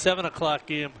 It's a 7 o'clock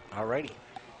game. Alrighty.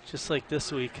 Just like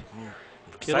this week.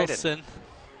 Excited. Kittleson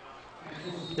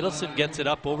Kittleson gets it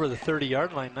up over the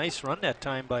 30-yard line. Nice run that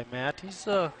time by Matt.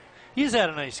 He's had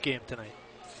a nice game tonight.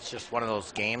 It's just one of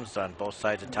those games on both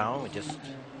sides of town. We just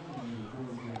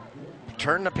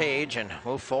turn the page and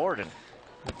move forward. And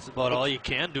that's about all you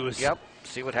can do is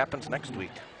see what happens next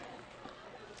week.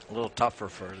 A little tougher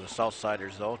for the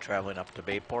Southsiders, though, traveling up to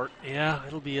Bayport. Yeah,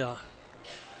 it'll be a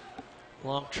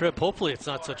long trip. Hopefully it's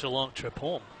not such a long trip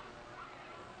home.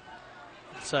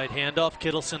 Inside handoff,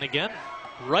 Kittleson again.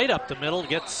 Right up the middle,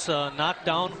 gets knocked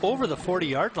down over the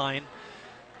 40-yard line.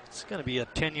 It's going to be a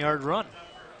 10-yard run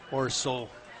or so.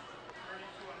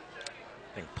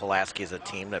 I think Pulaski is a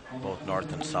team that both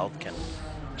North and South can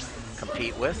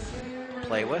compete with,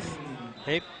 play with.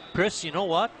 Hey, Chris, you know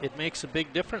what? It makes a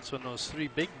big difference when those three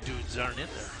big dudes aren't in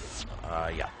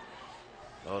there. Yeah.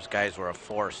 Those guys were a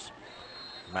force.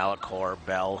 Malachor,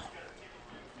 Bell.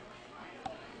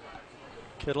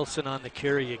 Kittleson on the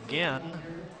carry again.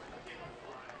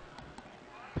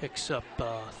 Picks up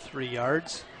 3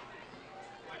 yards.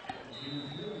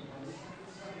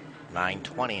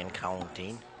 9:20 and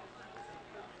counting.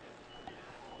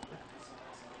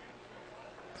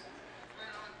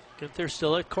 Gunther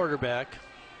still at quarterback.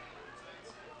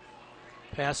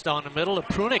 Pass down the middle to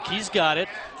Prunick. He's got it.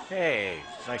 Hey,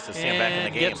 it's nice to see him back in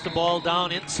the game. Gets the ball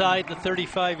down inside the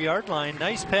 35-yard line.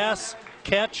 Nice pass,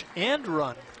 catch, and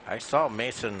run. I saw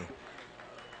Mason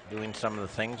doing some of the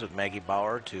things with Maggie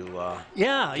Bauer to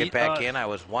get back in. I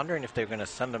was wondering if they were going to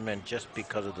send him in just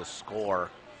because of the score.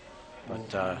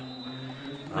 But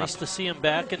nice to see him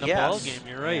back in the ball game.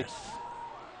 You're right. Yes.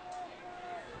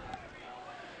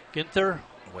 Ginther,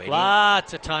 waiting.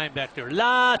 Lots of time back there.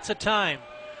 Lots of time.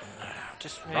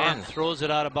 Just and run. Throws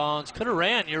it out of bounds. Could have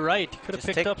ran. You're right. Could have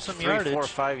picked up some 3, yardage. 4,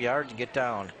 5 yards and get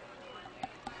down.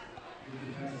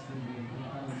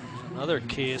 Another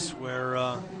case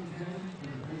where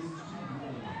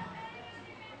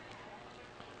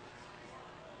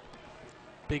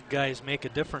big guys make a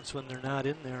difference when they're not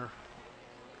in there.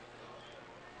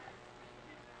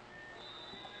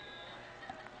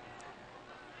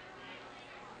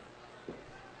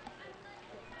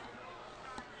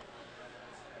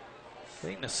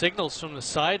 Getting the signals from the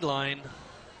sideline.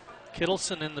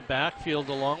 Kittleson in the backfield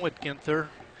along with Ginther.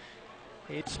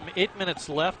 8 minutes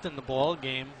left in the ball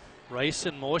game. Rice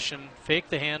in motion. Fake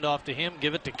the handoff to him.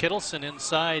 Give it to Kittleson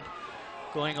inside.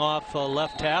 Going off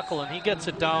left tackle, and he gets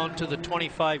it down to the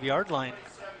 25-yard line.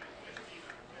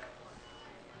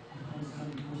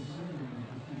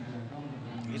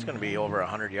 He's going to be over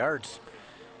 100 yards.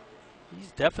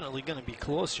 He's definitely going to be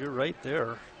close. You're right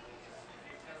there.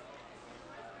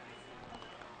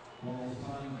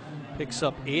 Picks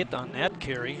up 8 on that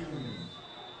carry.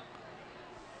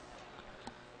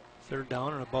 3rd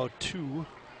down and about 2.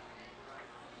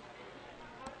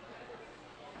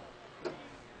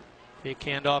 Fake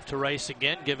handoff to Rice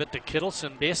again. Give it to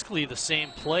Kittleson. Basically the same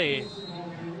play.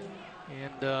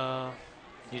 And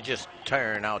you just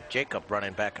tiring out Jacob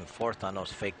running back and forth on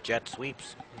those fake jet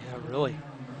sweeps. Yeah, really.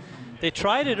 They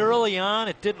tried it early on.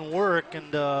 It didn't work.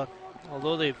 And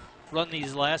although they've run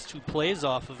these last 2 plays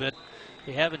off of it,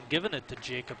 they haven't given it to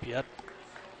Jacob yet.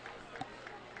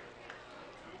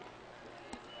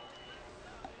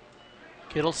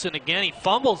 Kittleson again. He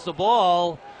fumbles the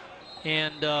ball.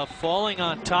 And falling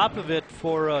on top of it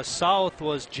for South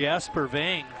was Jasper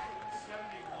Vang.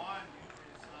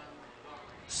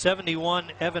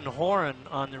 71, Evan Horan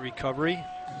on the recovery.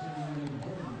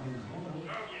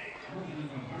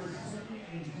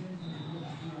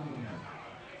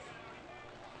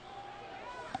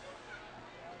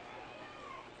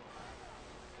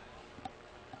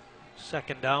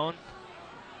 Second down.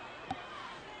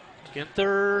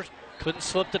 Ginther couldn't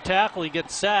slip the tackle. He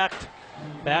gets sacked.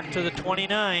 Back to the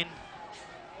 29.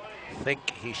 I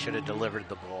think he should have delivered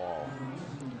the ball.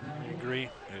 I agree.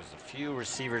 There's a few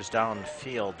receivers down the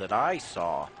field that I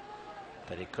saw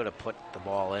that he could have put the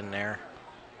ball in there.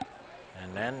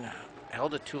 And then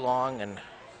held it too long, and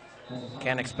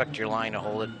can't expect your line to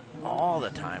hold it all the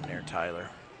time there, Tyler.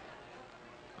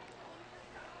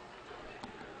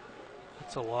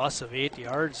 It's a loss of 8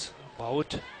 yards,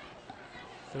 about.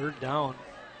 3rd down.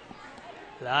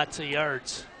 Lots of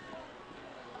yards.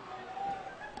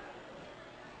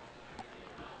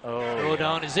 Throw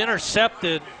down is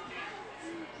intercepted.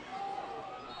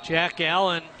 Jack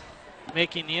Allen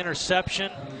making the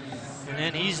interception, and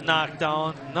then he's knocked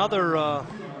down. Another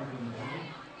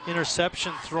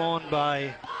interception thrown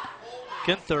by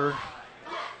Ginther.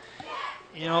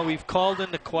 You know, we've called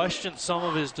into question some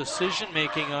of his decision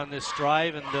making on this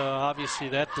drive, and obviously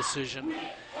that decision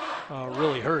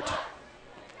really hurt.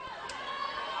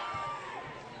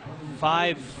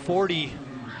 5:40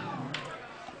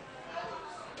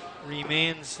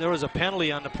 remains. There was a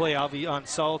penalty on the play on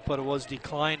South, but it was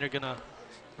declined.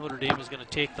 Notre Dame is going to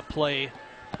take the play.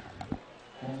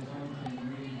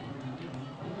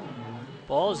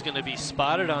 Ball is going to be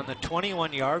spotted on the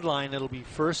 21-yard line. It'll be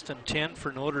 1st and 10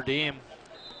 for Notre Dame.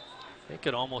 They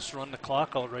could almost run the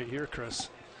clock out right here, Chris.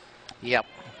 Yep.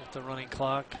 With the running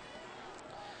clock.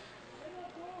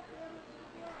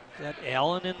 Is that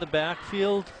Allen in the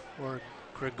backfield or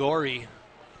Grigori?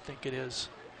 I think it is.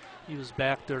 He was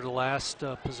back there the last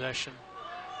possession.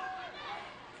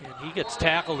 And he gets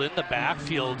tackled in the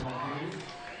backfield.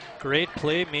 Great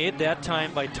play made that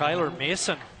time by Tyler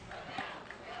Mason.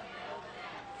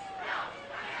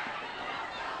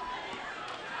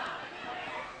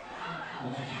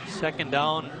 Second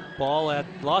down, ball at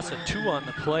loss of 2 on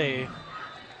the play.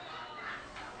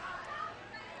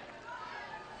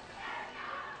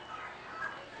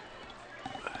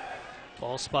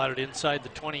 Ball spotted inside the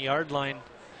 20-yard line.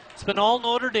 It's been all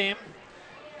Notre Dame.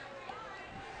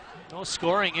 No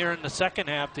scoring here in the second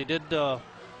half. They did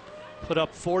put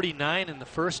up 49 in the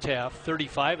first half,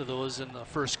 35 of those in the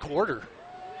first quarter.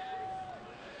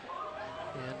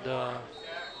 And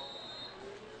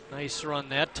nice run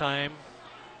that time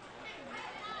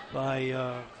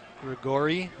by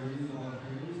Grigori.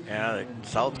 Yeah,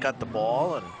 South got the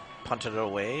ball and punted it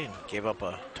away and gave up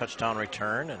a touchdown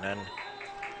return, and then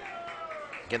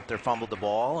Ginther fumbled the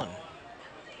ball, and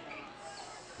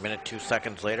a minute 2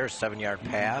 seconds later, 7-yard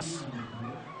pass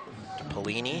to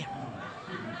Pelini.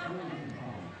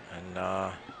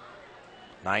 And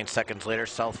 9 seconds later,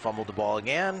 South fumbled the ball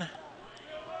again.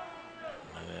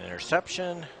 And an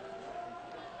interception,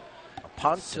 a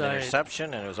punt, an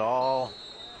interception, and it was all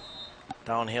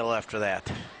downhill after that.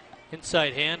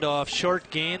 Inside handoff,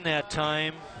 short gain that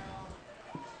time.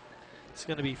 It's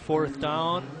going to be 4th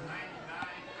down.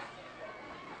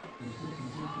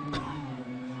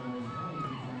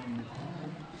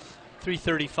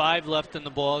 .335 left in the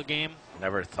ball game.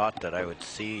 Never thought that I would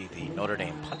see the Notre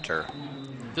Dame punter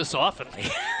this often.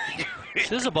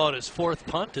 This is about his 4th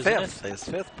punt, isn't it? His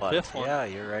 5th punt. 5th one. Yeah,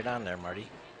 you're right on there, Marty.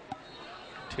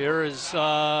 Here is in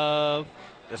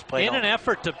an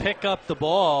effort to pick up the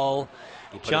ball,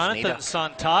 Jonathan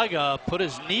Santaga put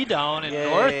his knee down,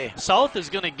 and South is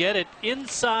going to get it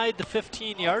inside the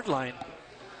 15-yard line.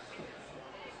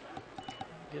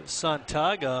 Gives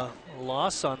Santaga a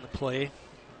loss on the play.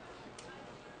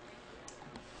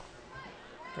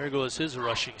 There goes his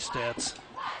rushing stats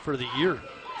for the year.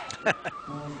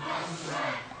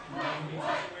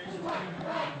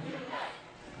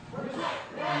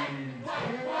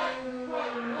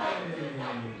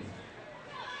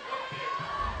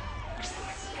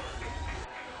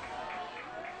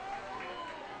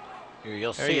 Here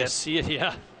you'll there see you it. See it,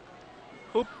 yeah.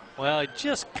 Oop. Well, I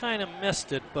just kind of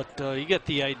missed it, but you get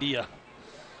the idea.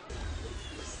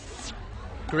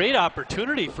 Great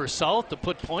opportunity for South to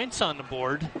put points on the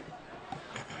board.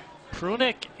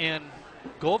 Prunick and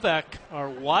Govek are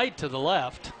wide to the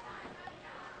left.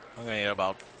 I'm going to get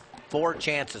about 4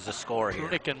 chances to score here.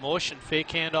 Prunick in motion, fake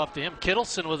handoff to him.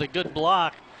 Kittleson with a good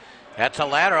block. That's a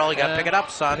lateral. You got to pick it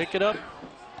up, son. Pick it up.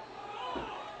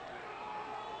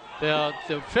 The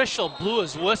official blew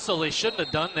his whistle. He shouldn't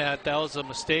have done that. That was a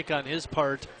mistake on his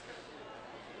part.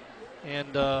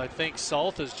 And I think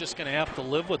South is just going to have to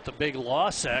live with the big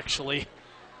loss, actually.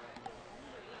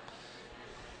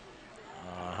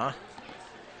 Uh-huh.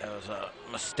 That was a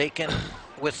mistaken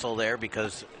whistle there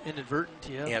because... Inadvertent,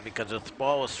 yeah. Yeah, because the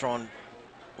ball was thrown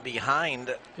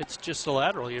behind. It's just a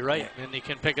lateral, you're right. Yeah. And he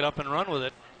can pick it up and run with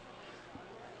it.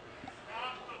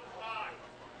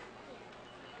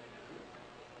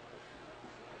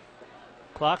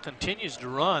 Clock continues to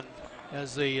run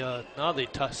as they now they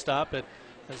stop it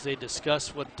as they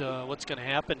discuss what's going to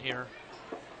happen here.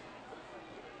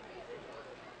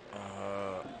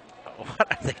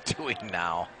 What are they doing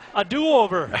now? A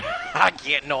do-over. I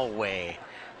can't. No way.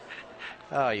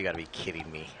 Oh, you got to be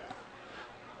kidding me.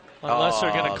 Unless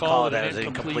they're going to call it an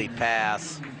incomplete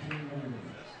pass.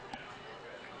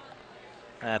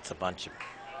 That's a bunch of...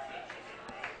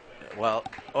 Well,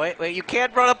 wait, you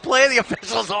can't run a play. The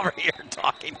official's over here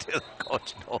talking to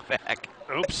Coach Novak.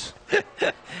 Oops.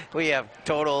 We have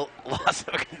total loss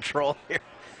of control here.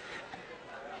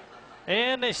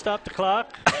 And they stop the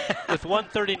clock with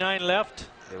 1:39 left.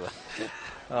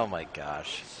 Oh my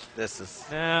gosh. This is...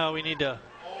 Now we need to...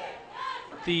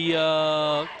 They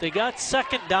got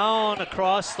 2nd down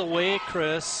across the way,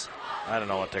 Chris. I don't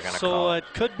know what they're going to call. So it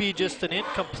could be just an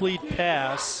incomplete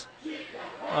pass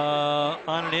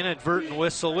on an inadvertent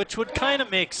whistle, which would kind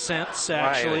of make sense,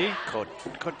 actually.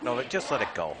 No, just let it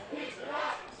go.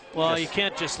 Well, you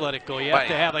can't just let it go. You have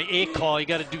to have a call. You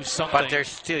got to do something. But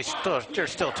they're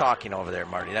still talking over there,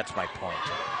 Marty. That's my point.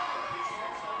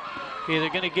 Okay, they're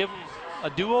going to give them a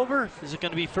do-over. Is it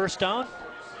going to be first down?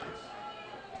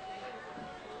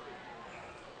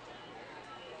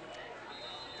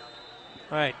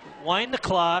 All right, wind the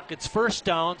clock. It's first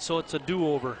down, so it's a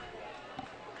do-over.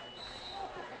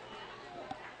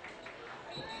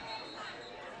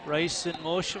 Rice in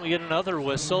motion. We get another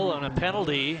whistle and a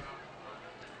penalty.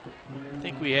 I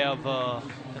think we have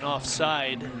an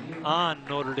offside on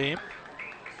Notre Dame.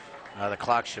 The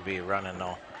clock should be running,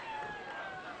 though.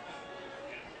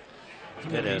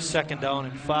 It is. Second down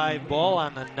and 5. Ball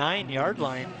on the 9-yard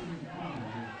line.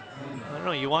 I don't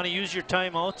know. You want to use your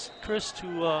timeouts, Chris,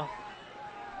 to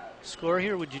score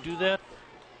here? Would you do that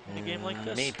in a game like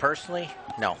this? Me personally,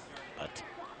 no. But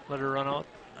let her run out.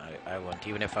 I wouldn't.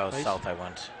 Even if I was South, I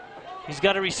wouldn't. He's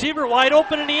got a receiver wide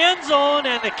open in the end zone,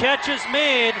 and the catch is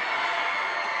made.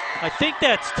 I think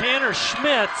that's Tanner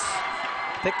Schmitz.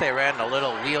 I think they ran a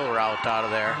little wheel route out of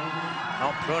there.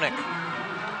 No, Prunick.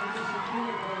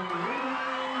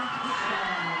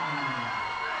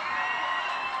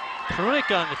 Prunick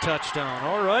on the touchdown.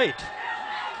 All right.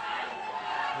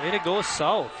 Way to go,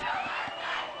 South.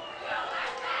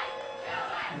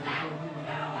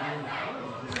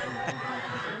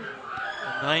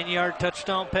 A 9-yard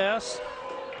touchdown pass.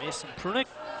 Mason Prunick.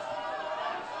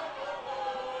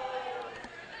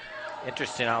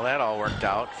 Interesting how that all worked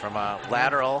out from a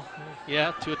lateral.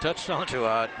 Yeah, to a touchdown. To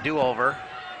a do-over.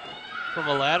 From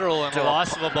a lateral and a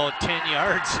loss of about 10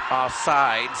 yards.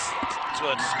 Offsides to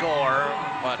a score.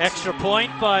 But extra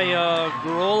point by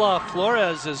Garola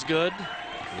Flores is good.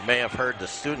 You may have heard the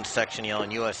student section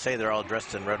yelling USA. They're all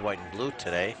dressed in red, white, and blue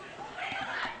today.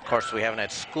 Of course, we haven't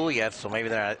had school yet, so maybe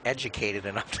they're not educated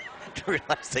enough to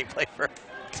realize they play for a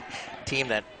team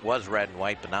that was red and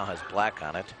white but now has black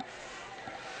on it.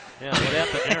 Yeah, what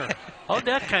happened there? How'd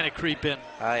that kind of creep in?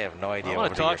 I have no idea. I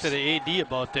want to talk to the AD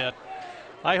about that.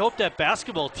 I hope that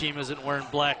basketball team isn't wearing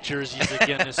black jerseys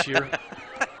again this year.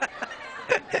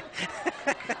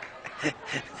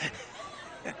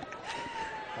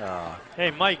 Oh.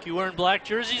 Hey, Mike, you wearing black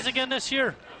jerseys again this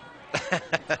year?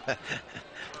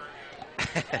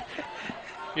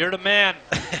 You're the man.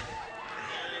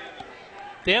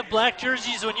 They have black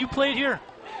jerseys when you played here?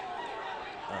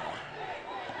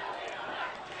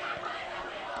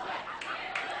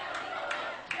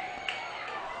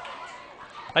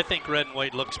 I think red and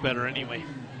white looks better anyway.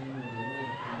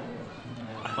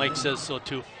 Mike says so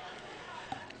too.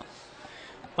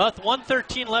 Well, with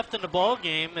 1:13 left in the ball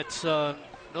game, it's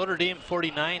Notre Dame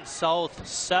 49, South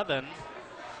 7.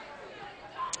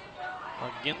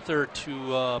 Ginther to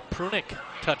Prunick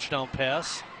touchdown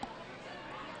pass.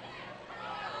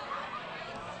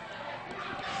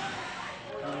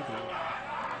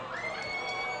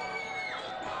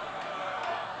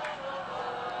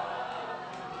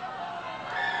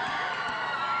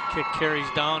 Kick carries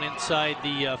down inside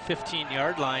the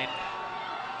 15-yard line.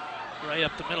 Right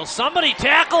up the middle. Somebody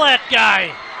tackle that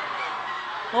guy.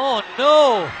 Oh,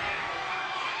 no.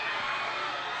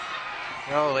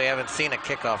 No, they haven't seen a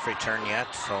kickoff return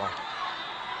yet, so.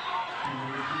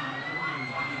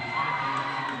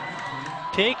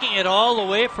 Taking it all the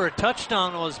way for a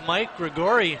touchdown was Mike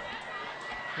Grigori.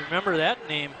 Remember that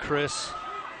name, Chris.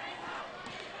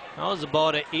 That was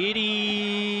about an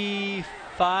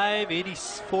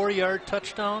 84-yard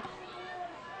touchdown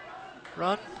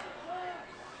run.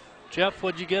 Jeff,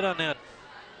 what'd you get on that?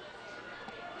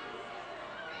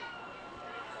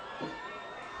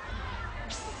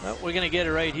 Well, we're going to get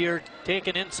it right here.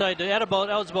 Taken inside. That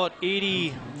was about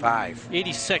 85.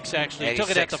 86, actually. 86.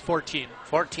 Took it at the 14.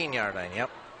 14-yard line, yep.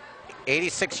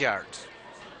 86 yards.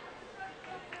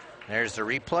 There's the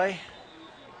replay.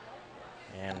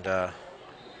 And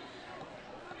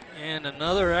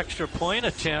another extra point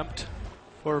attempt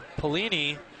for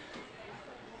Pelini.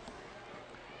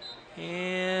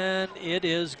 And it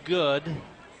is good.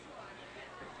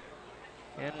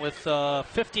 And with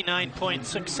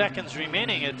 59.6 seconds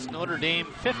remaining, it's Notre Dame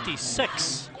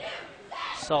 56,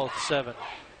 South 7.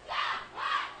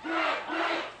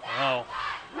 Wow.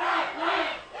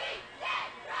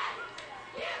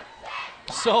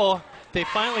 So they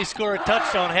finally score a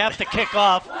touchdown, have to kick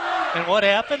off. And what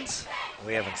happens?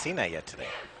 We haven't seen that yet today.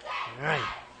 All right.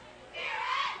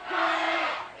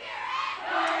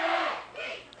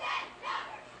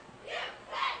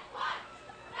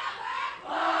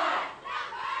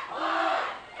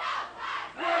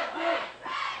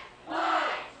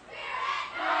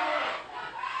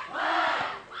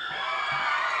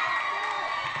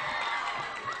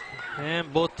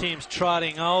 And both teams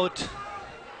trotting out.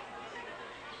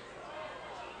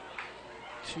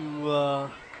 to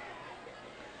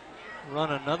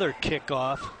run another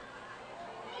kickoff.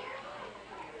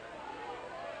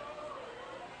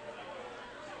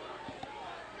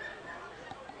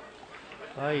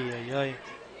 Ay.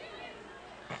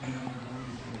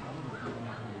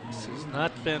 This has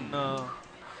not been a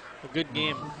good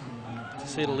game, to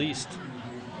say the least.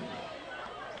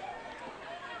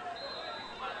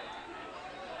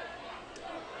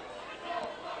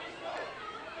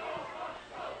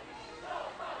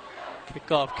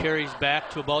 Kickoff carries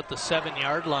back to about the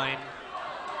 7-yard line.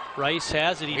 Rice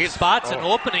has it. He spots an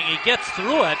opening. He gets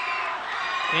through it.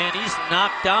 And he's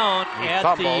knocked down at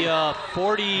fumbled. the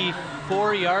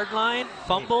 44-yard line.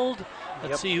 Fumbled.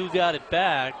 Let's see who got it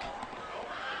back.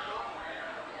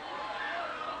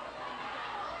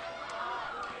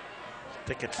 I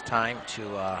think it's time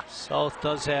to... South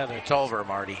does have it. It's over,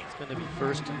 Marty. It's going to be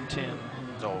 1st and 10.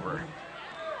 It's over.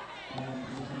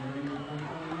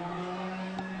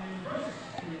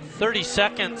 30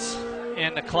 seconds,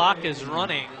 and the clock is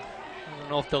running. I don't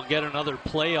know if they'll get another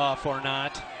playoff or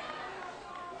not.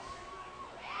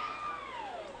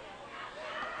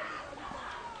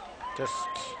 Just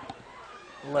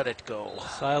let it go.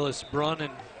 Silas Brunn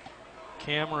and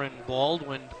Cameron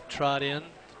Baldwin trot in.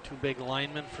 Two big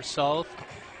linemen for South.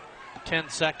 10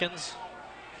 seconds.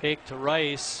 Fake to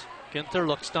Rice. Ginther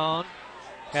looks down.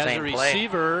 Has Same a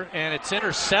receiver, play. and it's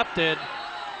intercepted.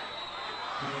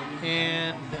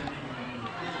 And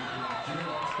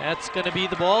that's going to be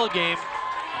the ball game.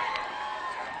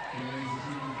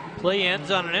 Play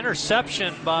ends on an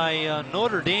interception by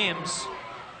Notre Dame's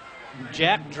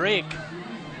Jack Drake.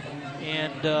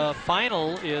 And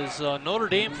final is Notre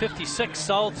Dame 56,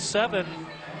 South 7.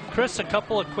 Chris, a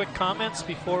couple of quick comments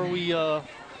before we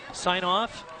sign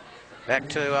off. Back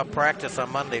to practice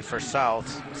on Monday for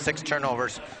South. 6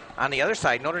 turnovers. On the other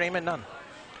side, Notre Dame had none.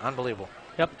 Unbelievable.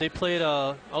 Yep, they played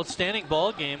an outstanding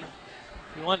ball game.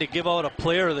 If you wanted to give out a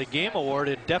Player of the Game award,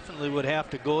 it definitely would have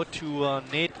to go to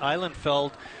Nate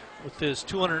Eilenfeld with his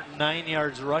 209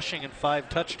 yards rushing and 5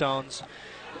 touchdowns.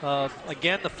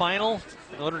 Again, the final,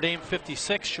 Notre Dame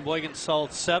 56, Sheboygan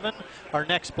South 7. Our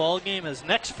next ball game is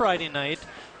next Friday night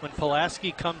when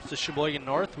Pulaski comes to Sheboygan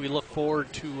North. We look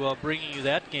forward to bringing you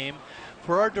that game.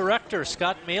 For our director,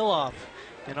 Scott Maloff,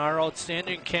 and our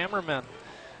outstanding cameramen,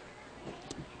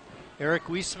 Eric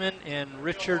Wiesman and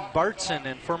Richard Bartson.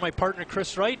 And for my partner,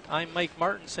 Chris Wright, I'm Mike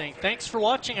Martin saying thanks for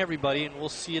watching, everybody, and we'll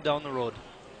see you down the road.